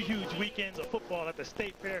 2 huge weekends of football at the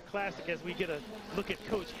State Fair Classic as we get a look at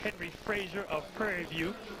Coach Henry Frazier of Prairie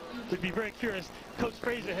View. We'd be very curious. Coach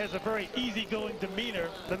Frazier has a very easygoing demeanor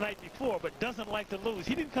the night before, but doesn't like to lose.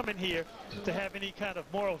 He didn't come in here to have any kind of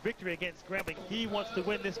moral victory against Grambling. He wants to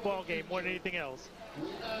win this ball game more than anything else.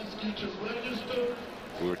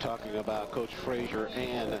 We were talking about Coach Frazier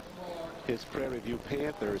and his Prairie View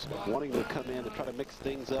Panthers wanting to come in and try to mix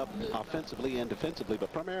things up offensively and defensively,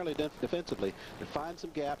 but primarily defensively, to find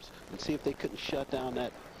some gaps and see if they couldn't shut down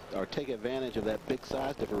that or take advantage of that big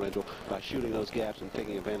size differential by shooting those gaps and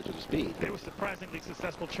taking advantage of the speed. They were surprisingly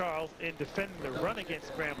successful, Charles, in defending the run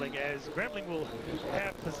against Grambling, as Grambling will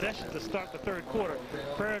have possession to start the third quarter.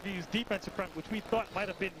 Prairie View's defensive front, which we thought might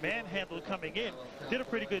have been manhandled coming in, did a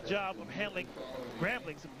pretty good job of handling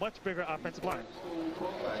Grambling's much bigger offensive line.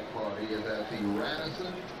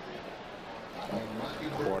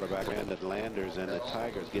 Quarterback ended Landers and the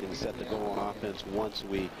Tigers getting set to go on offense once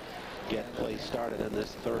we get play started in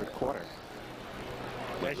this third quarter.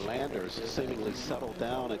 But Landers seemingly settled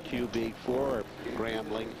down at QB for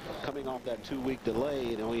Grambling, coming off that 2-week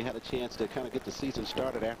delay, and only had a chance to kind of get the season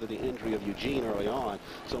started after the injury of Eugene early on.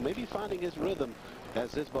 So maybe finding his rhythm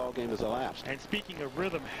as this ball game has elapsed. And speaking of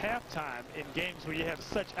rhythm, halftime in games where you have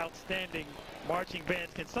such outstanding marching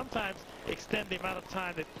bands can sometimes extend the amount of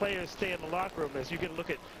time that players stay in the locker room. As you get a look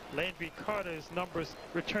at Landry Carter's numbers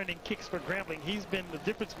returning kicks for Grambling, he's been the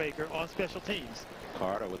difference maker on special teams.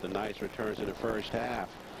 Carter with the nice returns in the first half.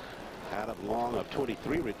 Adam Long of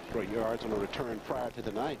 23 yards on a return prior to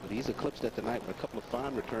the night, but he's eclipsed at the night with a couple of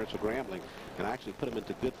fine returns for Grambling and actually put him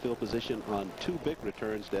into good field position on 2 big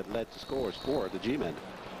returns that led to scores for the G-men.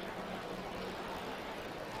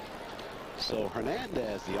 So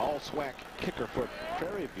Hernandez, the all-SWAC kicker for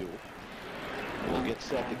Prairie View, will get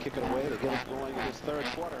set to kick it away to get us going in this third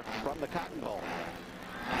quarter from the Cotton Bowl.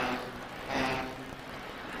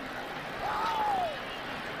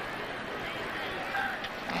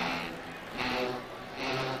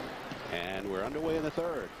 And we're underway in the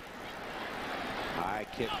third. High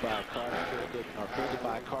kick by Carter, fielded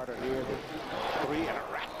by Carter near the 3 and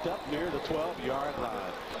wrapped up near the 12-yard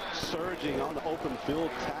line. Surging on the open field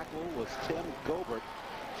tackle was Tim Gobert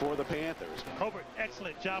for the Panthers. Gobert,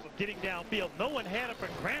 excellent job of getting downfield. No one had him for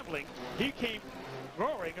Grambling. He came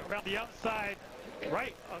roaring around the outside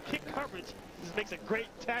right on kick coverage. This makes a great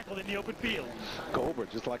tackle in the open field.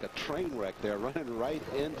 Gobert just like a train wreck there, running right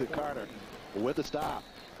into Carter with a stop.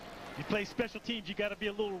 You play special teams, you got to be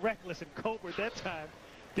a little reckless, and Gobert that time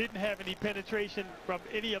didn't have any penetration from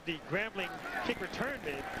any of the Grambling kick return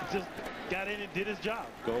men. He just got in and did his job.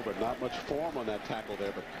 Gobert, not much form on that tackle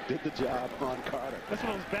there, but did the job on Carter. That's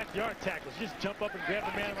one of those backyard tackles. You just jump up and grab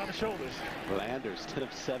the man around the shoulders. Landers 10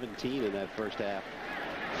 of 17 in that first half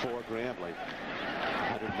for Grambling.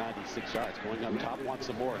 196 yards. Going up top, wants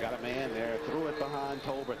some more. Got a man there. Threw it behind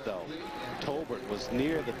Tolbert, though. Tolbert was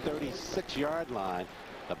near the 36-yard line.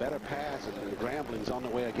 A better pass, and Grambling's on the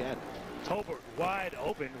way again. Tolbert wide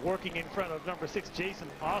open, working in front of number 6, Jason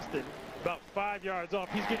Austin, about 5 yards off.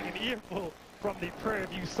 He's getting an earful from the Prairie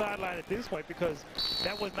View sideline at this point because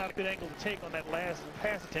that was not a good angle to take on that last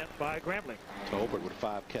pass attempt by Grambling. Tolbert with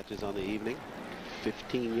 5 catches on the evening,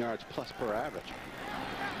 15 yards plus per average.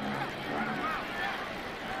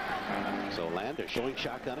 So Lander showing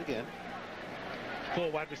shotgun again. 4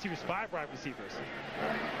 wide receivers, 5 wide receivers.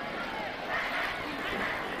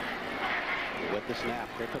 With the snap,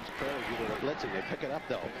 there comes Prairie View to the blitzing. They pick it up,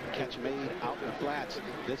 though. Catch made out in the flats.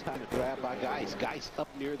 This time a grab by Geis. Geis up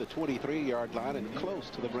near the 23-yard line and close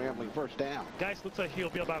to the Grambling first down. Geis looks like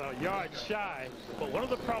he'll be about a yard shy. But one of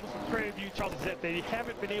the problems with Prairie View, Charles, is that they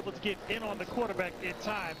haven't been able to get in on the quarterback in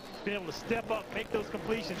time, been able to step up, make those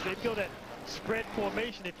completions. They feel that spread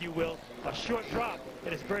formation, if you will, a short drop,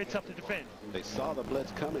 and it's very tough to defend. They saw the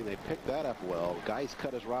blitz coming. They picked that up well. Geis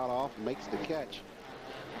cut his route off, makes the catch.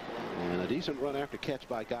 And a decent run after catch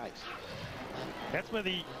by Geis. That's where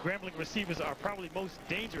the Grambling receivers are probably most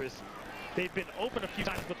dangerous. They've been open a few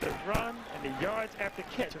times, but the run and the yards after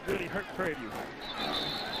catch have really hurt Prairie View.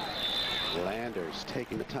 Landers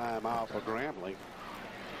taking the time out for Grambling.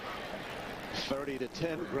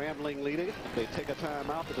 30-10, Grambling leading. They take a time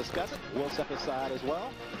out to discuss it. We'll step aside as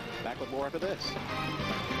well. Back with more after this.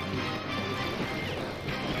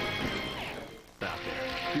 Out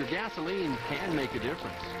there. Your gasoline can make a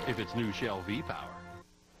difference if it's new Shell V-Power.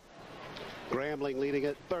 Grambling leading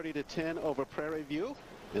it 30-10 over Prairie View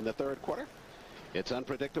in the third quarter. It's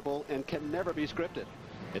unpredictable and can never be scripted.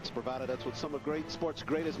 It's provided us with some of great sports'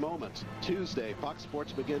 greatest moments. Tuesday, Fox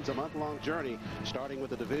Sports begins a month-long journey, starting with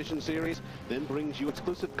the Division Series, then brings you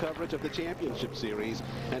exclusive coverage of the Championship Series,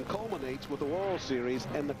 and culminates with the World Series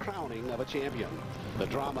and the crowning of a champion. The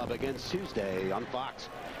drama begins Tuesday on Fox.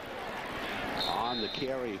 On the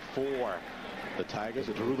carry for the Tigers,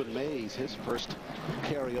 it's Reuben Mays, his first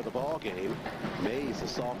carry of the ball game. Mays, a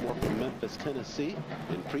sophomore from Memphis, Tennessee,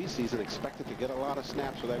 in preseason expected to get a lot of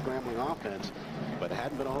snaps for that Grambling offense, but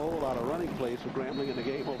hadn't been a whole lot of running plays for Grambling in the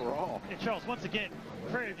game overall. And Charles, once again,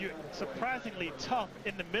 Prairie View surprisingly tough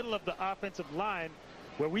in the middle of the offensive line,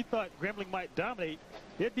 where we thought Grambling might dominate.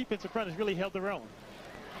 Their defensive front has really held their own.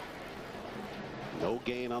 No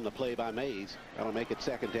gain on the play by Mays. That'll make it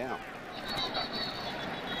second down.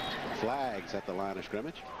 Flags at the line of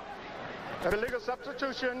scrimmage. Illegal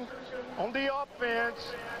substitution on the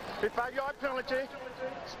offense. 5-yard penalty.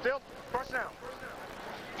 Still first down.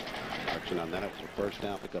 Action on that. It was a first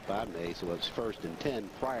down pick up by Mays, so it was 1st and 10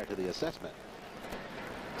 prior to the assessment.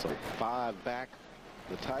 So 5 back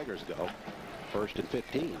the Tigers go. 1st and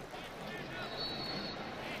 15.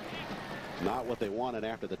 Not what they wanted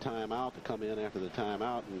after the timeout, to come in after the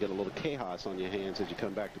timeout and get a little chaos on your hands as you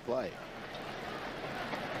come back to play.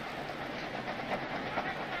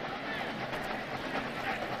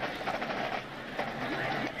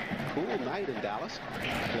 Cool night in Dallas.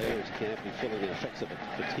 Players can't be feeling the effects of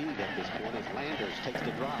fatigue at this point as Landers takes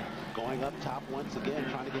the drop. Going up top once again,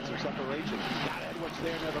 trying to get some separation. Got Edwards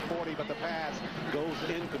there near the 40, but the pass goes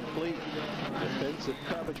incomplete. Defensive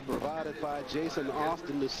coverage provided by Jason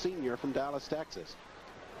Austin, the senior from Dallas, Texas.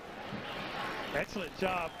 Excellent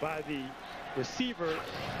job by the receiver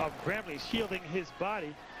of Grambling, shielding his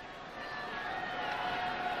body.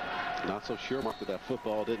 Not so sure, Mark, that that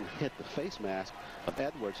football didn't hit the face mask of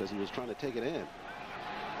Edwards as he was trying to take it in.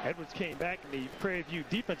 Edwards came back, and the Prairie View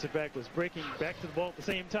defensive back was breaking back to the ball at the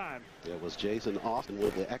same time. It was Jason Austin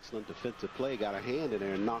with the excellent defensive play, got a hand in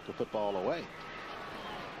there and knocked the football away.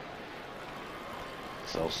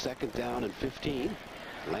 So 2nd down and 15.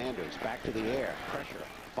 Landers back to the air. Pressure.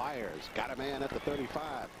 Fires. Got a man at the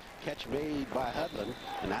 35. Catch made by Hudlin,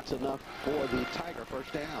 and that's enough for the Tiger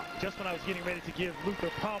first down. Just when I was getting ready to give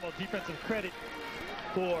Luther Palmer defensive credit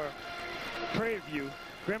for Prairie View,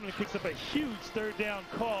 Grambling picks up a huge 3rd down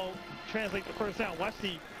call, translate the first down. Watch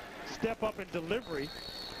the step up in delivery,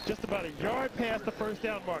 just about a yard past the first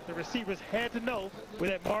down mark. The receivers had to know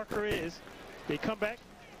where that marker is. They come back,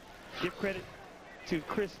 give credit to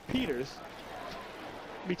Chris Peters.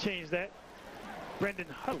 Let me change that. Brendan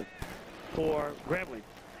Hudlin for Grambling.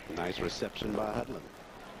 Nice reception by Hudlin.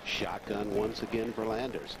 Shotgun once again for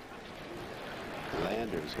Landers.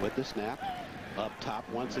 Landers with the snap. Up top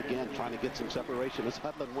once again, trying to get some separation. It's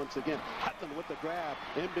Hudlin once again. Hudlin with the grab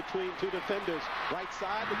in between 2 defenders. Right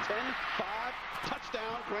side, the 10, 5,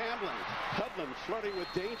 touchdown Grambling. Hudlin flirting with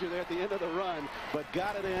danger there at the end of the run, but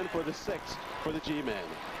got it in for the 6 for the G-men.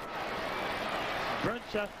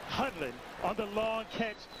 Berncha Hudlin on the long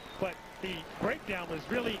catch, but the breakdown was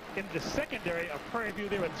really in the secondary of Prairie View.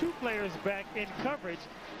 There were 2 players back in coverage,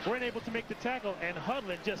 weren't able to make the tackle, and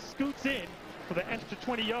Hudlin just scoots in for the extra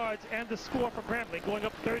 20 yards and the score for Grambling, going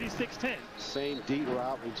up 36-10. Same deep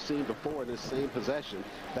route we've seen before in this same possession.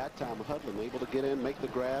 That time Hudlin able to get in, make the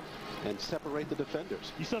grab, and separate the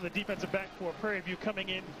defenders. You saw the defensive back for Prairie View coming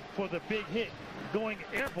in for the big hit, going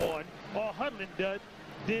airborne. All Hudlin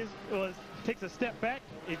takes a step back,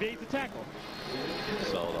 evades the tackle.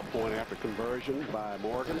 So the point after conversion by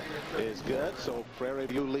Morgan is good. So Prairie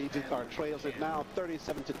View leads it, or trails it now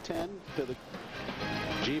 37-10 to the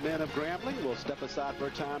G-men of Grambling. Will step aside for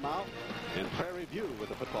a timeout, and Prairie View with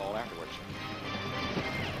the football afterwards.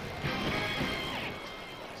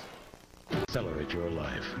 Accelerate your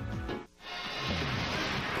life.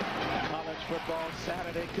 College football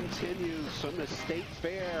Saturday continues from the State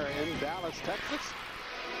Fair in Dallas, Texas.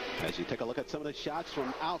 As you take a look at some of the shots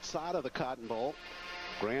from outside of the Cotton Bowl,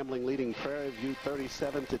 Grambling leading Prairie View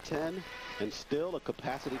 37-10, and still a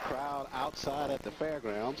capacity crowd outside at the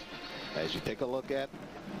fairgrounds. As you take a look at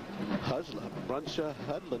Brunsha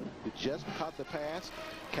Hudlin, who just caught the pass,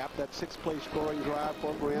 capped that sixth-place scoring drive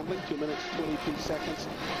for Grambling, 2 minutes 22 seconds,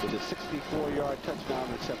 with a 64-yard touchdown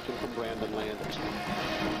reception from Brandon Landers.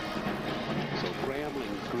 So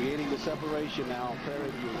Grambling creating the separation now.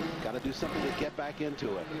 Prairie View got to do something to get back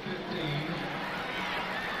into it.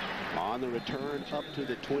 On the return up to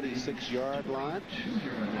the 26-yard line.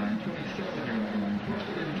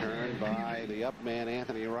 Returned by the up man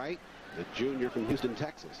Anthony Wright, the junior from Houston,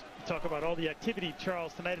 Texas. Talk about all the activity,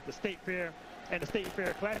 Charles, tonight at the State Fair and the State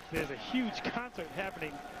Fair Classic. There's a huge concert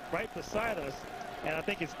happening right beside us, and I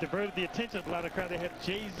think it's diverted the attention of a lot of the crowd. They have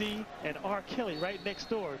Jay-Z and R. Kelly right next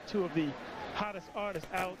door, two of the hottest artists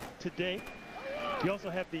out today. You also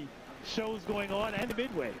have the shows going on and the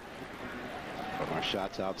midway. From our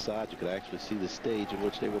shots outside, you could actually see the stage in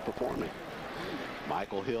which they were performing.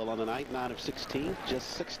 Michael Hill on the night, 9 of 16, just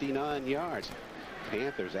 69 yards.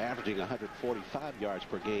 Panthers averaging 145 yards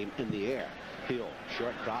per game in the air. Hill,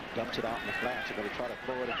 short drop, dumps it out in the flats. They're going to try to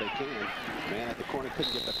throw it if they can. Man at the corner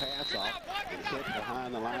couldn't get the pass off and hit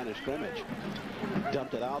behind the line of scrimmage.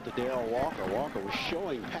 Dumped it out to Darrell Walker. Walker was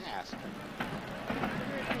showing pass.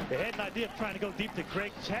 They had an idea of trying to go deep to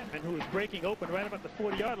Greg Chapman, who was breaking open right about the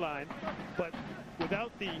 40-yard line, but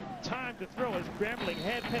without the time to throw, as Grambling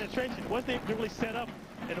had penetration, wasn't able to really set up.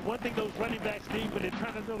 And one thing those running backs need when they're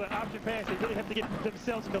trying to throw that option pass, they really have to get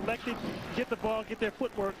themselves collected, get the ball, get their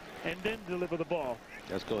footwork, and then deliver the ball.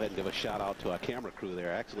 Let's go ahead and give a shout out to our camera crew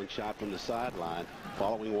there. Excellent shot from the sideline,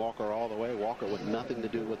 following Walker all the way. Walker with nothing to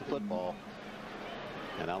do with the football.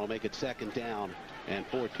 And that'll make it second down and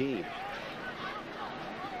 14.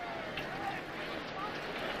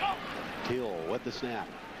 Hill with the snap.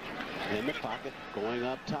 In the pocket, going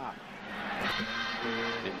up top.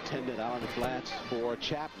 Intended out on the flats for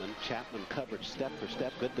Chapman. Chapman coverage step for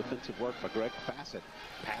step. Good defensive work by Greg Bassett.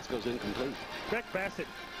 Pass goes incomplete. Greg Bassett,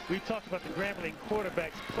 we talked about the Grambling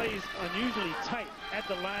quarterbacks, plays unusually tight at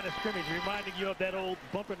the line of scrimmage, reminding you of that old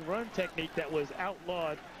bump and run technique that was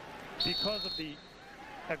outlawed because of the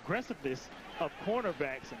aggressiveness of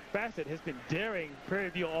cornerbacks. And Bassett has been daring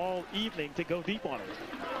Prairie View all evening to go deep on him.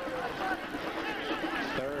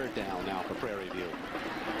 Third down now for Prairie View.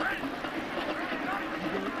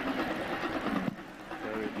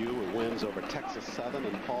 Prairie View wins over Texas Southern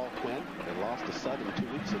and Paul Quinn. They lost to Southern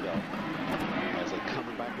 2 weeks ago. As they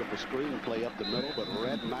coming back with the screen play up the middle, but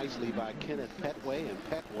read nicely by Kenneth Petway, and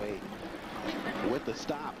Petway with the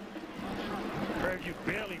stop. Prairie View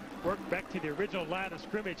barely worked back to the original line of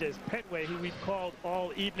scrimmage as Petway, who we've called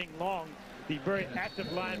all evening long, the very active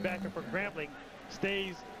linebacker for Grambling,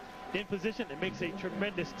 stays in position and makes a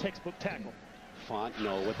tremendous textbook tackle.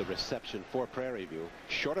 Fontenot with the reception for Prairie View.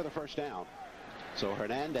 Short of the first down. So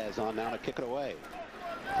Hernandez on now to kick it away.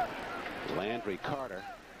 Landry Carter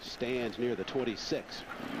stands near the 26.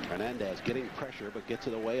 Hernandez getting pressure but gets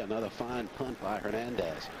it away. Another fine punt by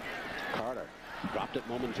Hernandez. Carter dropped it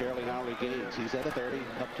momentarily, now regains. He's at a 30,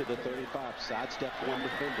 up to the 35. Sidesteps one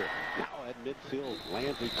defender. Now at midfield,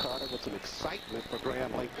 Landry Carter with some excitement for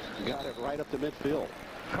Grambling. Got it right up to midfield.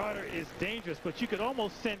 Carter is dangerous, but you could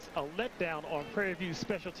almost sense a letdown on Prairie View's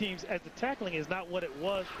special teams as the tackling is not what it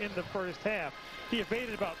was in the first half. He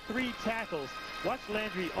evaded about 3 tackles. Watch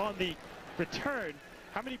Landry on the return.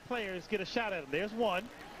 How many players get a shot at him? There's one.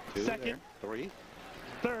 2, second. there, 3.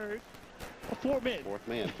 Third. 4 men. Fourth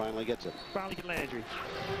man finally gets it. Finally get Landry.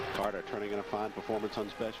 Carter turning in a fine performance on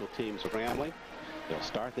special teams for Grambling. They'll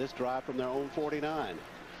start this drive from their own 49.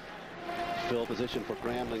 Field position for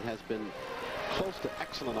Grambling has been close to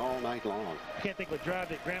excellent all night long. I can't think of a drive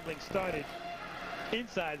that Grambling started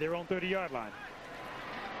inside their own 30-yard line.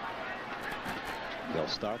 They'll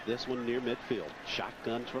start this one near midfield.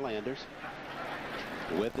 Shotguns for Landers.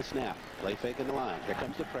 With the snap. Play fake in the line. Here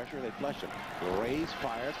comes the pressure. They flush him. Rays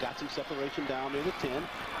fires. Got some separation down near the 10.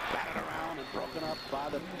 Batted around and broken up by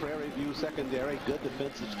the Prairie View secondary. Good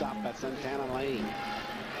defensive stop by Santana Lane.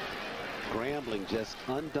 Grambling just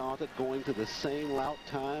undaunted, going to the same route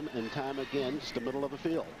time and time again, just the middle of the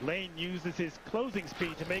field. Lane uses his closing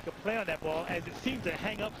speed to make a play on that ball as it seemed to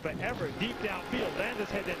hang up forever deep downfield. Landers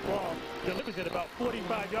had that ball, delivers it about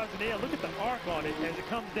 45 yards in the air. Look at the arc on it as it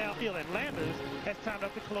comes downfield, and Landers has time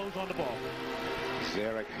up to close on the ball.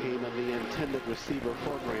 Zarek Heyman, the intended receiver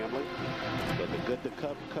for Grambling, but the good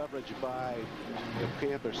coverage by the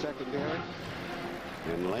Panther secondary.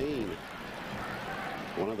 And Lane,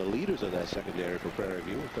 one of the leaders of that secondary for Prairie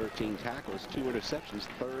View, 13 tackles, 2 interceptions,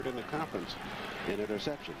 third in the conference in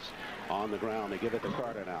interceptions. On the ground, they give it to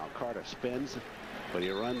Carter now. Carter spins but he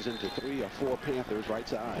runs into 3 or 4 Panthers right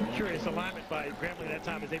side. Curious alignment by Grambling that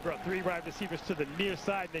time as they brought 3 wide receivers to the near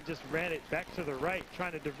side and then just ran it back to the right,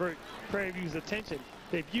 trying to divert Prairie View's attention.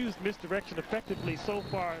 They've used misdirection effectively so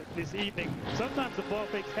far this evening. Sometimes the ball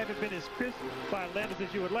fakes haven't been as crisp by Landers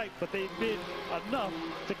as you would like, but they've been enough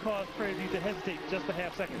to cause Prairie View to hesitate just a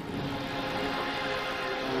half second.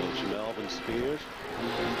 Coach Melvin Spears,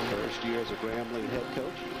 first year as a Grambling head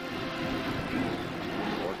coach.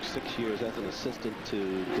 Worked 6 years as an assistant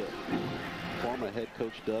to former head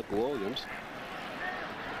coach Doug Williams.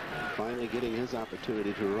 Finally getting his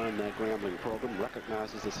opportunity to run that Grambling program,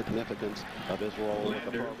 recognizes the significance of his role with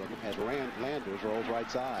the program as Landers rolls right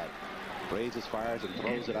side, raises, fires, and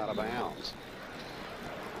throws it out of bounds.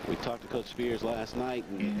 We talked to Coach Spears last night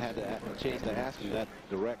and had a chance to ask him that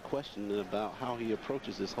direct question about how he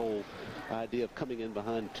approaches this whole idea of coming in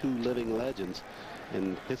behind 2 living legends.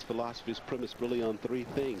 And his philosophy is premised really on 3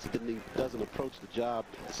 things. He doesn't approach the job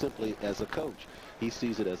simply as a coach. He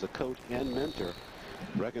sees it as a coach and mentor,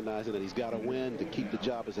 recognizing that he's got to win to keep the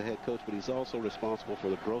job as a head coach, but he's also responsible for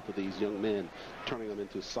the growth of these young men, turning them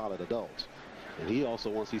into solid adults. And he also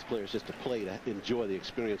wants these players just to play, to enjoy the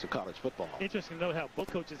experience of college football. Interesting to note how both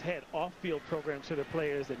coaches had off-field programs for their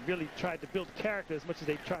players and really tried to build character as much as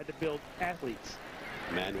they tried to build athletes.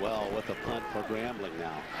 Manuel with a punt for Grambling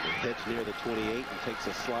now. He hits near the 28 and takes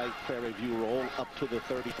a slight Prairie View roll up to the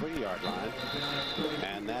 33-yard line.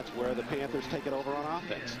 And that's where the Panthers take it over on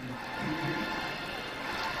offense.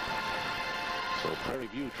 So Prairie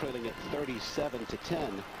View trailing at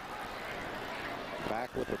 37-10.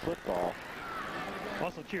 Back with the football.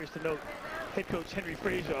 Also curious to note, head coach Henry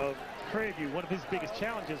Frazier of Prairie View, one of his biggest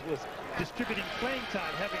challenges was distributing playing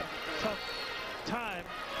time, having tough time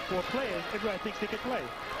for players. Everybody thinks they can play.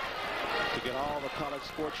 To get all the college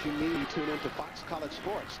sports you need, tune into Fox College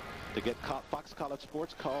Sports. To get Fox College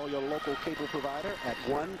Sports, call your local cable provider at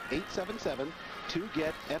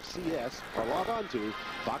 1-877-2-GET-FCS or log on to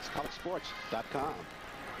foxcollegesports.com.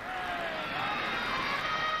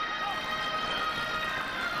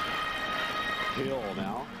 Hill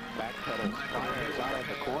now backpedals, fires out at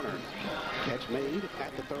the corner. Catch made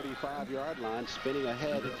at the 35-yard line, spinning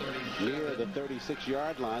ahead near the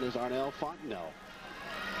 36-yard line is Arnell Fontenot.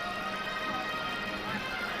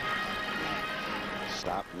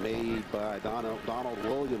 Stop made by Donald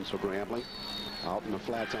Williams for Grambling. Out in the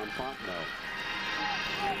flats on Fontenot.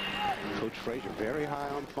 Coach Frazier very high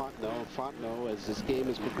on Fontenot. Fontenot, as this game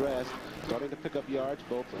has progressed, starting to pick up yards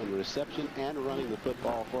both on reception and running the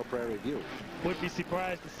football for Prairie View. Would be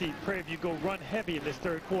surprised to see Prairie View go run heavy in this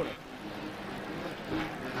 3rd quarter.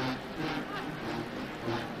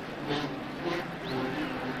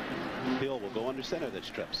 Hill will go under center this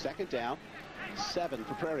trip. 2nd down, 7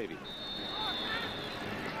 for Prairie View.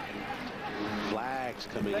 Flags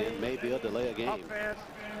coming in, maybe a delay a game. Offense,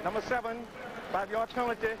 number 7, 5-yard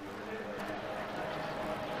penalty.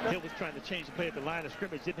 Hill was trying to change the play at the line of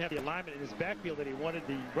scrimmage, didn't have the alignment in his backfield that he wanted.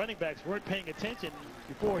 The running backs weren't paying attention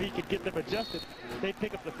before he could get them adjusted. They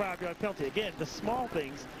pick up the 5-yard penalty. Again, the small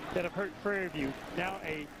things that have hurt Prairie View. Now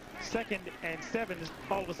a 2nd and 7 is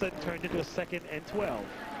all of a sudden turned into a 2nd and 12.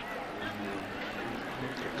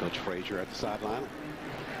 Coach Frazier at the sideline.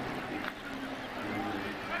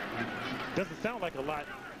 Doesn't sound like a lot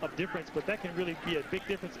of difference, but that can really be a big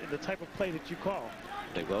difference in the type of play that you call.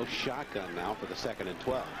 They go shotgun now for the 2nd and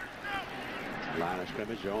 12. Line of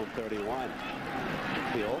scrimmage, their own 31.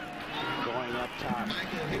 Hill going up top.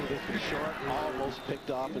 Short, almost picked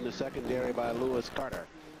off in the secondary by Lewis Carter.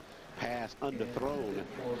 Pass underthrown.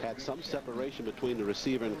 Had some separation between the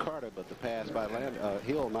receiver and Carter, but the pass by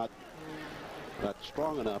Hill not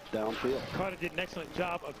strong enough downfield. Carter did an excellent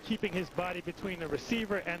job of keeping his body between the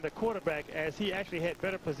receiver and the quarterback, as he actually had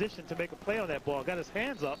better position to make a play on that ball. Got his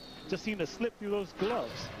hands up, just seemed to slip through those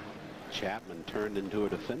gloves. Chapman turned into a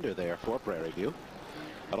defender there for Prairie View.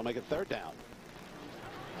 That'll make it 3rd down.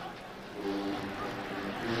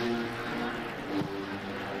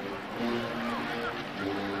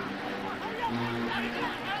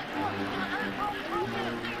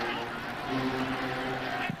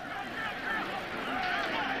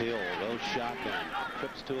 Hill goes shotgun,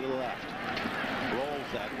 trips to the left, rolls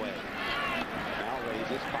that way. Now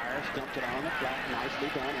raises, fires, dumps it on the flat, nicely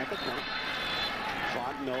done at the front.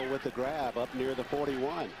 Fontenot with the grab up near the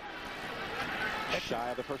 41. Shy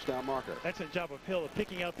of the 1st down marker. Excellent job of Hill of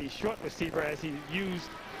picking out the short receiver as he used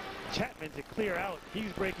Chapman to clear out.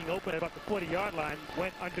 He's breaking open at about the 40-yard line,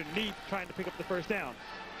 went underneath trying to pick up the 1st down.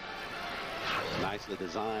 Nicely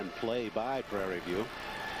designed play by Prairie View.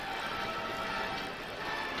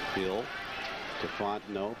 Hill to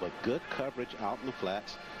Fontenot, but good coverage out in the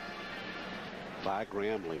flats by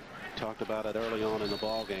Grambling. Talked about it early on in the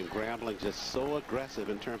ball game. Grambling just so aggressive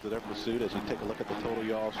in terms of their pursuit. As you take a look at the total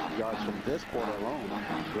yards from this quarter alone,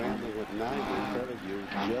 Grambling with 90, Prairie View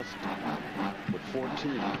just with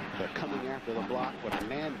 14. They're coming after the block, but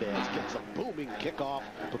Hernandez gets a booming kickoff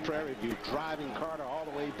for Prairie View, driving Carter all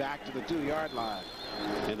the way back to the 2-yard line.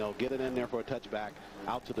 And they'll get it in there for a touchback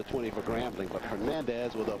out to the 20 for Grambling. But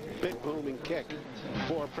Hernandez with a big booming kick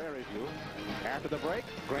for Prairie View. After the break,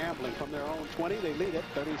 Grambling from their own 20. They lead it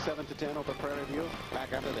 37-10 over Prairie View.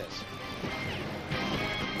 Back after this.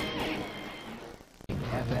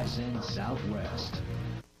 FSN Southwest.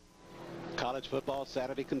 College football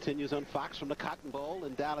Saturday continues on Fox from the Cotton Bowl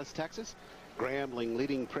in Dallas, Texas. Grambling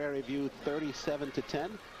leading Prairie View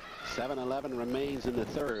 37-10. 7-11 remains in the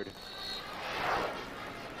third.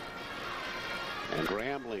 And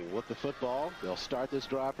Grambling with the football. They'll start this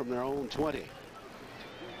drive from their own 20.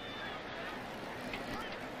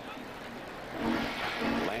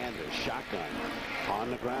 Landers, shotgun,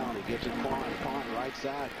 on the ground. He gives it Quan. Quan right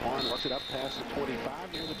side. Quan works it up past the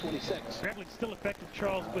 25 near the 26. Grambling still effective,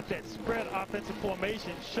 Charles, with that spread offensive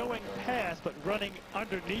formation, showing pass but running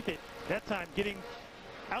underneath it. That time getting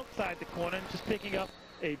outside the corner and just picking up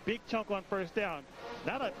a big chunk on first down.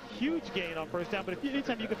 Not a huge gain on first down, but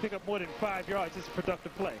anytime you can pick up more than 5 yards, it's a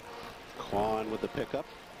productive play. Quan with the pickup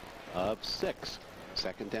of 6.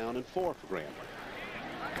 Second down and 4 for Grambling.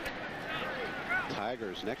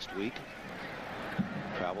 Tigers next week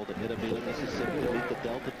travel to Itta, Mississippi to meet the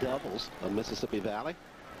Delta Devils of Mississippi Valley.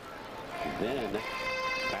 Then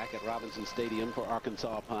back at Robinson Stadium for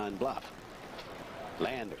Arkansas Pine Bluff.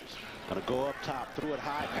 Landers going to go up top, threw it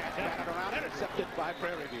high, pass back around, intercepted by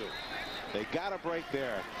Prairie View. They got a break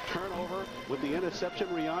there. Turnover with the interception.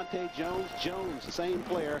 Riante Jones. Jones, the same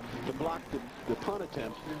player, to block the punt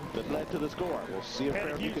attempt that led to the score. We'll see if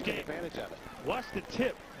Prairie View can take advantage of it. Watch the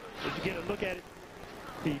tip. If you get a look at it,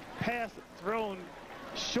 the pass thrown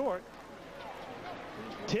short,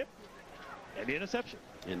 tip, and the interception.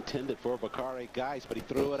 Intended for Bakari Geis, but he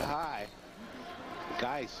threw it high.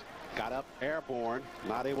 Geis got up airborne,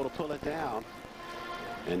 not able to pull it down.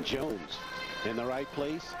 And Jones in the right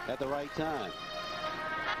place at the right time.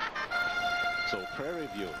 So Prairie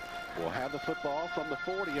View will have the football from the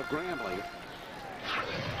 40 of Grambling.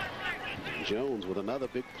 Jones with another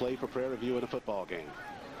big play for Prairie View in the football game.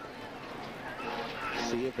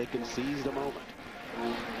 See if they can seize the moment.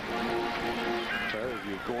 Prairie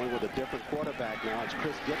View going with a different quarterback now. It's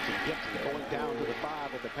Chris Gibson. Gibson going down to the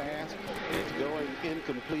 5 with the pass. It's going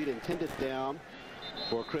incomplete, intended down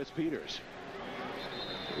for Chris Peters.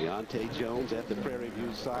 Riante Jones at the Prairie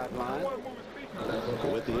View sideline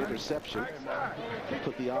with the interception.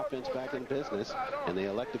 Put the offense back in business, and they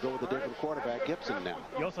elect to go with a different quarterback, Gibson, now.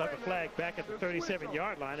 You also have a flag back at the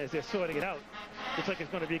 37-yard line as they're sorting it out. Looks like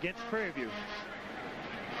it's going to be against Prairie View.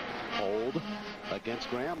 Hold against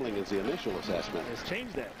Grambling is the initial assessment. Let's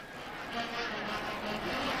change that.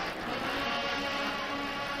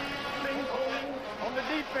 On the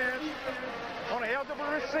defense, on the eligible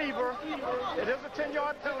receiver, it is a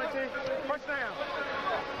 10-yard penalty. First down.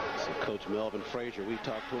 So Coach Melvin Frazier, we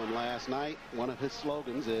talked to him last night. One of his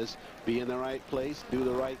slogans is be in the right place, do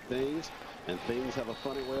the right things, and things have a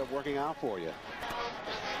funny way of working out for you.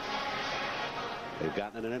 They've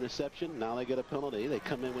gotten an interception. Now they get a penalty. They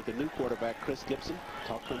come in with the new quarterback, Chris Gibson.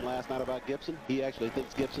 Talked to him last night about Gibson. He actually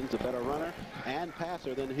thinks Gibson's a better runner and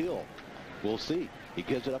passer than Hill. We'll see. He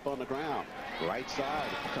gives it up on the ground. Right side,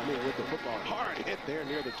 coming in with the football. Hard hit there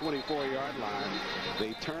near the 24-yard line.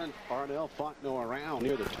 They turn Arnell Fontenot around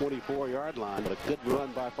near the 24-yard line, but a good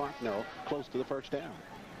run by Fontenot close to the first down.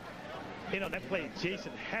 You know, that play,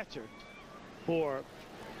 Jason Hatcher for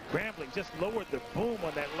Grambling just lowered the boom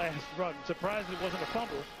on that last run. Surprised it wasn't a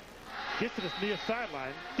fumble. Gets to this near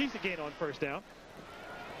sideline. Decent gain on first down.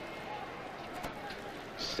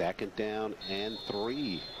 Second down and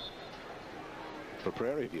 3 for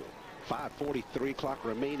Prairie View. 5:43 clock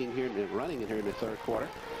remaining here, running in here in the third quarter.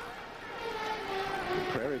 And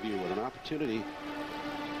Prairie View with an opportunity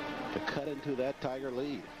to cut into that Tiger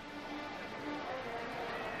lead.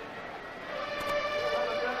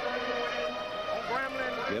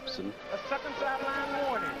 Gibson. A second sideline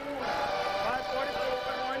warning.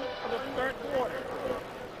 5:44 going for the third quarter.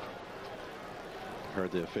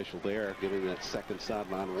 Heard the official there giving that second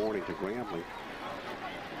sideline warning to Grambling.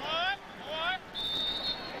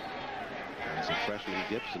 As a freshman,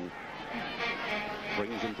 Gibson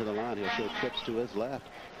brings him to the line. He'll show trips to his left.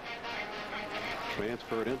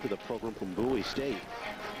 Transferred into the program from Bowie State.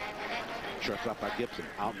 Short drop by Gibson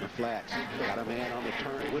out in the flats. Got a man on the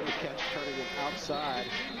turn with the catch, turning it outside.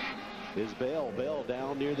 is Bell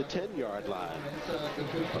down near the 10-yard line.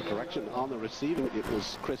 A correction on the receiving. It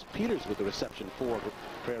was Chris Peters with the reception for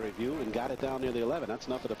Prairie View and got it down near the 11. That's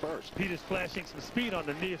enough for the first. Peters flashing some speed on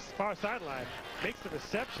the near far sideline, makes the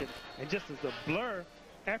reception, and just as the blur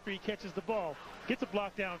after he catches the ball, gets a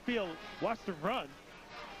block downfield, watch the run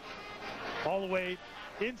all the way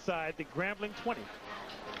inside the Grambling 20.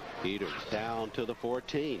 Peters down to the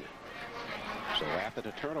 14. So after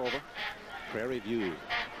the turnover, Prairie View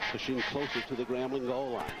pushing closer to the Grambling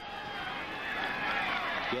goal line.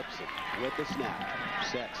 Gibson with the snap.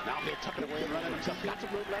 Sets. Now he'll tuck it away and run it himself. Got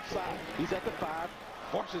some room left side. He's at the 5.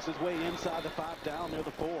 Forces his way inside the 5 down near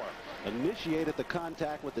the 4. Initiated the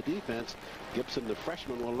contact with the defense. Gibson, the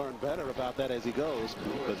freshman, will learn better about that as he goes.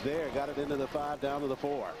 But there, got it into the 5 down to the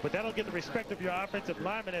 4. But that'll get the respect of your offensive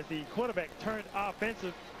lineman as the quarterback turned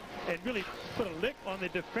offensive and really put a lick on the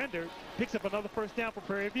defender. Picks up another first down for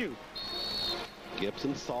Prairie View.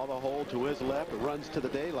 Gibson saw the hole to his left, runs to the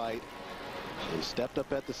daylight, and stepped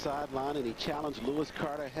up at the sideline, and he challenged Lewis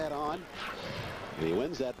Carter head on. And he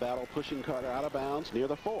wins that battle, pushing Carter out of bounds near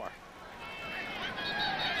the 4.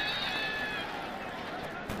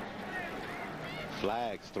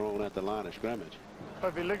 Flags thrown at the line of scrimmage.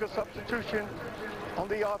 Of illegal substitution on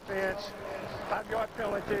the offense, 5-yard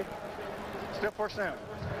penalty, still first down.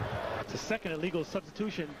 It's the second illegal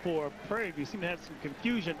substitution for Prairie View. Seem to have some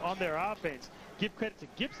confusion on their offense. Give credit to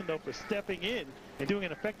Gibson, though, for stepping in and doing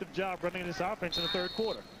an effective job running this offense in the third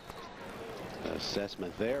quarter.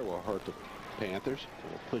 Assessment there will hurt the Panthers.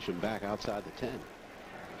 Will push them back outside the 10.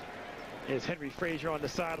 Here's Henry Frazier on the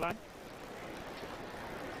sideline.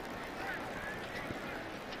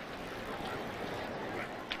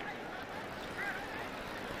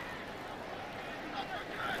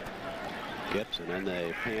 Gibson and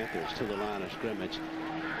the Panthers to the line of scrimmage.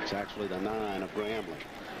 It's actually the 9 of Grambling.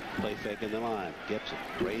 Play fake in the line. Gibson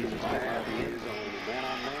raises back out of the end zone.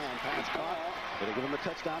 Man-on-man. Pass caught. It'll give him a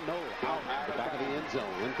touchdown. No. Out the back of the end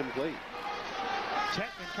zone. Incomplete.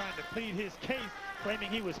 Chapman trying to plead his case, claiming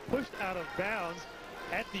he was pushed out of bounds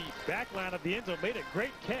at the back line of the end zone. Made a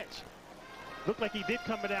great catch. Looked like he did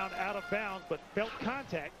come down out of bounds, but felt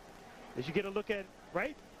contact. As you get a look at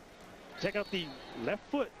right, check out the left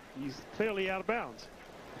foot. He's clearly out of bounds.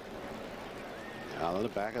 Out of the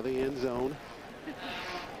back of the end zone.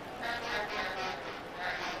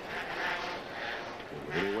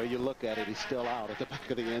 Any way you look at it, he's still out at the back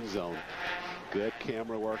of the end zone. Good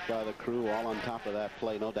camera work by the crew, all on top of that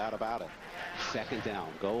play, no doubt about it. Second down,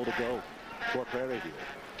 goal to go for Prairie View.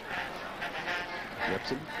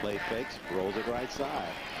 Gibson, play fakes, rolls it right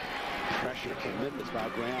side. Pressure tremendous by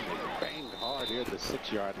Grambling. Banged hard here to the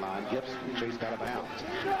 6-yard line. Gibson chased out of bounds.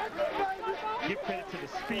 Give credit to the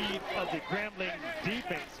speed of the Grambling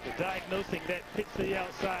defense for diagnosing that pitch to the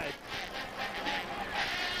outside.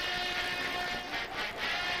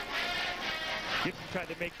 Gibson tried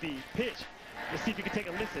to make the pitch. Let's see if you can take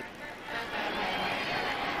a listen.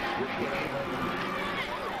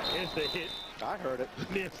 Here's the hit. I heard it.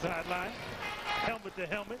 Near sideline. Helmet to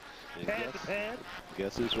helmet. And pad to pad.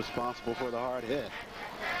 Guess who's responsible for the hard hit?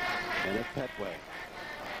 And it's Petway.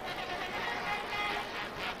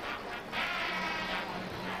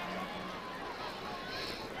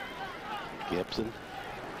 Gibson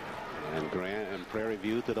and Prairie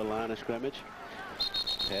View to the line of scrimmage.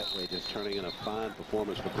 Petway just turning in a fine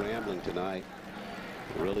performance for Grambling tonight.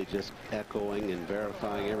 Really just echoing and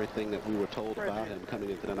verifying everything that we were told about him coming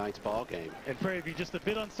into tonight's ball game. And Prairie View just a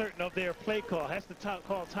bit uncertain of their play call. Has to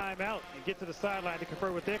call timeout and get to the sideline to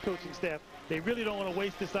confer with their coaching staff. They really don't want to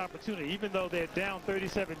waste this opportunity, even though they're down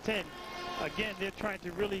 37-10. Again, they're trying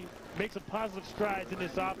to really make some positive strides in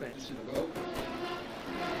this offense.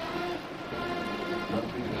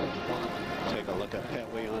 Take a look at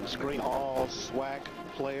Petway on screen. All SWAC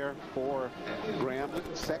player for Grambling.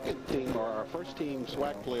 Second team, or our first team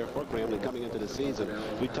SWAC player for Grambling coming into the season.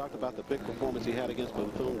 We talked about the big performance he had against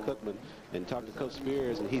Bethune-Cookman and talked to Coach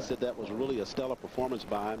Spears, and he said that was really a stellar performance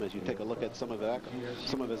by him as you take a look at some of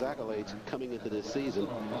his accolades coming into this season.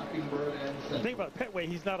 The thing about Petway,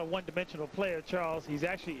 he's not a one-dimensional player, Charles. He's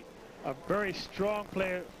actually a very strong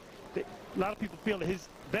player. A lot of people feel that his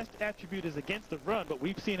best attribute is against the run, but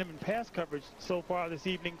we've seen him in pass coverage so far this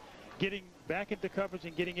evening, getting back into coverage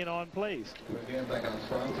and getting in on plays.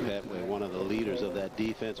 Definitely one of the leaders of that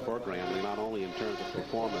defense for Grambling, not only in terms of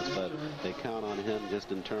performance, but they count on him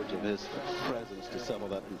just in terms of his presence to settle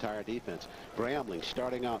that entire defense. Grambling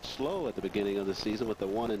starting out slow at the beginning of the season with the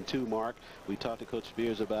 1-2 mark. We talked to Coach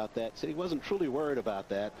Spears about that. Said he wasn't truly worried about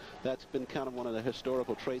that. That's been kind of one of the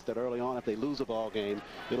historical traits that early on, if they lose a ball game,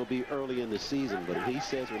 it'll be early in the season. But he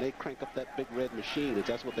says when they crank up that big red machine, if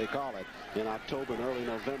that's what they call it, in October and early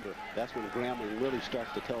November, that's when Grambling really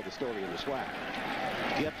starts to tell the story in the SWAC.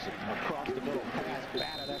 Gibson across the middle, pass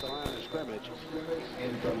batted at the line of scrimmage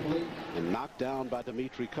and knocked down by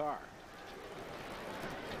Dimitri Carr.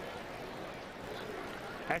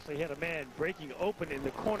 Actually had a man breaking open in the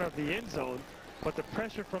corner of the end zone, but the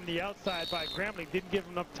pressure from the outside by Grambling didn't give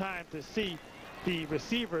him enough time to see the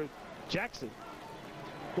receiver, Jackson,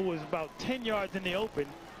 who was about 10 yards in the open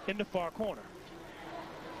in the far corner.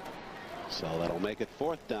 So that'll make it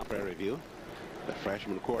 4th down Prairie View. The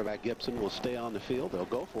freshman quarterback Gibson will stay on the field. They'll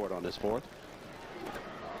go for it on this 4th.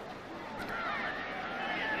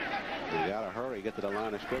 You got to hurry, get to the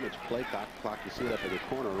line of scrimmage. Play clock, you see it up in the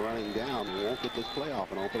corner running down. We won't get this play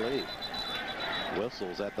off, I don't believe.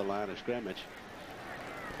 Whistles at the line of scrimmage.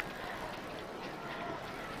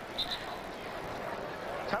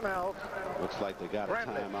 Timeout. Looks like they got a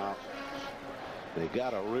timeout. They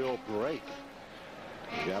got a real break.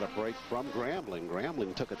 They got a break from Grambling.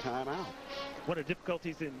 Grambling took a timeout. One of the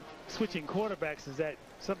difficulties in switching quarterbacks is that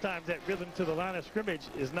sometimes that rhythm to the line of scrimmage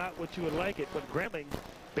is not what you would like it, but Grambling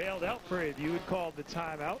bailed out Prairie View and called the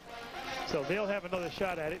timeout. So they'll have another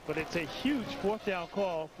shot at it, but it's a huge 4th down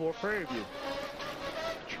call for Prairie View.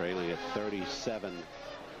 Trailing at 37-10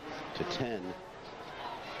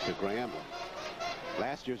 to Grambling.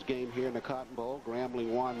 Last year's game here in the Cotton Bowl, Grambling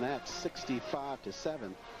won that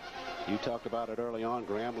 65-7. You talked about it early on,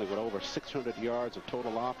 Grambling with over 600 yards of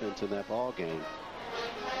total offense in that ball game.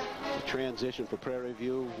 The transition for Prairie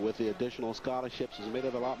View with the additional scholarships has made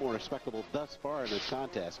it a lot more respectable thus far in this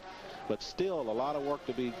contest. But still a lot of work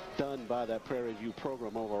to be done by that Prairie View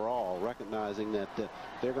program overall, recognizing that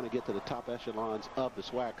they're going to get to the top echelons of the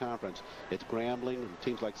SWAC conference. It's Grambling and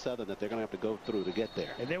teams like Southern that they're going to have to go through to get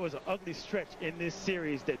there. And there was an ugly stretch in this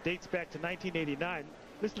series that dates back to 1989.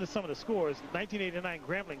 Listen to some of the scores. 1989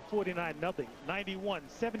 Grambling 49-0, 91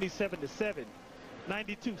 77-7,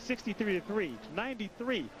 92 63-3,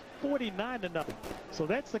 93 49-0. So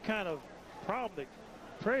that's the kind of problem that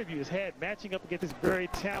Prairie View has had matching up against this very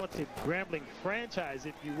talented Grambling franchise,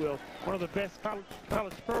 if you will, one of the best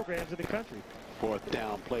college programs in the country. 4th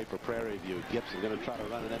down play for Prairie View. Gibson going to try to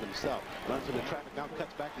run it in himself. Runs into traffic, now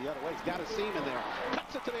cuts back the other way. He's got a seam in there.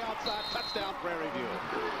 Cuts it to the outside. Touchdown Prairie View.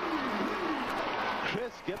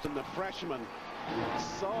 Chris Gibson, the freshman,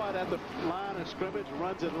 saw it at the line of scrimmage,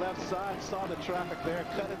 runs it left side, saw the traffic there,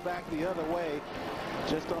 cut it back the other way,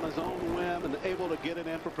 just on his own whim and able to get it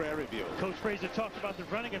in for Prairie View. Coach Frazier talked about the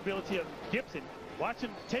running ability of Gibson. Watch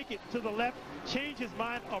him take it to the left, change his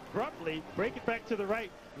mind abruptly, break it back to the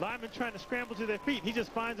right. Linemen trying to scramble to their feet. He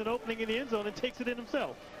just finds an opening in the end zone and takes it in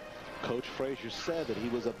himself. Coach Frazier said that he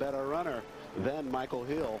was a better runner than Michael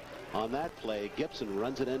Hill on that play. Gibson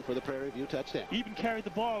runs it in for the Prairie View touchdown. He even carried the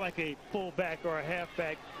ball like a fullback or a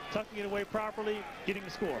halfback, tucking it away properly, getting the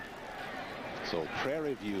score. So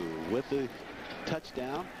Prairie View with the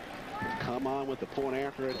touchdown. Come on with the point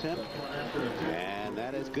after attempt. And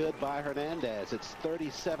that is good by Hernandez. It's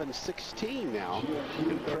 37-16 now.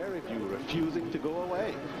 Prairie View refusing to go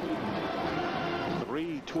away.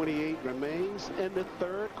 3:28 remains in the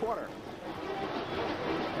 3rd quarter.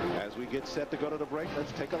 As we get set to go to the break,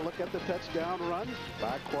 let's take a look at the touchdown run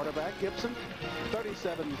by quarterback Gibson.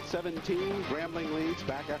 37-17, Grambling leads.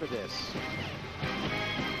 Back after this.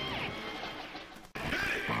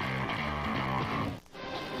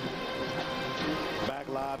 Back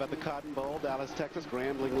live at the Cotton Bowl, Dallas, Texas.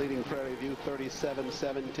 Grambling leading Prairie View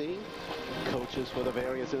 37-17. Coaches for the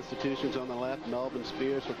various institutions on the left, Melvin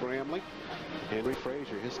Spears for Grambling. Henry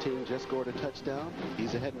Frazier, his team just scored a touchdown.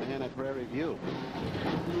 He's ahead man at Prairie View.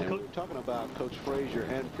 And we're talking about Coach Frazier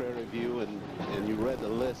and Prairie View, and you read the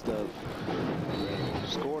list of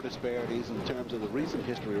score disparities in terms of the recent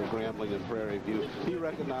history of Grambling and Prairie View. He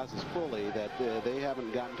recognizes fully that they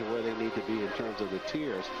haven't gotten to where they need to be in terms of the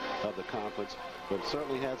tiers of the conference, but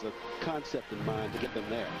certainly has a concept in mind to get them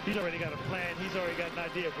there. He's already got a plan. He's already got an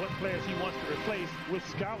idea of what players he wants to replace with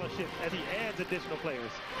scholarships as he adds additional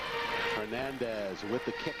players. Hernandez with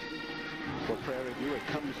the kick for Prairie View. It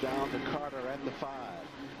comes down to Carter at the 5.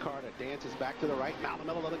 Carter dances back to the right. Now the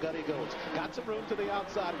middle of the gun he goes. Got some room to the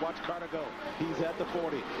outside. Watch Carter go. He's at the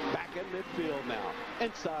 40. Back in midfield now.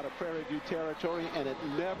 Inside of Prairie View territory, and it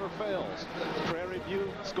never fails. Prairie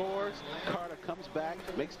View scores. Carter comes back,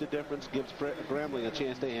 makes the difference, gives Grambling a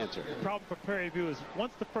chance to answer. The problem for Prairie View is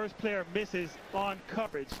once the first player misses on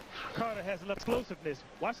coverage, Carter has enough explosiveness.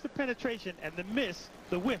 Watch the penetration and the miss,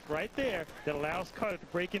 the whiff right there, that allows Carter to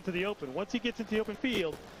break into the open. Once he gets into the open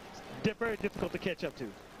field, it's very difficult to catch up to.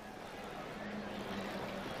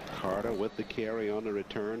 Carter with the carry on the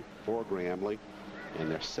return for Grambling,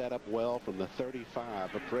 and they're set up well from the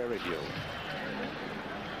 35 of Prairie View.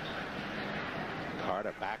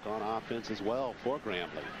 Carter back on offense as well for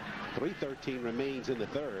Grambling. 3:13 remains in the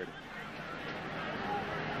third.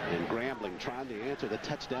 And Grambling trying to answer the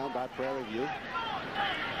touchdown by Prairie View.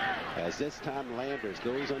 As this time Landers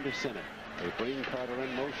goes under center. They bring Carter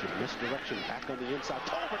in motion. Misdirection back on the inside.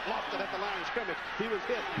 Tolbert lost it at the line of scrimmage. He was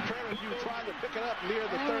hit. Prairie View trying to pick it up near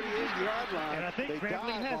the 38-yard line. And I think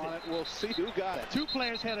Grambling has it. We'll see who got it. Two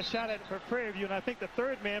players had a shot at it for Prairie View, and I think the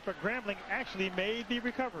third man for Grambling actually made the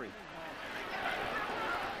recovery.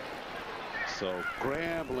 So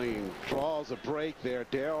Grambling draws a break there.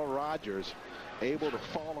 Darryl Rogers able to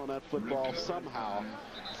fall on that football somehow.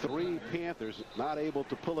 3 Panthers not able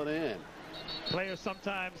to pull it in. Players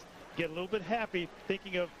sometimes get a little bit happy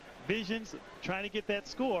thinking of visions, trying to get that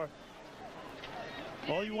score.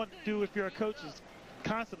 All you want to do if you're a coach is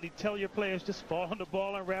constantly tell your players just fall on the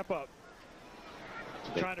ball and wrap up.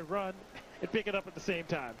 Trying to run and pick it up at the same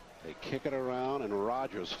time. They kick it around and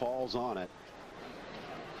Rogers falls on it.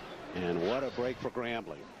 And what a break for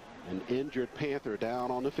Grambling. An injured Panther down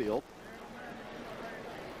on the field.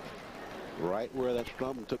 Right where that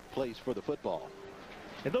scrum took place for the football.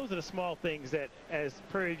 And those are the small things that as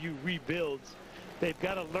Prairie View rebuilds, they've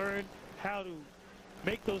got to learn how to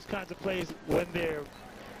make those kinds of plays when they're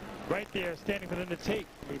right there standing for them to take.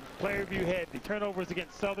 I mean, Prairie View had the turnovers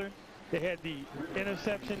against Southern. They had the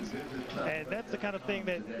interceptions. And that's the kind of thing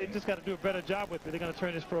that they just got to do a better job with if they're going to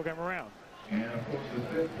turn this program around.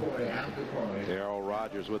 Darryl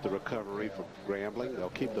Rogers with the recovery for Grambling. They'll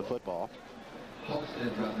keep the football.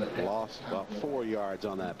 Lost about 4 yards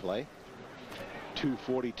on that play.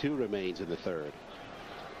 2:42 remains in the third.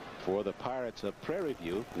 For the Pirates of Prairie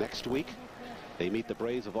View, next week they meet the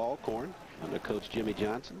Braves of Alcorn under coach Jimmy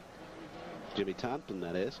Thompson,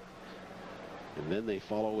 that is. And then they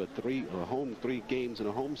follow with 3 games and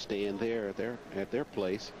a homestand there at their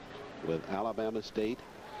place with Alabama State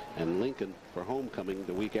and Lincoln for homecoming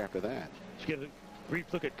the week after that. You get a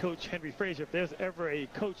brief look at Coach Henry Frazier. If there's ever a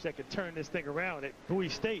coach that could turn this thing around at Bowie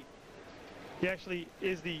State, he actually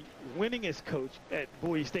is the winningest coach at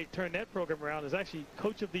Bowie State. Turned that program around. Is actually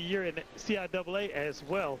Coach of the Year in CIAA as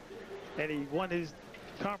well. And he won his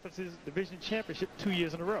conference's division championship 2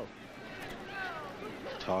 years in a row.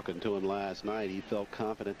 Talking to him last night, he felt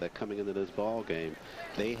confident that coming into this ball game,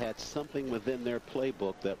 they had something within their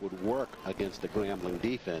playbook that would work against the Grambling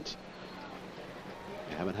defense.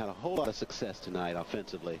 They haven't had a whole lot of success tonight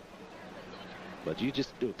offensively. But you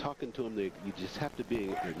just talking to him, you just have to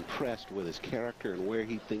be impressed with his character and where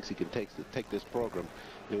he thinks he can take this program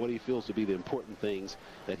and what he feels to be the important things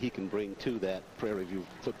that he can bring to that Prairie View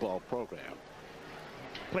football program.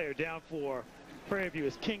 Player down for Prairie View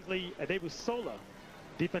is Kingsley Adebusola,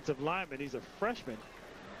 defensive lineman. He's a freshman,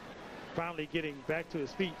 finally getting back to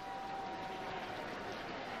his feet.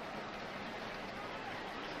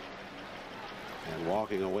 And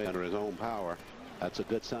walking away under his own power. That's a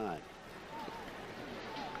good sign.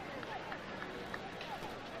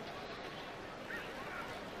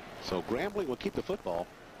 So Grambling will keep the football.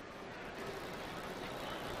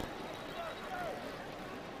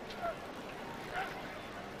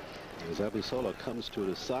 As Abusola comes to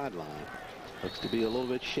the sideline, looks to be a little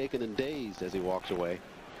bit shaken and dazed as he walks away.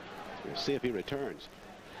 We'll see if he returns.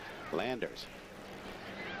 Landers.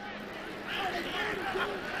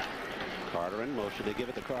 Carter in motion. They give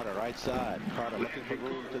it to Carter, right side. Carter looking for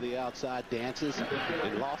room to the outside, dances, and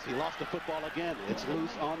he lost the football again. It's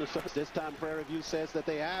loose on the surface. This time Prairie View says that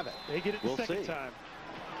they have it. They get it the second time.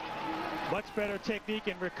 Much better technique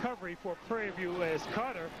and recovery for Prairie View as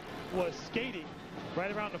Carter was skating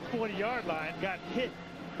right around the 40-yard line, got hit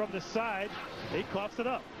from the side. They coughs it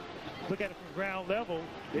up. Look at it from ground level.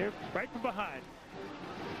 They're right from behind.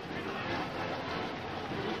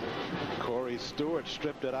 Corey Stewart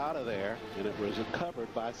stripped it out of there, and it was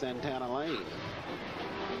recovered by Santana Lane.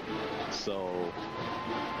 So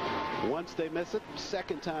once they miss it,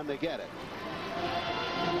 second time they get it.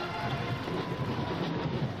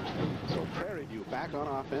 So Prairie View back on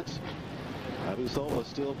offense. Abusola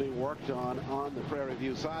still being worked on the Prairie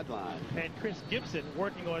View sideline. And Chris Gibson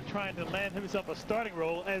working on trying to land himself a starting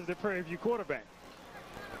role as the Prairie View quarterback.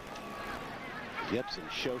 Gibson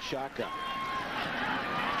show shotgun.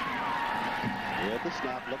 With the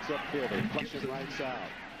snap, looks upfield. They flush him right side.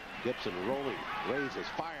 Gibson rolling, raises,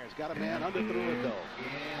 fires, got a man, underthrew it though.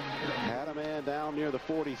 Had a man down near the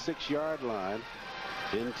 46-yard line.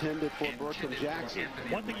 Intended for Bertram Jackson.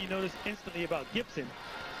 One thing you notice instantly about Gibson,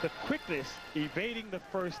 the quickness evading the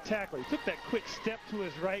first tackle. He took that quick step to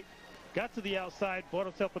his right, got to the outside, bought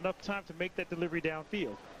himself enough time to make that delivery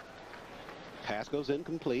downfield. Pass goes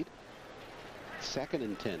incomplete. 2nd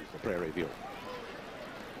and 10 for Prairie View.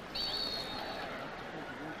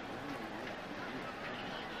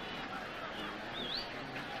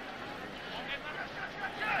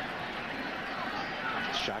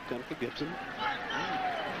 Shotgun for Gibson.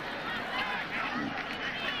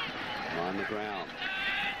 On the ground.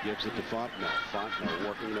 Gives it to Fontenot. Fontenot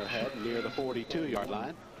working ahead near the 42-yard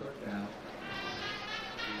line.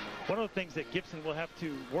 One of the things that Gibson will have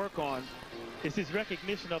to work on is his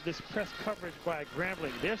recognition of this press coverage by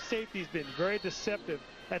Grambling. Their safety's been very deceptive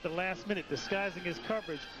at the last minute, disguising his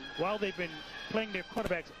coverage while they've been playing their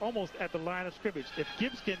quarterbacks almost at the line of scrimmage. If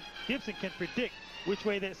Gibson can predict which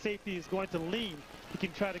way that safety is going to lean, he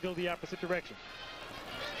can try to go the opposite direction.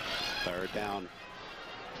 3rd down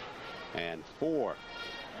and 4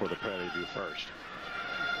 for the Prairie View first.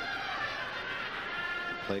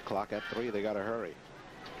 Play clock at 3. They got to hurry.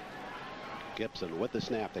 Gibson with the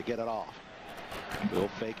snap. They get it off. Will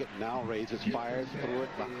fake it. Now raises, fires through it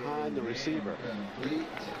behind the receiver.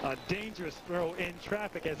 A dangerous throw in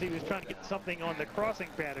traffic as he was trying to get something on the crossing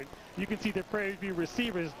pattern. You can see the Prairie View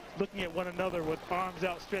receivers looking at one another with arms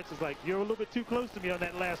outstretched. It's like, you're a little bit too close to me on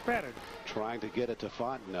that last pattern. Trying to get it to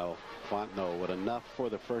Fontenot. Fontenot with enough for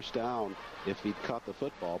the first down if he'd caught the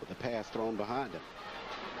football, but the pass thrown behind him.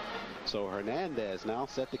 So Hernandez now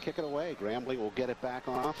set to kick it away. Grambling will get it back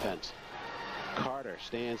on offense. Carter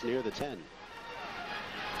stands near the 10.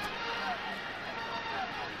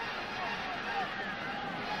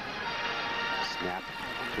 Snap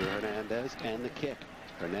to Hernandez and the kick.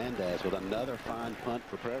 Hernandez with another fine punt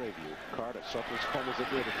for Prairie View. Carter circles, pummels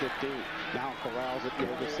it near the 15. Now corrals it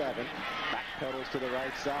near the 7. Back pedals to the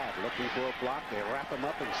right side, looking for a block. They wrap him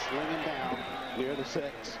up and sling him down near the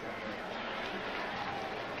 6.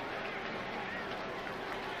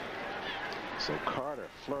 So Carter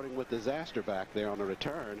flirting with disaster back there on the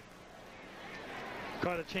return.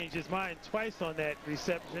 Carter changed his mind twice on that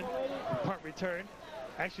reception, punt return.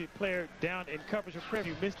 Actually, player down in coverage for Prairie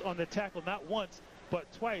View missed on the tackle not once, but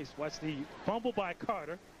twice. Watch the fumble by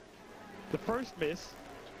Carter. The first miss.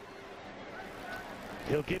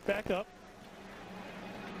 He'll get back up.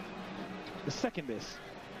 The second miss.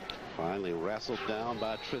 Finally wrestled down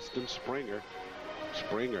by Tristan Springer.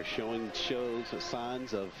 Springer shows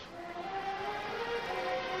signs of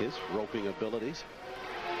his roping abilities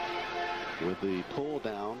with the pull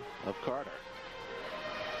down of Carter.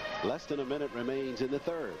 Less than a minute remains in the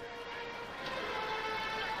 3rd.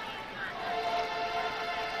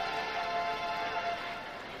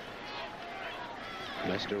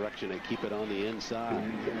 Misdirection, they keep it on the inside.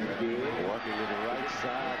 Working to the right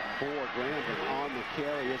side for Grambling. On the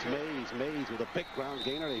carry, it's Mays. Mays with a big ground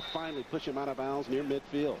gainer. They finally push him out of bounds near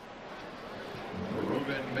midfield.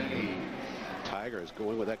 Ruben Mays. Tigers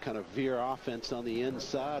going with that kind of veer offense on the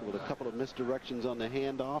inside with a couple of misdirections on the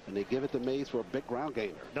handoff, and they give it to Mays for a big ground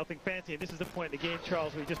gainer. Nothing fancy, and this is the point in the game,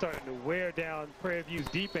 Charles, where you're just starting to wear down Prairie View's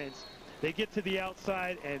defense. They get to the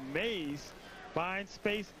outside, and Mays finds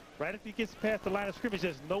space right if he gets past the line of scrimmage.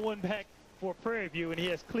 There's no one back for Prairie View, and he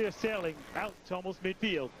has clear sailing out to almost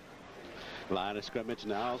midfield. Line of scrimmage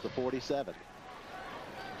now is the 47.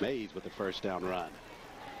 Mays with the first down run.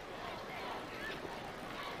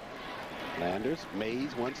 Landers,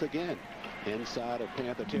 Mays once again inside of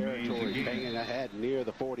Panther territory, banging ahead near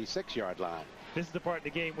the 46-yard line. This is the part of the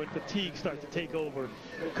game when fatigue starts to take over.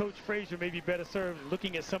 Coach Frazier may be better served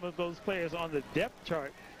looking at some of those players on the depth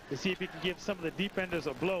chart to see if he can give some of the defenders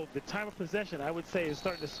a blow. The time of possession, I would say, is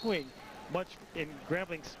starting to swing much in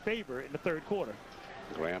Grambling's favor in the 3rd quarter.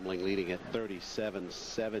 Grambling leading at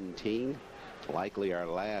 37-17. Likely our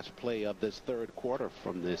last play of this 3rd quarter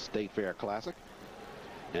from this State Fair Classic.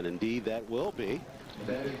 And indeed that will be.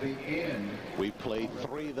 That is the end. We played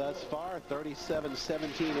 3 thus far,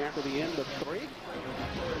 37-17 after the end of 3.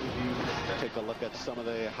 Take a look at some of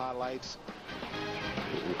the highlights,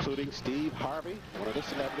 including Steve Harvey, one of the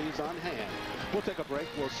celebrities on hand. We'll take a break.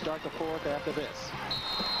 We'll start the 4th after this.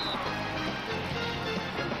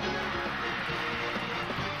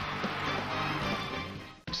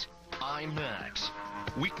 IMAX.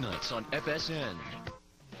 Weeknight nights on FSN.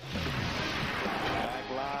 Back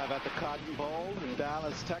live at the Cotton Bowl in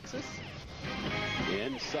Dallas, Texas.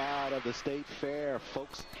 Inside of the State Fair,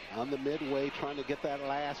 folks on the midway trying to get that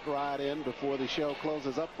last ride in before the show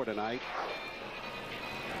closes up for tonight.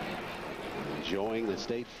 Enjoying the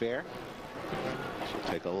State Fair.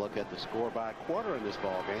 So take a look at the score by quarter in this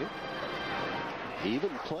ball game. Even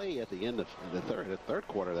play at the end of the third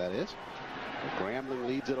quarter, that is. Grambling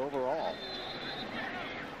leads it overall.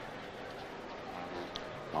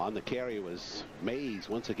 On the carry was Mays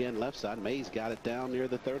once again left side. Mays got it down near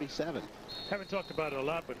the 37. Haven't talked about it a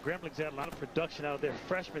lot, but Grambling's had a lot of production out of their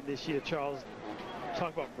freshmen this year, Charles.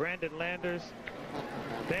 Talk about Brandon Landers,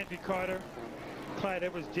 Bandy Carter, Clyde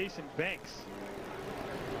Edwards, Jason Banks.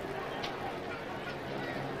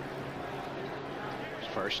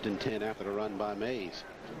 First and 10 after the run by Mays.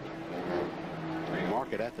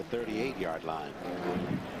 Mark it at the 38-yard line.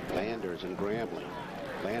 Landers and Grambling.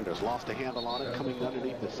 Landers lost a handle on it, coming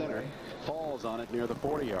underneath the center. Falls on it near the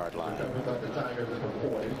 40-yard line.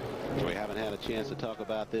 We haven't had a chance to talk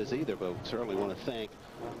about this either, but we certainly want to thank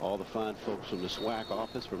all the fine folks from the SWAC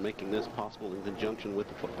office for making this possible in conjunction with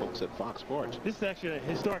the folks at Fox Sports. This is actually a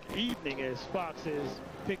historic evening as Fox has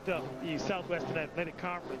picked up the Southwestern Athletic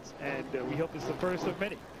Conference, and we hope it's the first of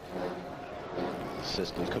many.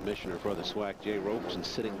 Assistant Commissioner for the SWAC, Jay Robeson,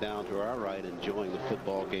 sitting down to our right, enjoying the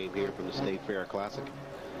football game here from the State Fair Classic.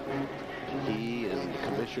 He and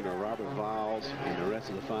Commissioner Robert Viles and the rest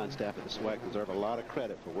of the fine staff at the SWAC deserve a lot of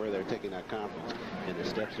credit for where they're taking that conference and the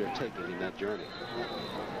steps they're taking in that journey.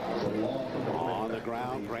 On the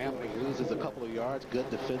ground, Grambling loses a couple of yards. Good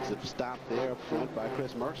defensive stop there up front by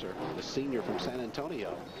Chris Mercer, the senior from San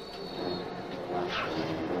Antonio.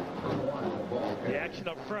 The action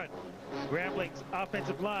up front. Grambling's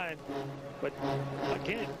offensive line, but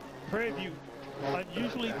again, Prairie View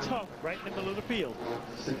unusually tough right in the middle of the field.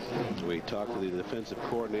 We talked to the defensive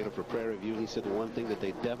coordinator for Prairie View. He said the one thing that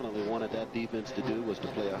they definitely wanted that defense to do was to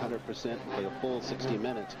play 100% and play a full 60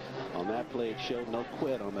 minutes. On that play, it showed no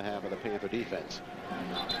quit on behalf of the Panther defense.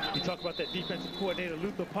 You talk about that defensive coordinator,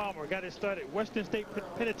 Luther Palmer, got it started at Western State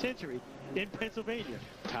Penitentiary in Pennsylvania.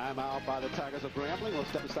 Timeout by the Tigers of Grambling. Will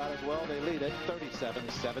step aside as well. They lead it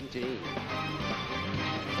 37-17.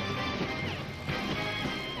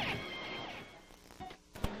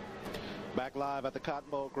 Back live at the Cotton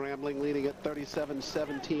Bowl, Grambling leading at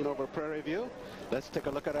 37-17 over Prairie View. Let's take a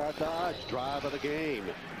look at our Dodge drive of the game.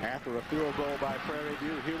 After a field goal by Prairie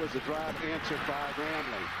View, here was the drive answered by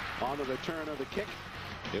Grambling. On the return of the kick,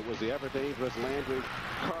 it was the ever-dangerous Landry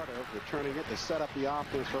Carter returning it to set up the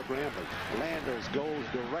offense for Grambling. Landers goes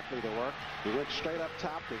directly to work. He went straight up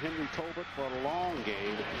top to Henry Tolbert for a long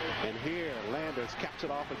gain. And here, Landers caps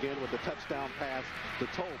it off again with the touchdown pass to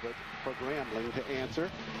Tolbert for Grambling to answer.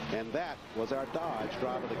 And that was our Dodge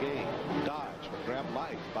drive of the game. Dodge grabbed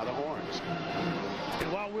life by the horns.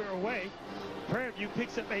 And while we're away, Prairie View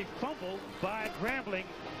picks up a fumble by Grambling.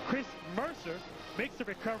 Chris Mercer makes the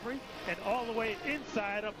recovery and all the way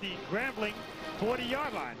inside of the Grambling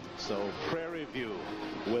 40-yard line. So Prairie View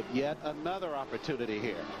with yet another opportunity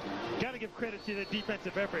here. Got to give credit to the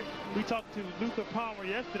defensive effort. We talked to Luther Palmer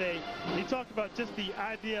yesterday. He talked about just the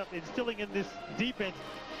idea of instilling in this defense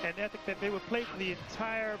an ethic that they would play for the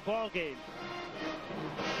entire ball game.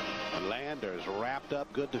 Landers wrapped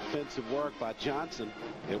up. Good defensive work by Johnson.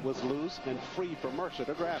 It was loose and free for Mercer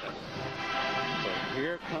to grab it. So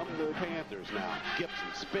here come the Panthers now. Gibson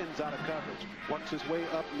spins out of coverage. Works his way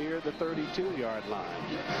up near the 32-yard line.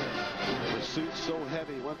 Pursuit so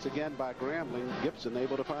heavy once again by Grambling. Gibson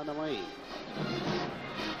able to find the lane.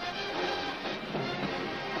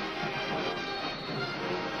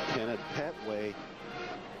 Kenneth Petway,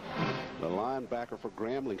 the linebacker for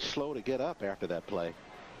Grambling, slow to get up after that play.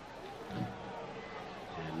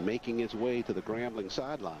 And making his way to the Grambling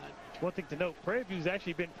sideline. One thing to note, Prairie View's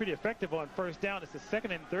actually been pretty effective on first down. It's the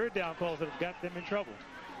second and third down calls that have got them in trouble.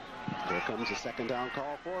 Here comes the second down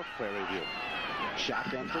call for Prairie View.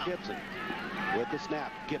 Shotgun for Gibson. With the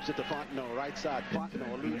snap, gives it to Fontenot, right side.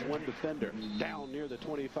 Fontenot leads one defender down near the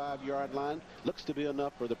 25-yard line. Looks to be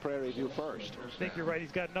enough for the Prairie View first. I think you're right.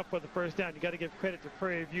 He's got enough for the first down. You got to give credit to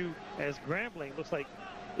Prairie View as Grambling looks like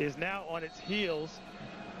is now on its heels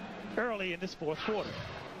early in this fourth quarter.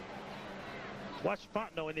 Watch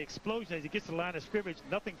Fontenot in the explosion as he gets to the line of scrimmage.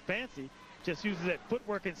 Nothing fancy, just uses that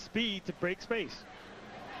footwork and speed to break space.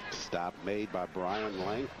 Stop made by Brian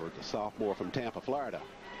Langford, the sophomore from Tampa, Florida.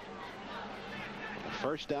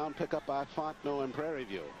 First down pickup by Fontenot and Prairie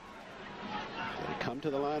View. They come to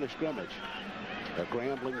the line of scrimmage. A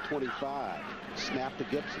Grambling 25. Snap to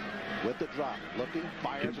Gibson with the drop. Looking,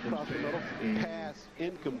 fires across the middle. Pass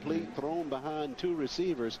incomplete, thrown behind two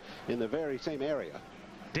receivers in the very same area.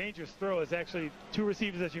 Dangerous throw is actually two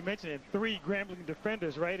receivers, as you mentioned, and three Grambling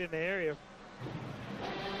defenders right in the area.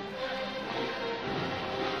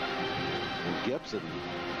 And Gibson,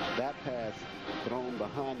 that pass thrown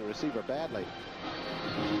behind the receiver badly.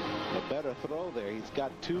 A better throw there. He's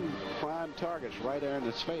got two prime targets right there in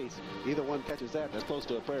his face. Either one catches that. That's close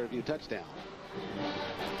to a Prairie View touchdown.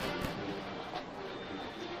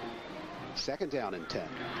 Second down and 10.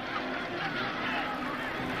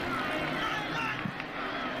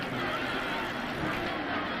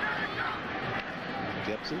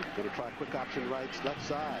 Gibson going to try quick option right, left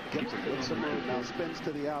side. Gibson with some room now, spins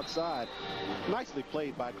to the outside. Nicely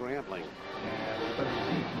played by Grambling.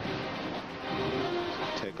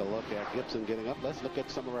 Take a look at Gibson getting up. Let's look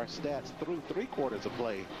at some of our stats through 3 quarters of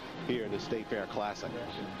play here in the State Fair Classic.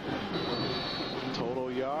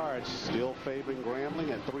 Total yards still favoring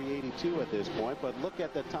Grambling at 382 at this point, but look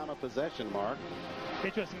at the time of possession, Mark.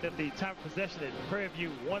 Interesting that the time of possession that Prairie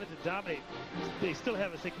View wanted to dominate, they still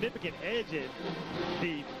have a significant edge in.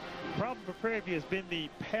 The problem for Prairie View has been the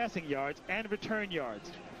passing yards and return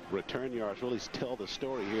yards. Return yards really tell the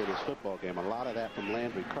story here in this football game. A lot of that from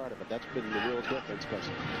Landry Carter, but that's been the real difference because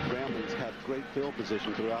Grambling's had great field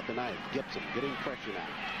position throughout the night. Gibson getting pressure now.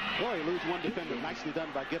 Boy, he loses one defender. Nicely done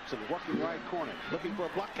by Gibson. Working right corner. Looking for a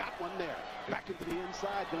block. Got one there. Back into the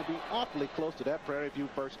inside. Going to be awfully close to that Prairie View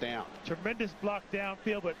first down. Tremendous block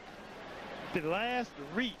downfield, but the last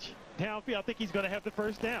reach downfield, I think he's going to have the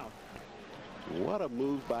first down. What a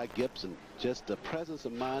move by Gibson. Just the presence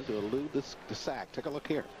of mind to elude the sack. Take a look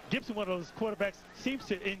here. Gibson, one of those quarterbacks, seems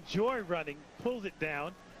to enjoy running, pulls it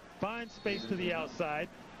down, finds space to the outside,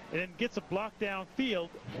 and then gets a block downfield,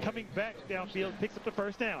 coming back downfield, picks up the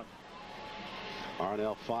first down.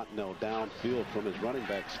 Arnell Fontenot downfield from his running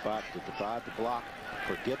back spot to provide the block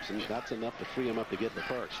for Gibson. That's enough to free him up to get the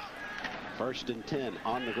first. First and 10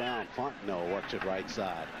 on the ground. Fontenot works it right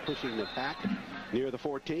side, pushing the pack near the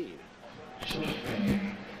 14.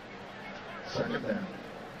 Second down.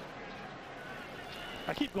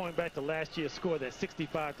 I keep going back to last year's score, that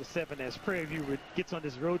 65-7, as Prairie View gets on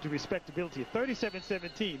this road to respectability.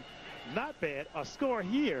 37-17, not bad. A score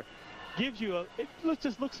here gives you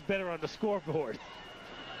just looks better on the scoreboard.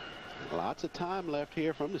 Lots of time left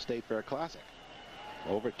here from the State Fair Classic.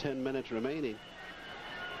 Over 10 minutes remaining.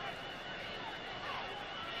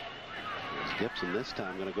 It's Gibson this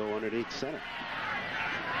time going to go underneath center.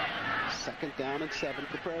 Second down and 7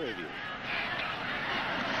 for Prairie View.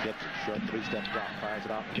 Gibson, short 3-step drop, fires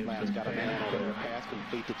it off the glass, got a man over there, pass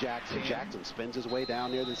complete to Jackson. Jackson spins his way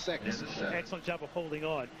down near the 6. Excellent job of holding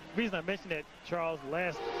on. The reason I mentioned that, Charles,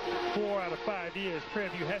 last 4 out of 5 years, Prairie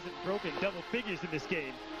View hasn't broken double figures in this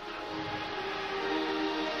game.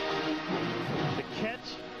 The catch,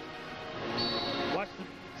 watch the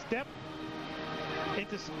step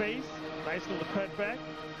into space, nice little cutback.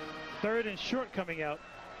 Third and short coming out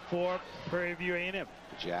for Prairie View A&M.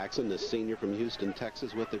 Jackson, the senior from Houston,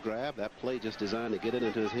 Texas, with the grab. That play just designed to get it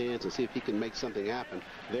into his hands and see if he can make something happen.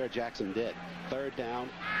 There, Jackson did. Third down.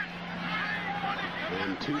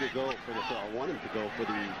 And 2 to go for the 1 to go for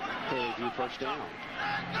the Prairie View first down.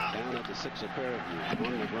 Down at the 6 of Prairie View,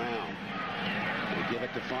 on the ground. They give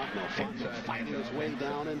it to Fontenot. Fontenot fighting his way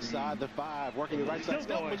down inside the 5, working the right side,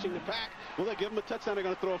 still pushing the pack. Will they give him a touchdown? They're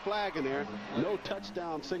going to throw a flag in there. No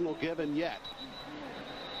touchdown signal given yet.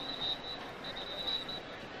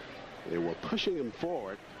 They were pushing him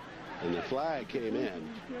forward, and the flag came in.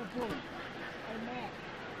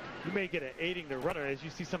 You may get an aiding the runner as you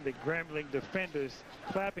see some of the Grambling defenders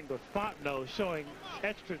clapping, but Fontenot showing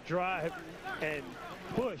extra drive and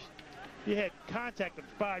push. He had contact at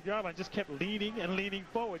the 5-yard line, just kept leaning and leaning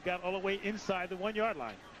forward, got all the way inside the 1-yard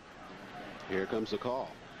line. Here comes the call.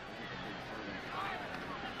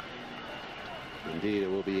 Indeed, it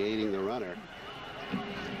will be aiding the runner.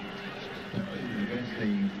 Against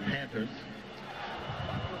the Panthers.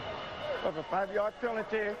 Of a 5-yard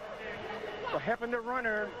penalty for helping the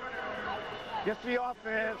runner against the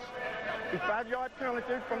offense. The 5-yard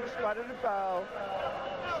penalty from the spot of the foul.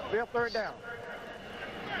 Still third down.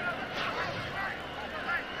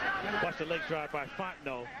 Watch the leg drive by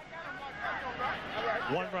Fontenot.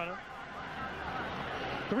 1 runner.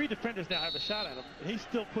 3 defenders now have a shot at him. He's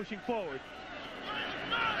still pushing forward.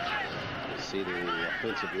 See the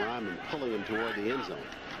offensive lineman pulling him toward the end zone.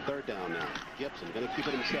 Third down now. Gibson going to keep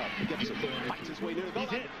it himself. Gibson fights his way near the goal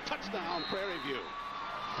line. Touchdown, Prairie View.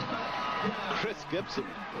 Chris Gibson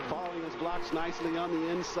following his blocks nicely on the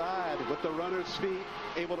inside with the runner's feet,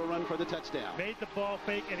 able to run for the touchdown. Made the ball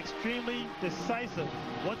fake and extremely decisive.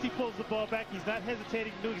 Once he pulls the ball back, he's not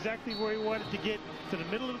hesitating, knew exactly where he wanted to get to the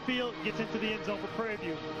middle of the field, gets into the end zone for Prairie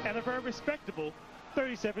View, and a very respectable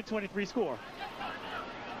 37-23 score.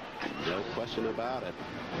 No question about it.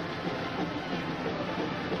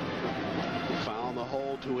 Found the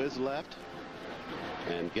hole to his left,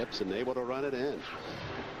 and Gibson able to run it in.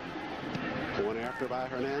 Going after by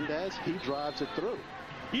Hernandez, he drives it through.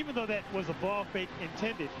 Even though that was a ball fake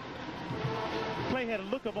intended, play had a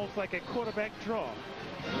look almost like a quarterback draw.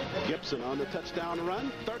 Gibson on the touchdown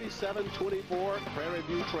run, 37-24, Prairie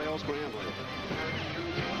View trails Grambling.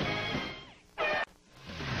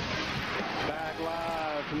 Back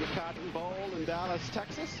live from the Cotton Bowl in Dallas,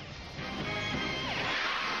 Texas.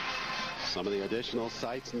 Some of the additional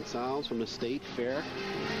sights and sounds from the State Fair.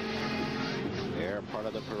 They're part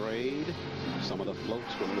of the parade. Some of the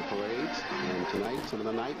floats from the parades. And tonight, some of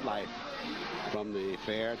the nightlife from the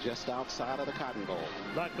fair just outside of the Cotton Bowl.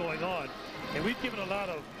 A lot going on. And we've given a lot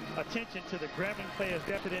of attention to the Grambling players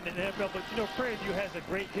drafted in the NFL. But, you know, Prairie View has a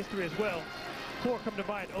great history as well. Four come to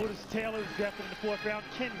mind. Otis Taylor was drafted in the 4th round.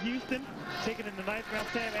 Ken Houston, taken in the 9th round.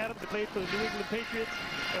 Sam Adams, who played for the New England Patriots.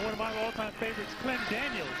 And one of my all-time favorites, Clem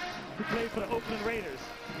Daniels, who played for the Oakland Raiders.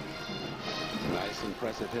 Nice,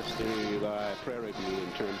 impressive history by Prairie View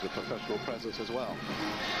in terms of professional presence as well.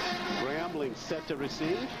 Grambling set to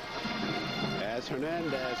receive as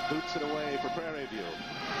Hernandez boots it away for Prairie View.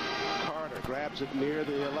 Carter grabs it near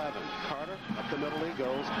the 11. Carter up the middle he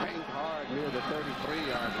goes, banged hard near the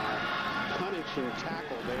 33-yard line. Punishing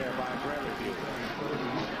tackle there by Prairie View.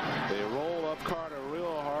 They roll up Carter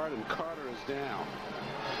real hard, and Carter is down.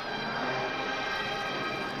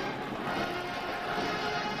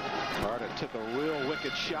 Carter took a real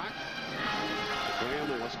wicked shot.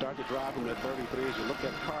 Grambling will start to drive from the 33 as you look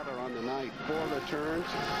at Carter on the night. 4 returns,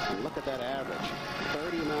 and look at that average.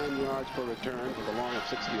 39 yards per return with a long of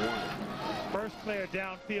 61. First player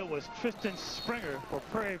downfield was Tristan Springer for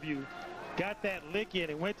Prairie View. Got that lick in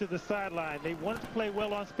and went to the sideline. They wanted to play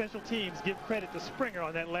well on special teams. Give credit to Springer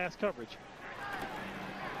on that last coverage.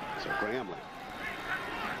 So Grambling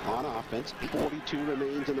on offense. 42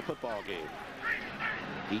 remains in the football game.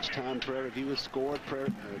 Each time Prairie View has scored,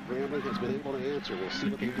 Grambling has been able to answer. We'll see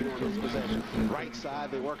what they do on this possession. Right side,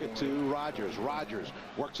 they work it to Rogers. Rogers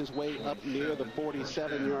works his way up near the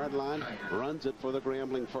 47-yard line, runs it for the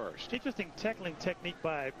Grambling first. Interesting tackling technique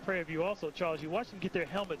by Prairie View also, Charles. You watch them get their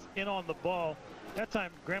helmets in on the ball. That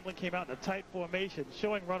time, Grambling came out in a tight formation,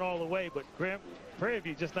 showing run all the way, but Prairie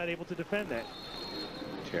View just not able to defend that.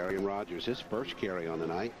 Terry and Rogers, his first carry on the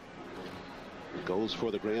night, goes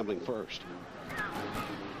for the Grambling first.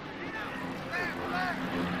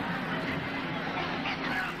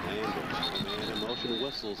 Landers, man in motion,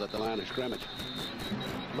 whistles at the line of scrimmage.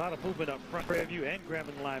 A lot of movement up front. Prairie View and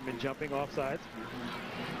Grambling linemen jumping offsides.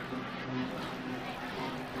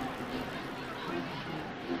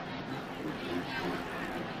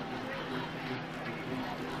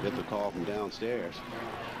 Get the call from downstairs.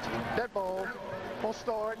 Dead ball. Full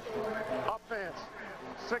start. Offense.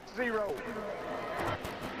 6-0.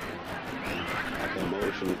 The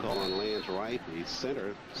motion call on Lance Wright, the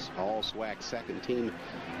center, all SWAC second team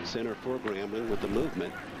center for Grambling with the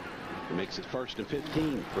movement. It makes it 1st and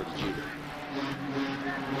 15 for the junior.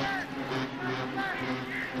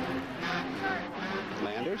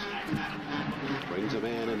 Landers brings a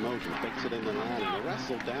man in motion, fakes it in the line, and they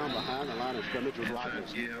wrestle down behind the line of scrimmage with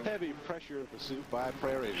Rogers. Heavy pressure in pursuit by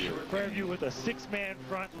Prairie View. Prairie View with a 6-man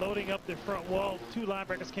front, loading up the front wall. 2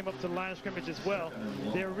 linebackers came up to the line of scrimmage as well.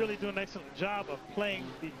 They're really doing an excellent job of playing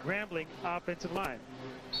the Grambling offensive line.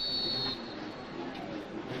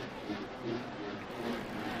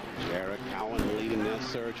 Jarrett Cowan leading that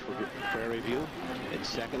surge for Prairie View.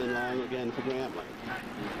 It's 2nd and long again for Grambling.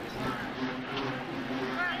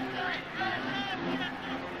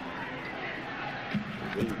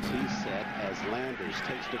 Tee set as Landers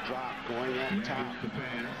takes the drop, going up top.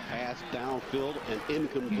 Pass downfield and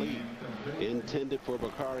incomplete. Intended for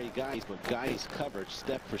Bakari Geis, but Geis covered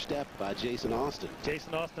step for step by Jason Austin.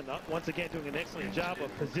 Jason Austin once again doing an excellent job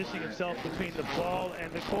of positioning himself between the ball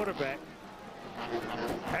and the quarterback.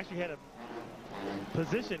 Actually had a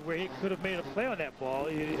position where he could have made a play on that ball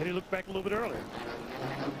had he looked back a little bit earlier.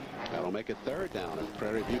 That'll make it 3rd down. If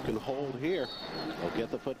Prairie View can hold here, they'll get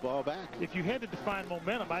the football back. If you had to define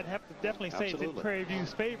momentum, I'd have to definitely say it's in Prairie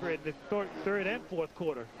View's favor in the 3rd and 4th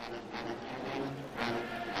quarter.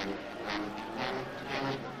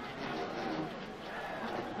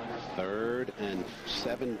 Third and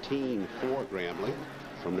 17 for Grambling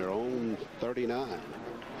from their own 39.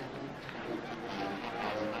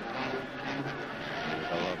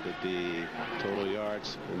 the total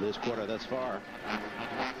yards in this quarter thus far.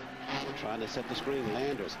 Trying to set the screen.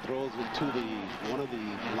 Landers throws it to one of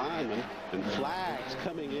the linemen, and flags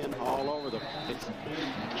coming in all over the place.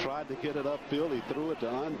 Tried to get it upfield. He threw it to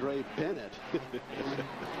Andre Bennett.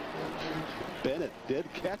 Bennett did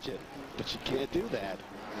catch it, but you can't do that.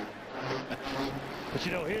 But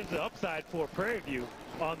you know, here's the upside for Prairie View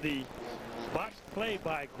on the botched play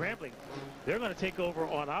by Grambling. They're going to take over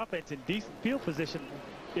on offense in decent field position.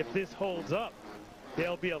 If this holds up,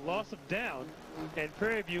 there'll be a loss of down, and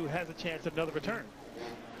Prairie View has a chance at another return.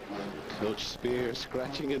 Coach Spears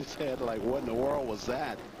scratching his head like, what in the world was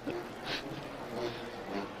that?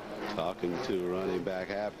 Talking to running back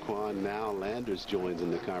Abquan. Now Landers joins in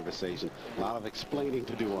the conversation. A lot of explaining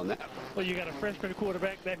to do on that. Well, you got a freshman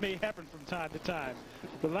quarterback. That may happen from time to time.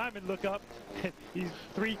 The linemen look up. He's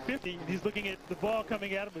 350. He's looking at the ball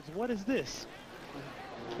coming at him. It's, what is this?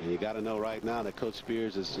 And you got to know right now that Coach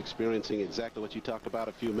Spears is experiencing exactly what you talked about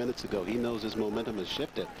a few minutes ago. He knows his momentum has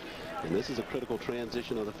shifted. And this is a critical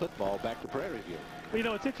transition of the football back to Prairie View. Well, you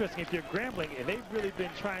know, it's interesting. If you're Grambling, and they've really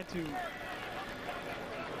been trying to...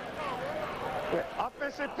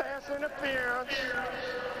 Offensive pass interference.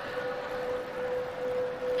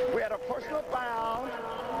 We had a personal foul.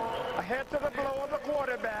 Ahead to the blow of the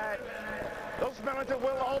quarterback. Those penalties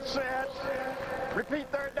will offset. Repeat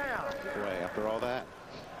third down. Boy, after all that.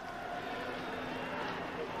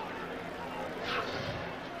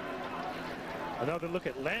 Another look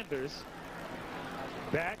at Landers.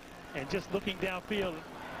 Back and just looking downfield.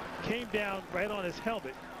 Came down right on his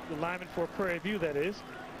helmet. The lineman for Prairie View, that is.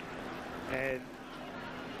 And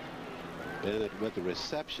Bennett with the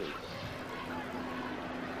reception.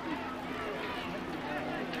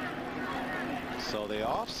 So they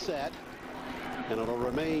offset, and it'll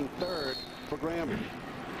remain third for Grambling.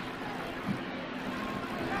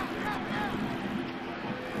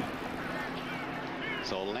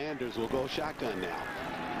 So Landers will go shotgun now.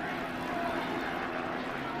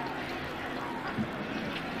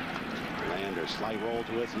 Landers, slight roll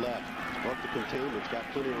to his left. Broke the containment's got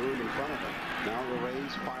plenty of room in front of him. Now the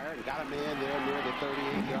Rays fire and got a man there near the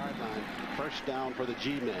 38-yard line. First down for the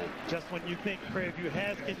G-men. Just when you think Prairie View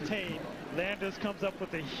has contained, Landers comes up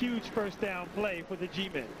with a huge first down play for the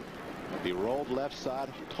G-men. He rolled left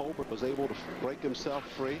side. Tolbert was able to break himself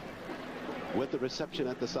free with the reception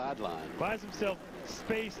at the sideline. Buys himself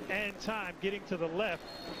space and time getting to the left.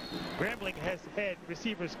 Grambling has had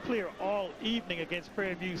receivers clear all evening against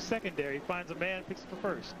Prairie View's secondary. Finds a man, picks it for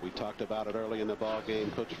first. We talked about it early in the ball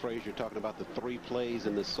game. Coach Frazier talking about the 3 plays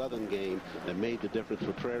in the Southern game that made the difference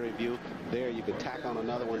for Prairie View. There you can tack on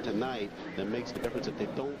another one tonight that makes the difference. If they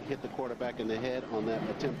don't hit the quarterback in the head on that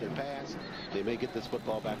attempted pass, they may get this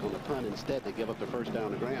football back on the punt. Instead, they give up the first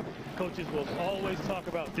down to Grambling. Coaches will always talk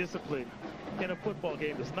about discipline in a football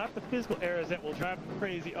game. It's not the physical errors that will drive them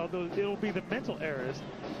crazy, although it'll be the mental errors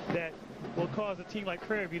that will cause a team like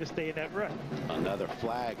Prairie View to stay in that rut. Another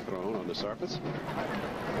flag thrown on the surface.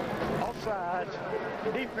 Offside.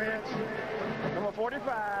 Defense. Number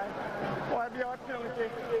 45. 5-yard penalty.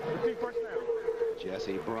 Repeat first down.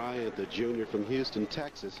 Jesse Bryant, the junior from Houston,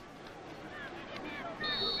 Texas.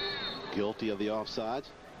 Guilty of the offsides.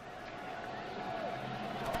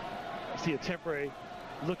 See a temporary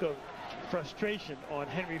look of frustration on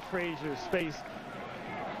Henry Frazier's face.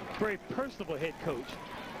 Very personable head coach.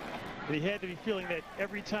 But he had to be feeling that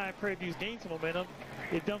every time Prairie View's gained some momentum,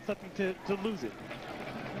 it done something to lose it.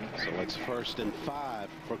 So it's 1st and 5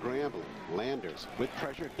 for Grambling. Landers with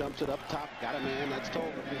pressure dumps it up top. Got a man. That's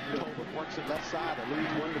Tolbert. Tolbert works it left side.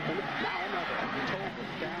 Eludes one defender. Now another.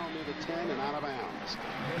 Tolbert down near the 10 and out of bounds.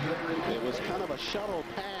 It was kind of a shuttle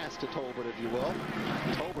pass to Tolbert, if you will.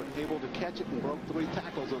 Tolbert able to catch it and broke 3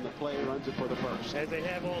 tackles on the play. Runs it for the first. As they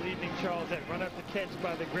have all evening, Charles, that run up the catch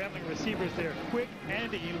by the Grambling receivers there. Quick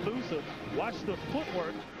and elusive. Watch the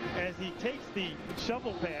footwork as he takes the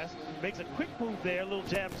shovel pass. Makes a quick move there. A little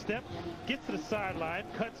jab step. Gets to the sideline.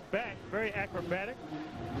 Cuts back. Very acrobatic.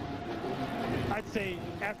 I'd say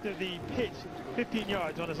after the pitch, 15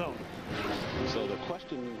 yards on his own. So the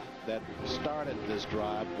question that started this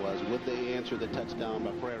drive was, would they answer the touchdown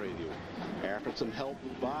by Prairie View? After some help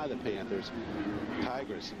by the Panthers,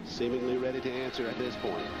 Tigers seemingly ready to answer at this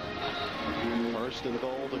point. 1st and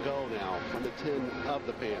goal to go now from the 10 of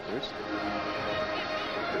the Panthers.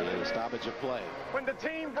 And a stoppage of play. When the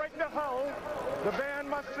team break the hole, the band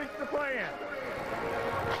must seek the plan.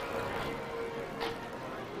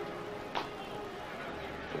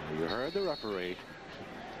 You heard the referee.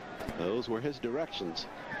 Those were his directions.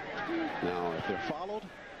 Now, if they're followed,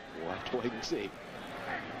 we'll have to wait and see.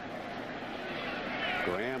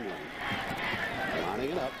 Grambling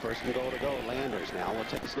Lining it up, first and goal to go. Landers now will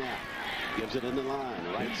take a snap. Gives it in the line.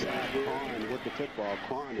 Right side, Quan with the football.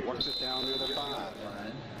 Quan works it down near the 5.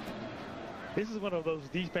 This is one of those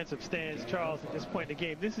defensive stands, Charles, at this point in the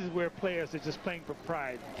game. This is where players are just playing for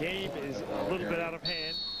pride. The game is a little bit out of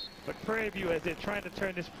hand, but Prairie View, as they're trying to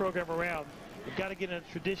turn this program around, you've got to get in a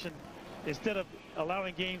tradition. Instead of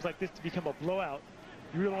allowing games like this to become a blowout,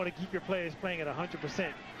 you really want to keep your players playing at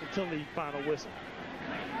 100% until the final whistle.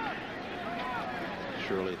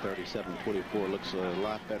 Surely 37-24 looks a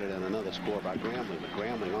lot better than another score by Grambling. But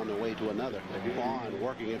Grambling on their way to another. Vaughn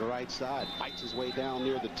working it right side. Fights his way down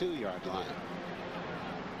near the 2-yard line.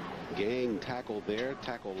 Gang tackled there.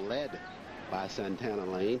 Tackle led by Santana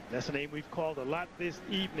Lane. That's a name we've called a lot this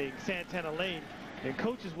evening, Santana Lane. And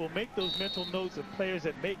coaches will make those mental notes of players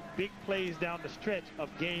that make big plays down the stretch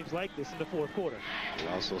of games like this in the 4th quarter. You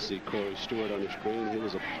also see Corey Stewart on the screen. He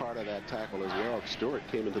was a part of that tackle as well. Stewart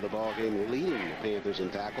came into the ball game leading the Panthers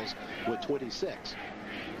in tackles with 26.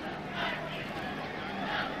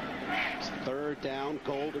 It's 3rd down,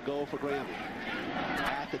 goal to go for Grambling.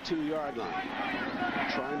 At the 2-yard line.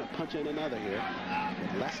 Trying to punch in another here.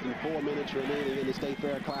 Less than 4 minutes remaining in the State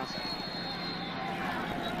Fair Classic.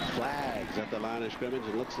 Flags at the line of scrimmage.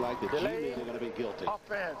 It looks like the G-men are going to be guilty.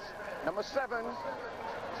 Offense. Number 7.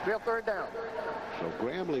 Still 3rd down. So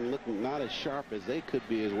Grambling looking not as sharp as they could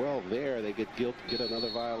be as well. There they get another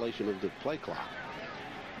violation of the play clock.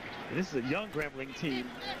 And this is a young Grambling team.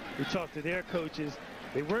 We talked to their coaches.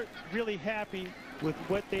 They weren't really happy with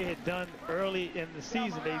what they had done early in the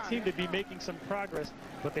season. They seemed to be making some progress,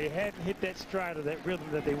 but they hadn't hit that stride or that rhythm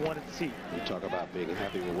that they wanted to see. You talk about being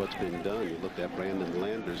happy with what's been done. You looked at Brandon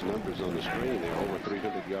Landers' numbers on the screen. They're over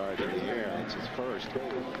 300 yards in the air. It's his first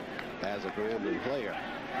as a Grambling player.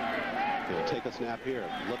 He'll take a snap here.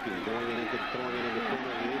 Looking, throwing it into the corner of the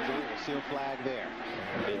end zone. We'll see a flag there.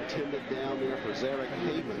 Intended down there for Zarek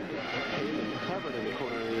Haven. Haven covered in the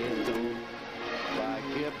corner of the end zone by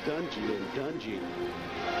Gibb Dungy, and Dungy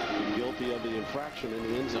guilty of the infraction in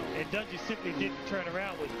the end zone. And Dungy simply didn't turn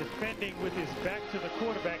around, was defending with his back to the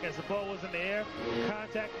quarterback as the ball was in the air.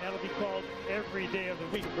 Contact, and that'll be called every day of the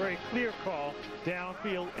week. A very clear call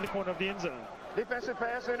downfield in the corner of the end zone. Defensive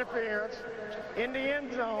pass interference in the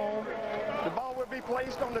end zone. The ball will be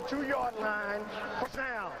placed on the 2-yard line. First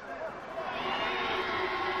down.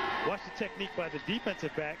 Watch the technique by the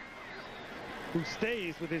defensive back, who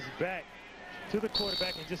stays with his back to the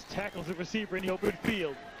quarterback and just tackles the receiver in the open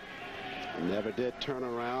field. Never did turn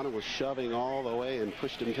around and was shoving all the way and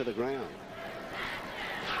pushed him to the ground.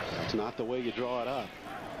 That's not the way you draw it up.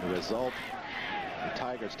 The result, the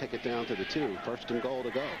Tigers take it down to the 2. 1st and goal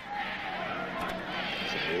to go.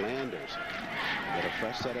 So Landers get a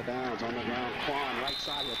fresh set of downs on the ground. Quan right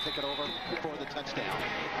side will pick it over for the touchdown.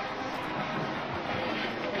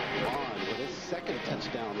 Quan with his 2nd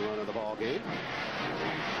touchdown run of the ball game.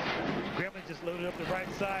 Grambling just loaded up the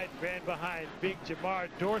right side, ran behind big Jamar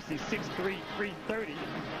Dorsey, 6'3", 330.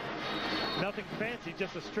 Nothing fancy,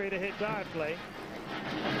 just a straight-ahead dive play.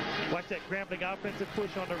 Watch that Grambling offensive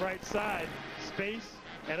push on the right side, space,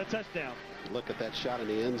 and a touchdown. Look at that shot in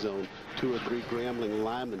the end zone. 2 or 3 Grambling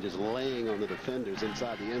linemen just laying on the defenders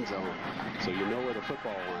inside the end zone. So you know where the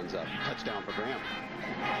football winds up. Touchdown for Grambling.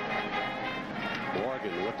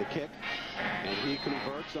 Morgan with the kick, and he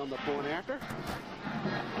converts on the point after.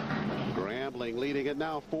 Grambling leading it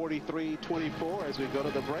now 43-24 as we go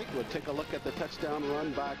to the break. We'll take a look at the touchdown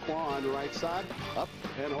run by Quan right side. Up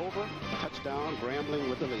and over. Touchdown, Grambling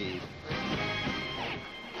with the lead.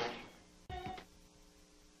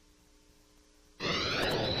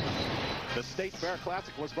 The State Fair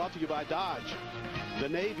Classic was brought to you by Dodge, the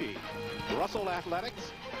Navy, Russell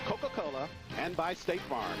Athletics, Coca-Cola, and by State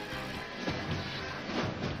Farm.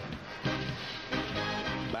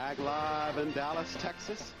 Back live in Dallas,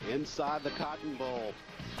 Texas, inside the Cotton Bowl.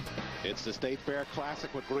 It's the State Fair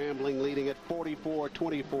Classic with Grambling leading at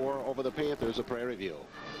 44-24 over the Panthers of Prairie View.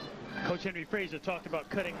 Coach Henry Frazier talked about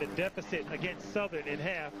cutting the deficit against Southern in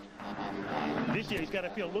half. This year, he's got to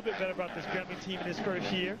feel a little bit better about this Grambling team in his first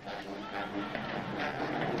year.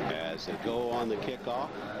 As they go on the kickoff,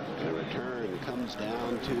 the return comes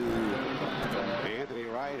down to Anthony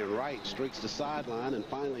Wright, and Wright streaks the sideline and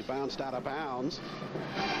finally bounced out of bounds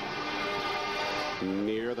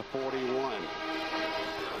near the 41.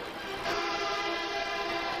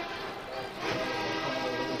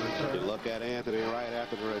 You look at Anthony Wright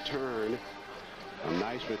after the return. A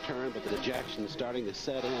nice return, but the dejection starting to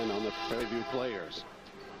set in on the Prairie View players.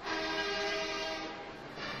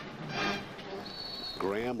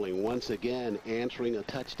 Grambling once again answering a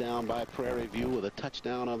touchdown by Prairie View with a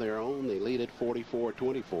touchdown of their own. They lead at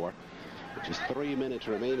 44-24. Just 3 minutes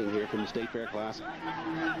remaining here from the State Fair Classic.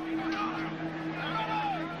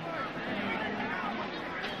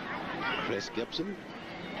 Chris Gibson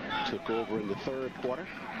took over in the third quarter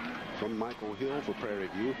from Michael Hill for Prairie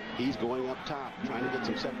View. He's going up top, trying to get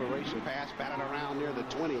some separation. Pass batted around near the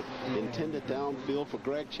 20, intended downfield for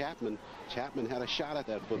Greg Chapman. Chapman had a shot at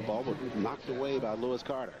that football, but knocked away by Lewis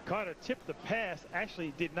Carter. Carter tipped the pass,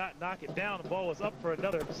 actually did not knock it down. The ball was up for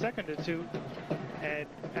another second or two, and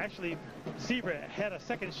actually Seaver had a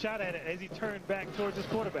second shot at it as he turned back towards his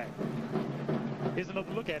quarterback. Here's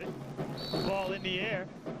another look at it. Ball in the air.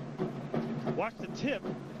 Watch the tip,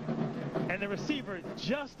 and the receiver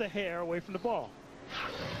just a hair away from the ball.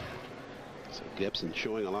 So Gibson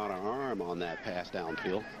showing a lot of arm on that pass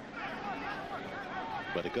downfield.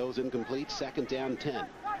 But it goes incomplete. Second down, 10.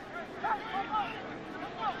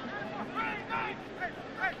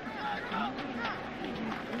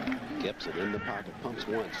 Gibson in the pocket, pumps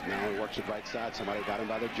once. Now he works it right side. Somebody got him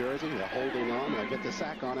by the jersey. They're holding on. They'll get the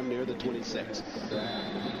sack on him near the 26.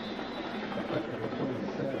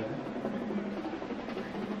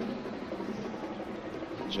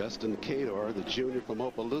 Justin Cador, the junior from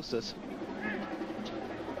Opelousas.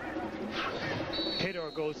 Cador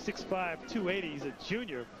goes 6'5", 280. He's a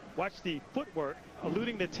junior. Watch the footwork,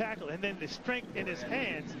 eluding the tackle, and then the strength in his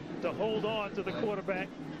hands to hold on to the quarterback,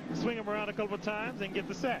 swing him around a couple of times, and get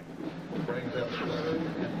the sack.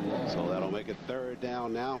 So that'll make it third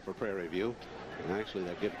down now for Prairie View. And actually,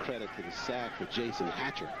 they'll give credit to the sack for Jason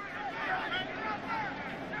Hatcher.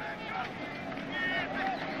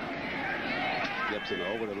 Gibson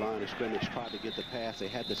over the line of scrimmage, tried to get the pass. They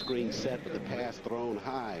had the screen set, but the pass thrown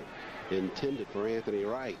high, intended for Anthony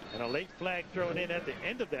Wright. And a late flag thrown in at the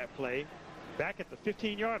end of that play, back at the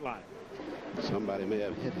 15-yard line. Somebody may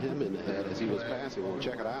have hit him in the head as he was passing. We'll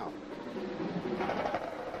check it out.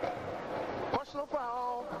 Personal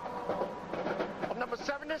foul of number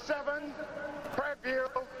 77, Prairie View.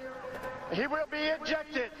 He will be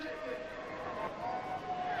ejected.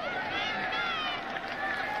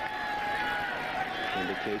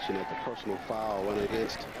 Indication that the personal foul went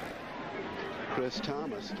against Chris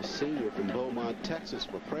Thomas, the senior from Beaumont, Texas,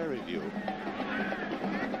 for Prairie View.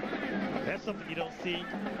 That's something you don't see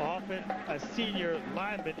often. A senior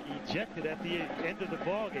lineman ejected at the end of the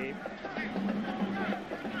ball game.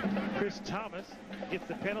 Chris Thomas gets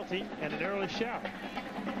the penalty and an early shout.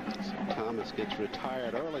 So Thomas gets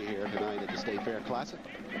retired early here tonight at the State Fair Classic.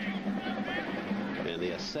 And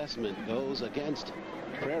the assessment goes against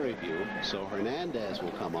Prairie View, so Hernandez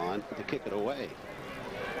will come on to kick it away.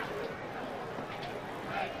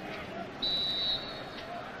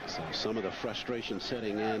 So some of the frustration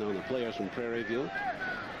setting in on the players from Prairie View.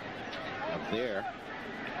 Up there,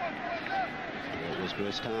 it was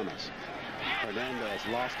Chris Thomas. Hernandez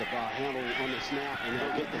lost the ball handle on the snap, and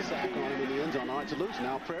they'll get the sack on him in the end zone. Arts loose.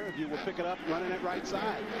 Now Prairie View will pick it up, running it right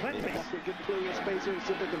side. They have to get clear of space here to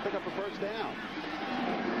see if they can pick up a first down.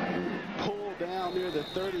 Pulled down near the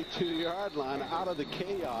 32-yard line out of the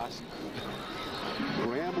chaos.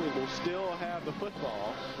 Grambling will still have the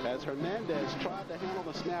football as Hernandez tried to handle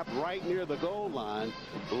the snap right near the goal line,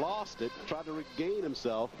 lost it, tried to regain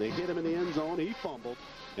himself. They hit him in the end zone. He fumbled,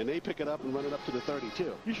 and they pick it up and run it up to the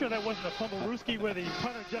 32. You sure that wasn't a fumble Rooski where the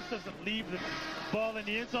punter just doesn't leave the ball in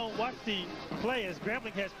the end zone? Watch the play as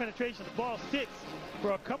Grambling has penetration. The ball sits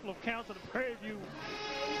for a couple of counts of the Prairie View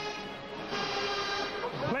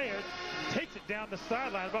players. Takes it down the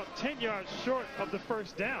sideline about 10 yards short of the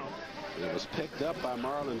first down. It was picked up by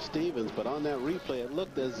Marlon Stevens, but on that replay, it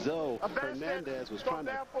looked as though Hernandez was trying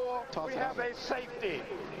to toss it out. We have a safety.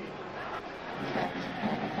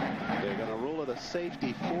 They're going to rule it a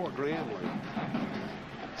safety for Grambling.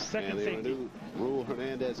 Second and they're safety. going to rule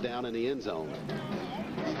Hernandez down in the end zone.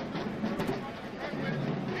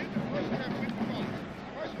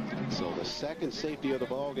 So the second safety of the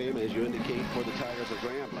ball game, as you indicate, for the Tigers of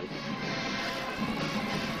Grambling.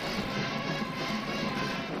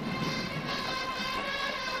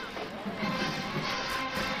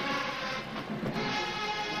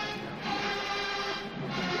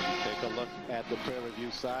 Take a look at the Prairie View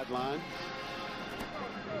sideline.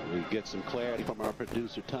 We get some clarity from our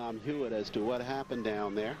producer Tom Hewitt as to what happened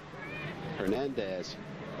down there. Hernandez,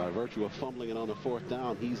 by virtue of fumbling it on the fourth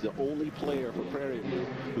down, he's the only player for Prairie View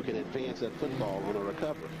who can advance that football on a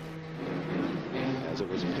recovery. As it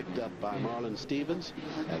was picked up by Marlon Stevens,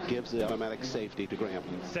 that gives the automatic safety to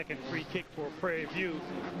Grambling. Second free kick for Prairie View.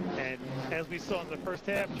 And as we saw in the first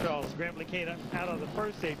half, Charles, Grambling came out of the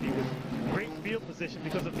first safety with great field position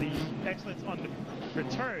because of the excellence on the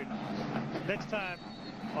return. Next time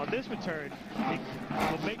on this return, it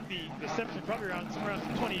will make the reception probably around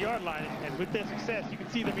the 20-yard line. And with their success, you can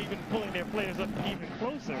see them even pulling their players up even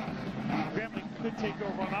closer. Grambling could take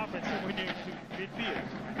over on offense somewhere near to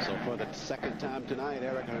midfield. So for the second time tonight,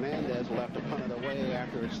 Eric Hernandez will have to punt it away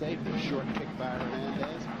after a safety. Short kick by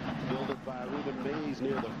Hernandez, fielded by Ruben Mays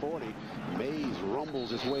near the 40. Mays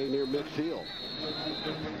rumbles his way near midfield.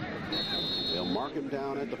 They'll mark him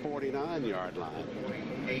down at the 49-yard line.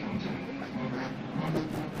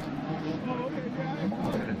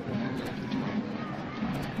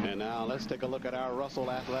 And now let's take a look at our Russell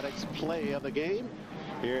Athletics play of the game.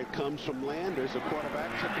 Here it comes from Landers. The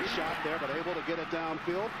quarterback took a shot there, but able to get it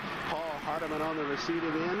downfield. Paul Hardiman on the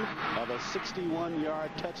receiving end of a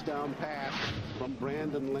 61-yard touchdown pass from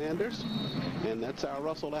Brandon Landers. And that's our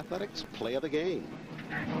Russell Athletics play of the game.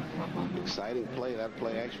 Exciting play. That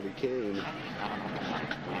play actually came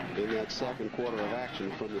in that second quarter of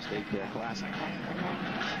action from the State Fair Classic.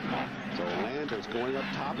 So Landers going up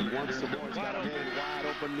top and wants some more. He's got a man wide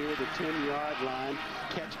open near the 10-yard line.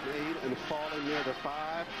 Catch made and falling near the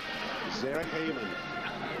 5. Zarek Heyman.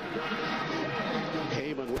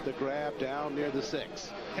 Heyman with the grab down near the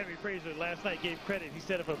 6. Henry Frazier last night gave credit. He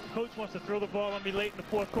said if a coach wants to throw the ball on me late in the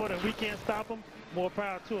fourth quarter and we can't stop him, more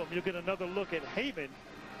power to him. You'll get another look at Heyman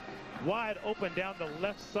wide open down the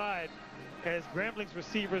left side as Grambling's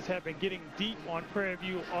receivers have been getting deep on Prairie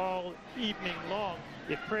View all evening long.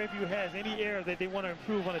 If Prairie View has any area that they want to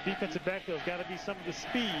improve on a defensive backfield, it's got to be some of the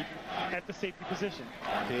speed at the safety position.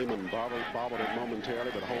 Heyman bobbled it momentarily,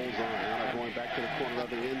 but holds on. Now going back to the corner of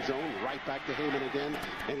the end zone, right back to Heyman again,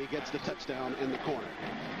 and he gets the touchdown in the corner.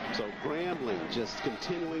 So Grambling just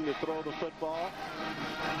continuing to throw the football,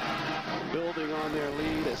 building on their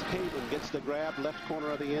lead as Heyman gets the grab, left corner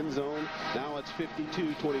of the end zone. Now it's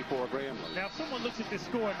 52-24 Grambling. Now if someone looks at this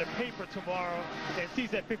score in the paper tomorrow and sees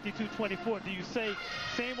that 52-24, do you say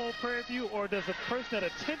same old Prairie View, or does a person that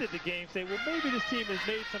attended the game say, well, maybe this team has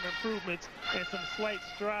made some improvements and some slight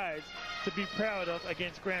strides to be proud of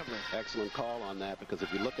against Grambling? Excellent call on that, because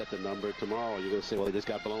if you look at the number tomorrow, you're going to say, well, they just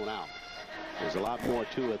got blown out. There's a lot more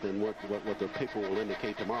to it than what the paper will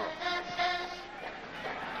indicate tomorrow.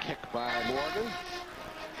 Kick by Morgan.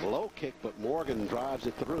 Low kick, but Morgan drives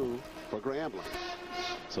it through for Grambling.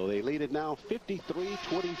 So they lead it now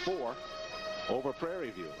 53-24 over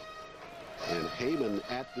Prairie View. And Heyman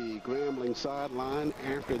at the Grambling sideline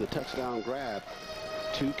after the touchdown grab.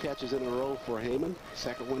 2 catches in a row for Heyman.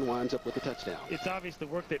 Second one winds up with the touchdown. It's obvious the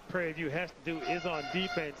work that Prairie View has to do is on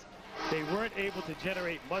defense. They weren't able to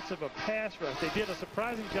generate much of a pass rush. They did a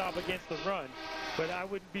surprising job against the run, but I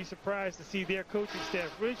wouldn't be surprised to see their coaching staff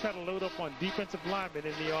really try to load up on defensive linemen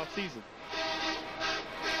in the offseason.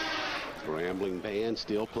 Grambling band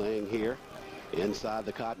still playing here inside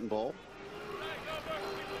the Cotton Bowl.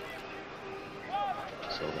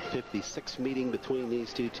 So the 56th meeting between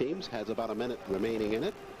these two teams has about a minute remaining in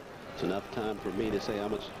it. It's enough time for me to say how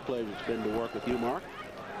much pleasure it's been to work with you, Mark.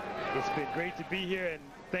 It's been great to be here, and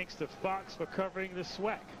thanks to Fox for covering the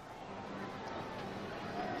SWAC.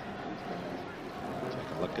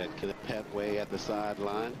 Take a look at Kenneth Petway at the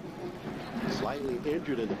sideline. Slightly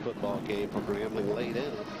injured in the football game for Grambling late in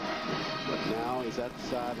it. But now he's at the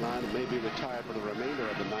sideline and may be retired for the remainder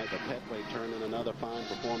of the night. But Petway turned in another fine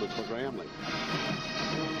performance for Grambling.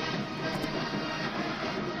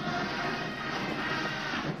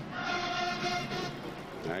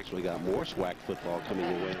 Actually got more SWAC football coming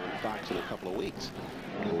your way on Fox in a couple of weeks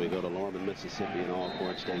when we go to Lorman, Mississippi, and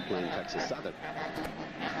Alcorn State playing Texas Southern.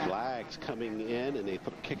 Flags coming in, and they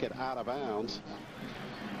kick it out of bounds.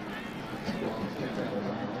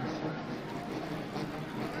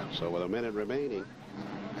 So with a minute remaining.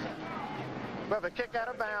 With a kick out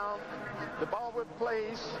of bounds, the ball would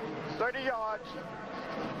place 30 yards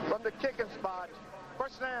from the kicking spot.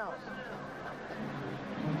 First down.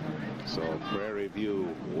 So Prairie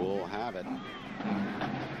View will have it.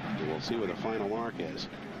 We'll see where the final mark is.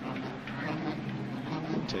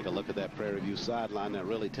 We'll take a look at that Prairie View sideline. That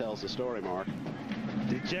really tells the story, Mark.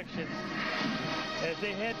 Dejection, as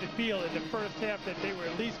they had to feel in the first half that they were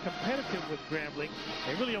at least competitive with Grambling.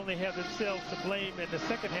 They really only have themselves to blame in the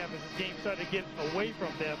second half as this game started to get away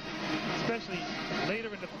from them, especially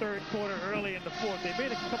later in the third quarter, early in the fourth. They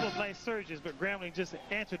made a couple of nice surges, but Grambling just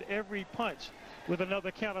answered every punch with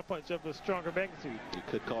another counterpunch of a stronger magnitude. You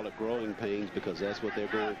could call it growing pains, because that's what they're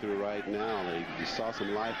going through right now. You saw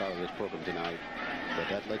some life out of this program tonight, but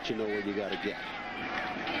that lets you know where you got to get.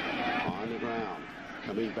 On the ground,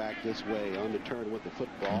 coming back this way, on the turn with the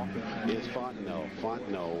football is Fontenot.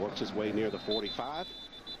 Fontenot works his way near the 45,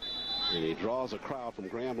 and he draws a crowd from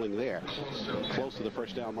Grambling there, close to the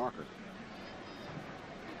first down marker.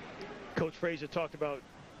 Coach Frazier talked about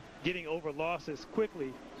getting over losses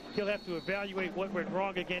quickly. He'll have to evaluate what went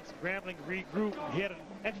wrong against Grambling, regroup. He had an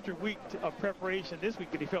extra week of preparation this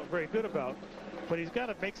week that he felt very good about, but he's got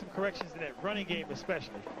to make some corrections in that running game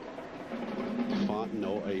especially.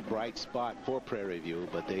 Fontenot, a bright spot for Prairie View,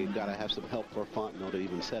 but they've got to have some help for Fontenot to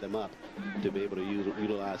even set him up to be able to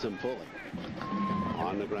utilize him fully.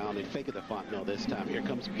 On the ground, they fake it to Fontenot this time. Here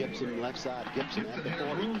comes Gibson, left side. Gibson at the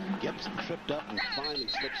 40. Gibson tripped up and finally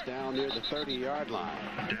slips down near the 30-yard line.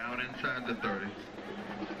 Down inside the 30.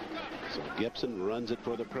 So Gibson runs it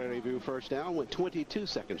for the Prairie View first down with 22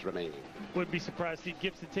 seconds remaining. Wouldn't be surprised to see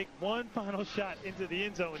Gibson take one final shot into the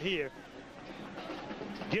end zone here.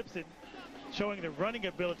 Gibson showing the running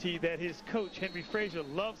ability that his coach, Henry Frazier,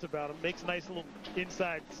 loves about him. Makes a nice little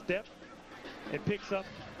inside step and picks up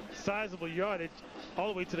sizable yardage all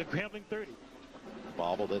the way to the Grambling 30.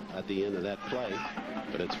 Bobbled it at the end of that play,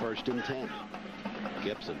 but it's 1st and 10.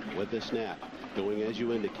 Gibson with the snap, doing as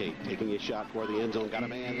you indicate, taking a shot for the end zone. Got a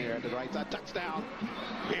man there at the right side. Touchdown,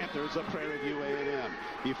 Panthers of Prairie View A&M.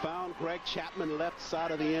 He found Greg Chapman left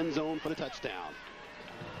side of the end zone for the touchdown.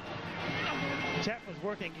 Chapman's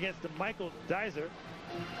working against the Michael Dizer,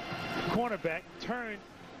 cornerback, turned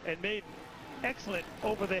and made excellent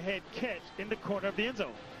over-the-head catch in the corner of the end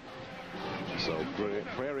zone. So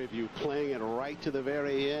Prairie View playing it right to the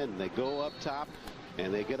very end. They go up top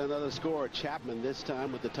and they get another score. Chapman this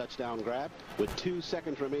time with the touchdown grab with 2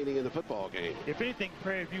 seconds remaining in the football game. If anything,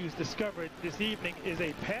 Prairie View's discovered this evening is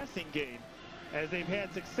a passing game, as they've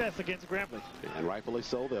had success against Grambling. And rightfully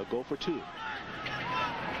so, they'll go for 2.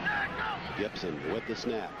 Gibson with the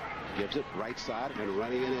snap, gives it right side, and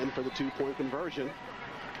running it in for the 2-point conversion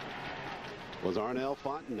was Arnell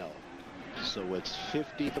Fontenot. So it's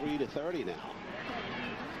 53-30 now.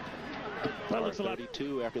 That looks a lot.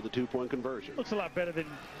 32 after the 2-point conversion. Looks a lot better than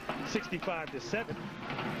 65-7.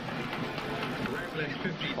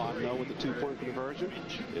 Fontenot with the 2-point conversion,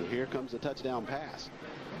 and here comes the touchdown pass.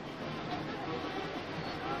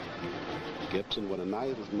 Gibson with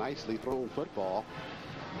a nicely thrown football.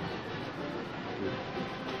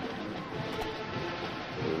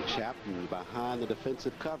 And Chapman behind the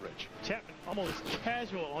defensive coverage. Chapman almost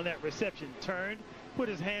casual on that reception. Turned, put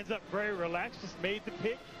his hands up, very relaxed, just made the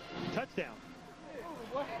pick. Touchdown.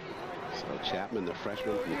 So Chapman, the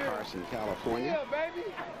freshman from Carson, California,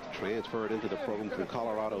 transferred into the program from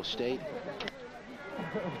Colorado State.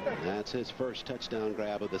 That's his first touchdown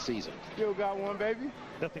grab of the season. Still got one, baby.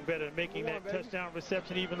 Nothing better than making that touchdown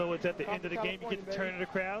reception, even though it's at the end of the game. You get to turn to the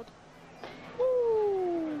crowd.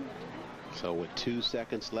 So with 2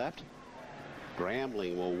 seconds left,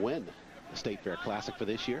 Grambling will win the State Fair Classic for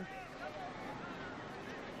this year.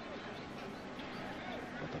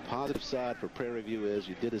 But the positive side for Prairie View is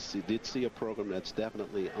you did see a program that's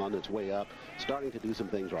definitely on its way up, starting to do some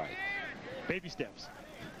things right. Baby steps.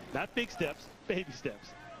 Not big steps, baby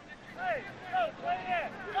steps.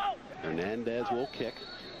 Hernandez will kick.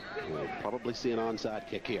 We'll probably see an onside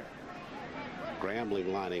kick here.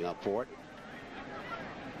 Grambling lining up for it.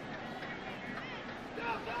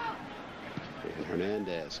 And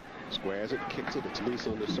Hernandez squares it, kicks it. It's loose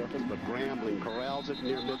on the surface, but Grambling corrals it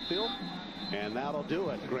near midfield. And that'll do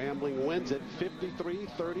it. Grambling wins it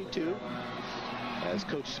 53-32. As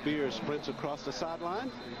Coach Spears sprints across the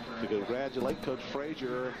sideline to congratulate Coach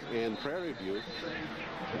Frazier and Prairie View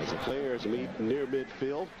as the players meet near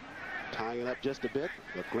midfield, tying it up just a bit,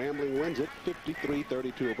 but Grambling wins it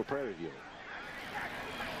 53-32 over Prairie View.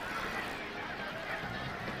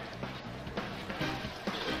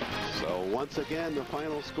 So once again, the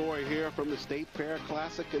final score here from the State Fair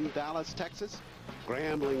Classic in Dallas, Texas.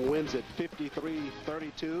 Grambling wins it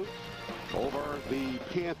 53-32 over the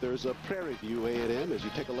Panthers of Prairie View A&M. As you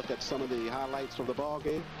take a look at some of the highlights from the ball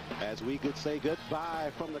game, as we could say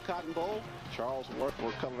goodbye from the Cotton Bowl, Charles Worth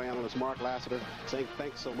for color analyst Mark Lassiter saying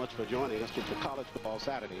thanks so much for joining us for College Football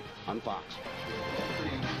Saturday on Fox.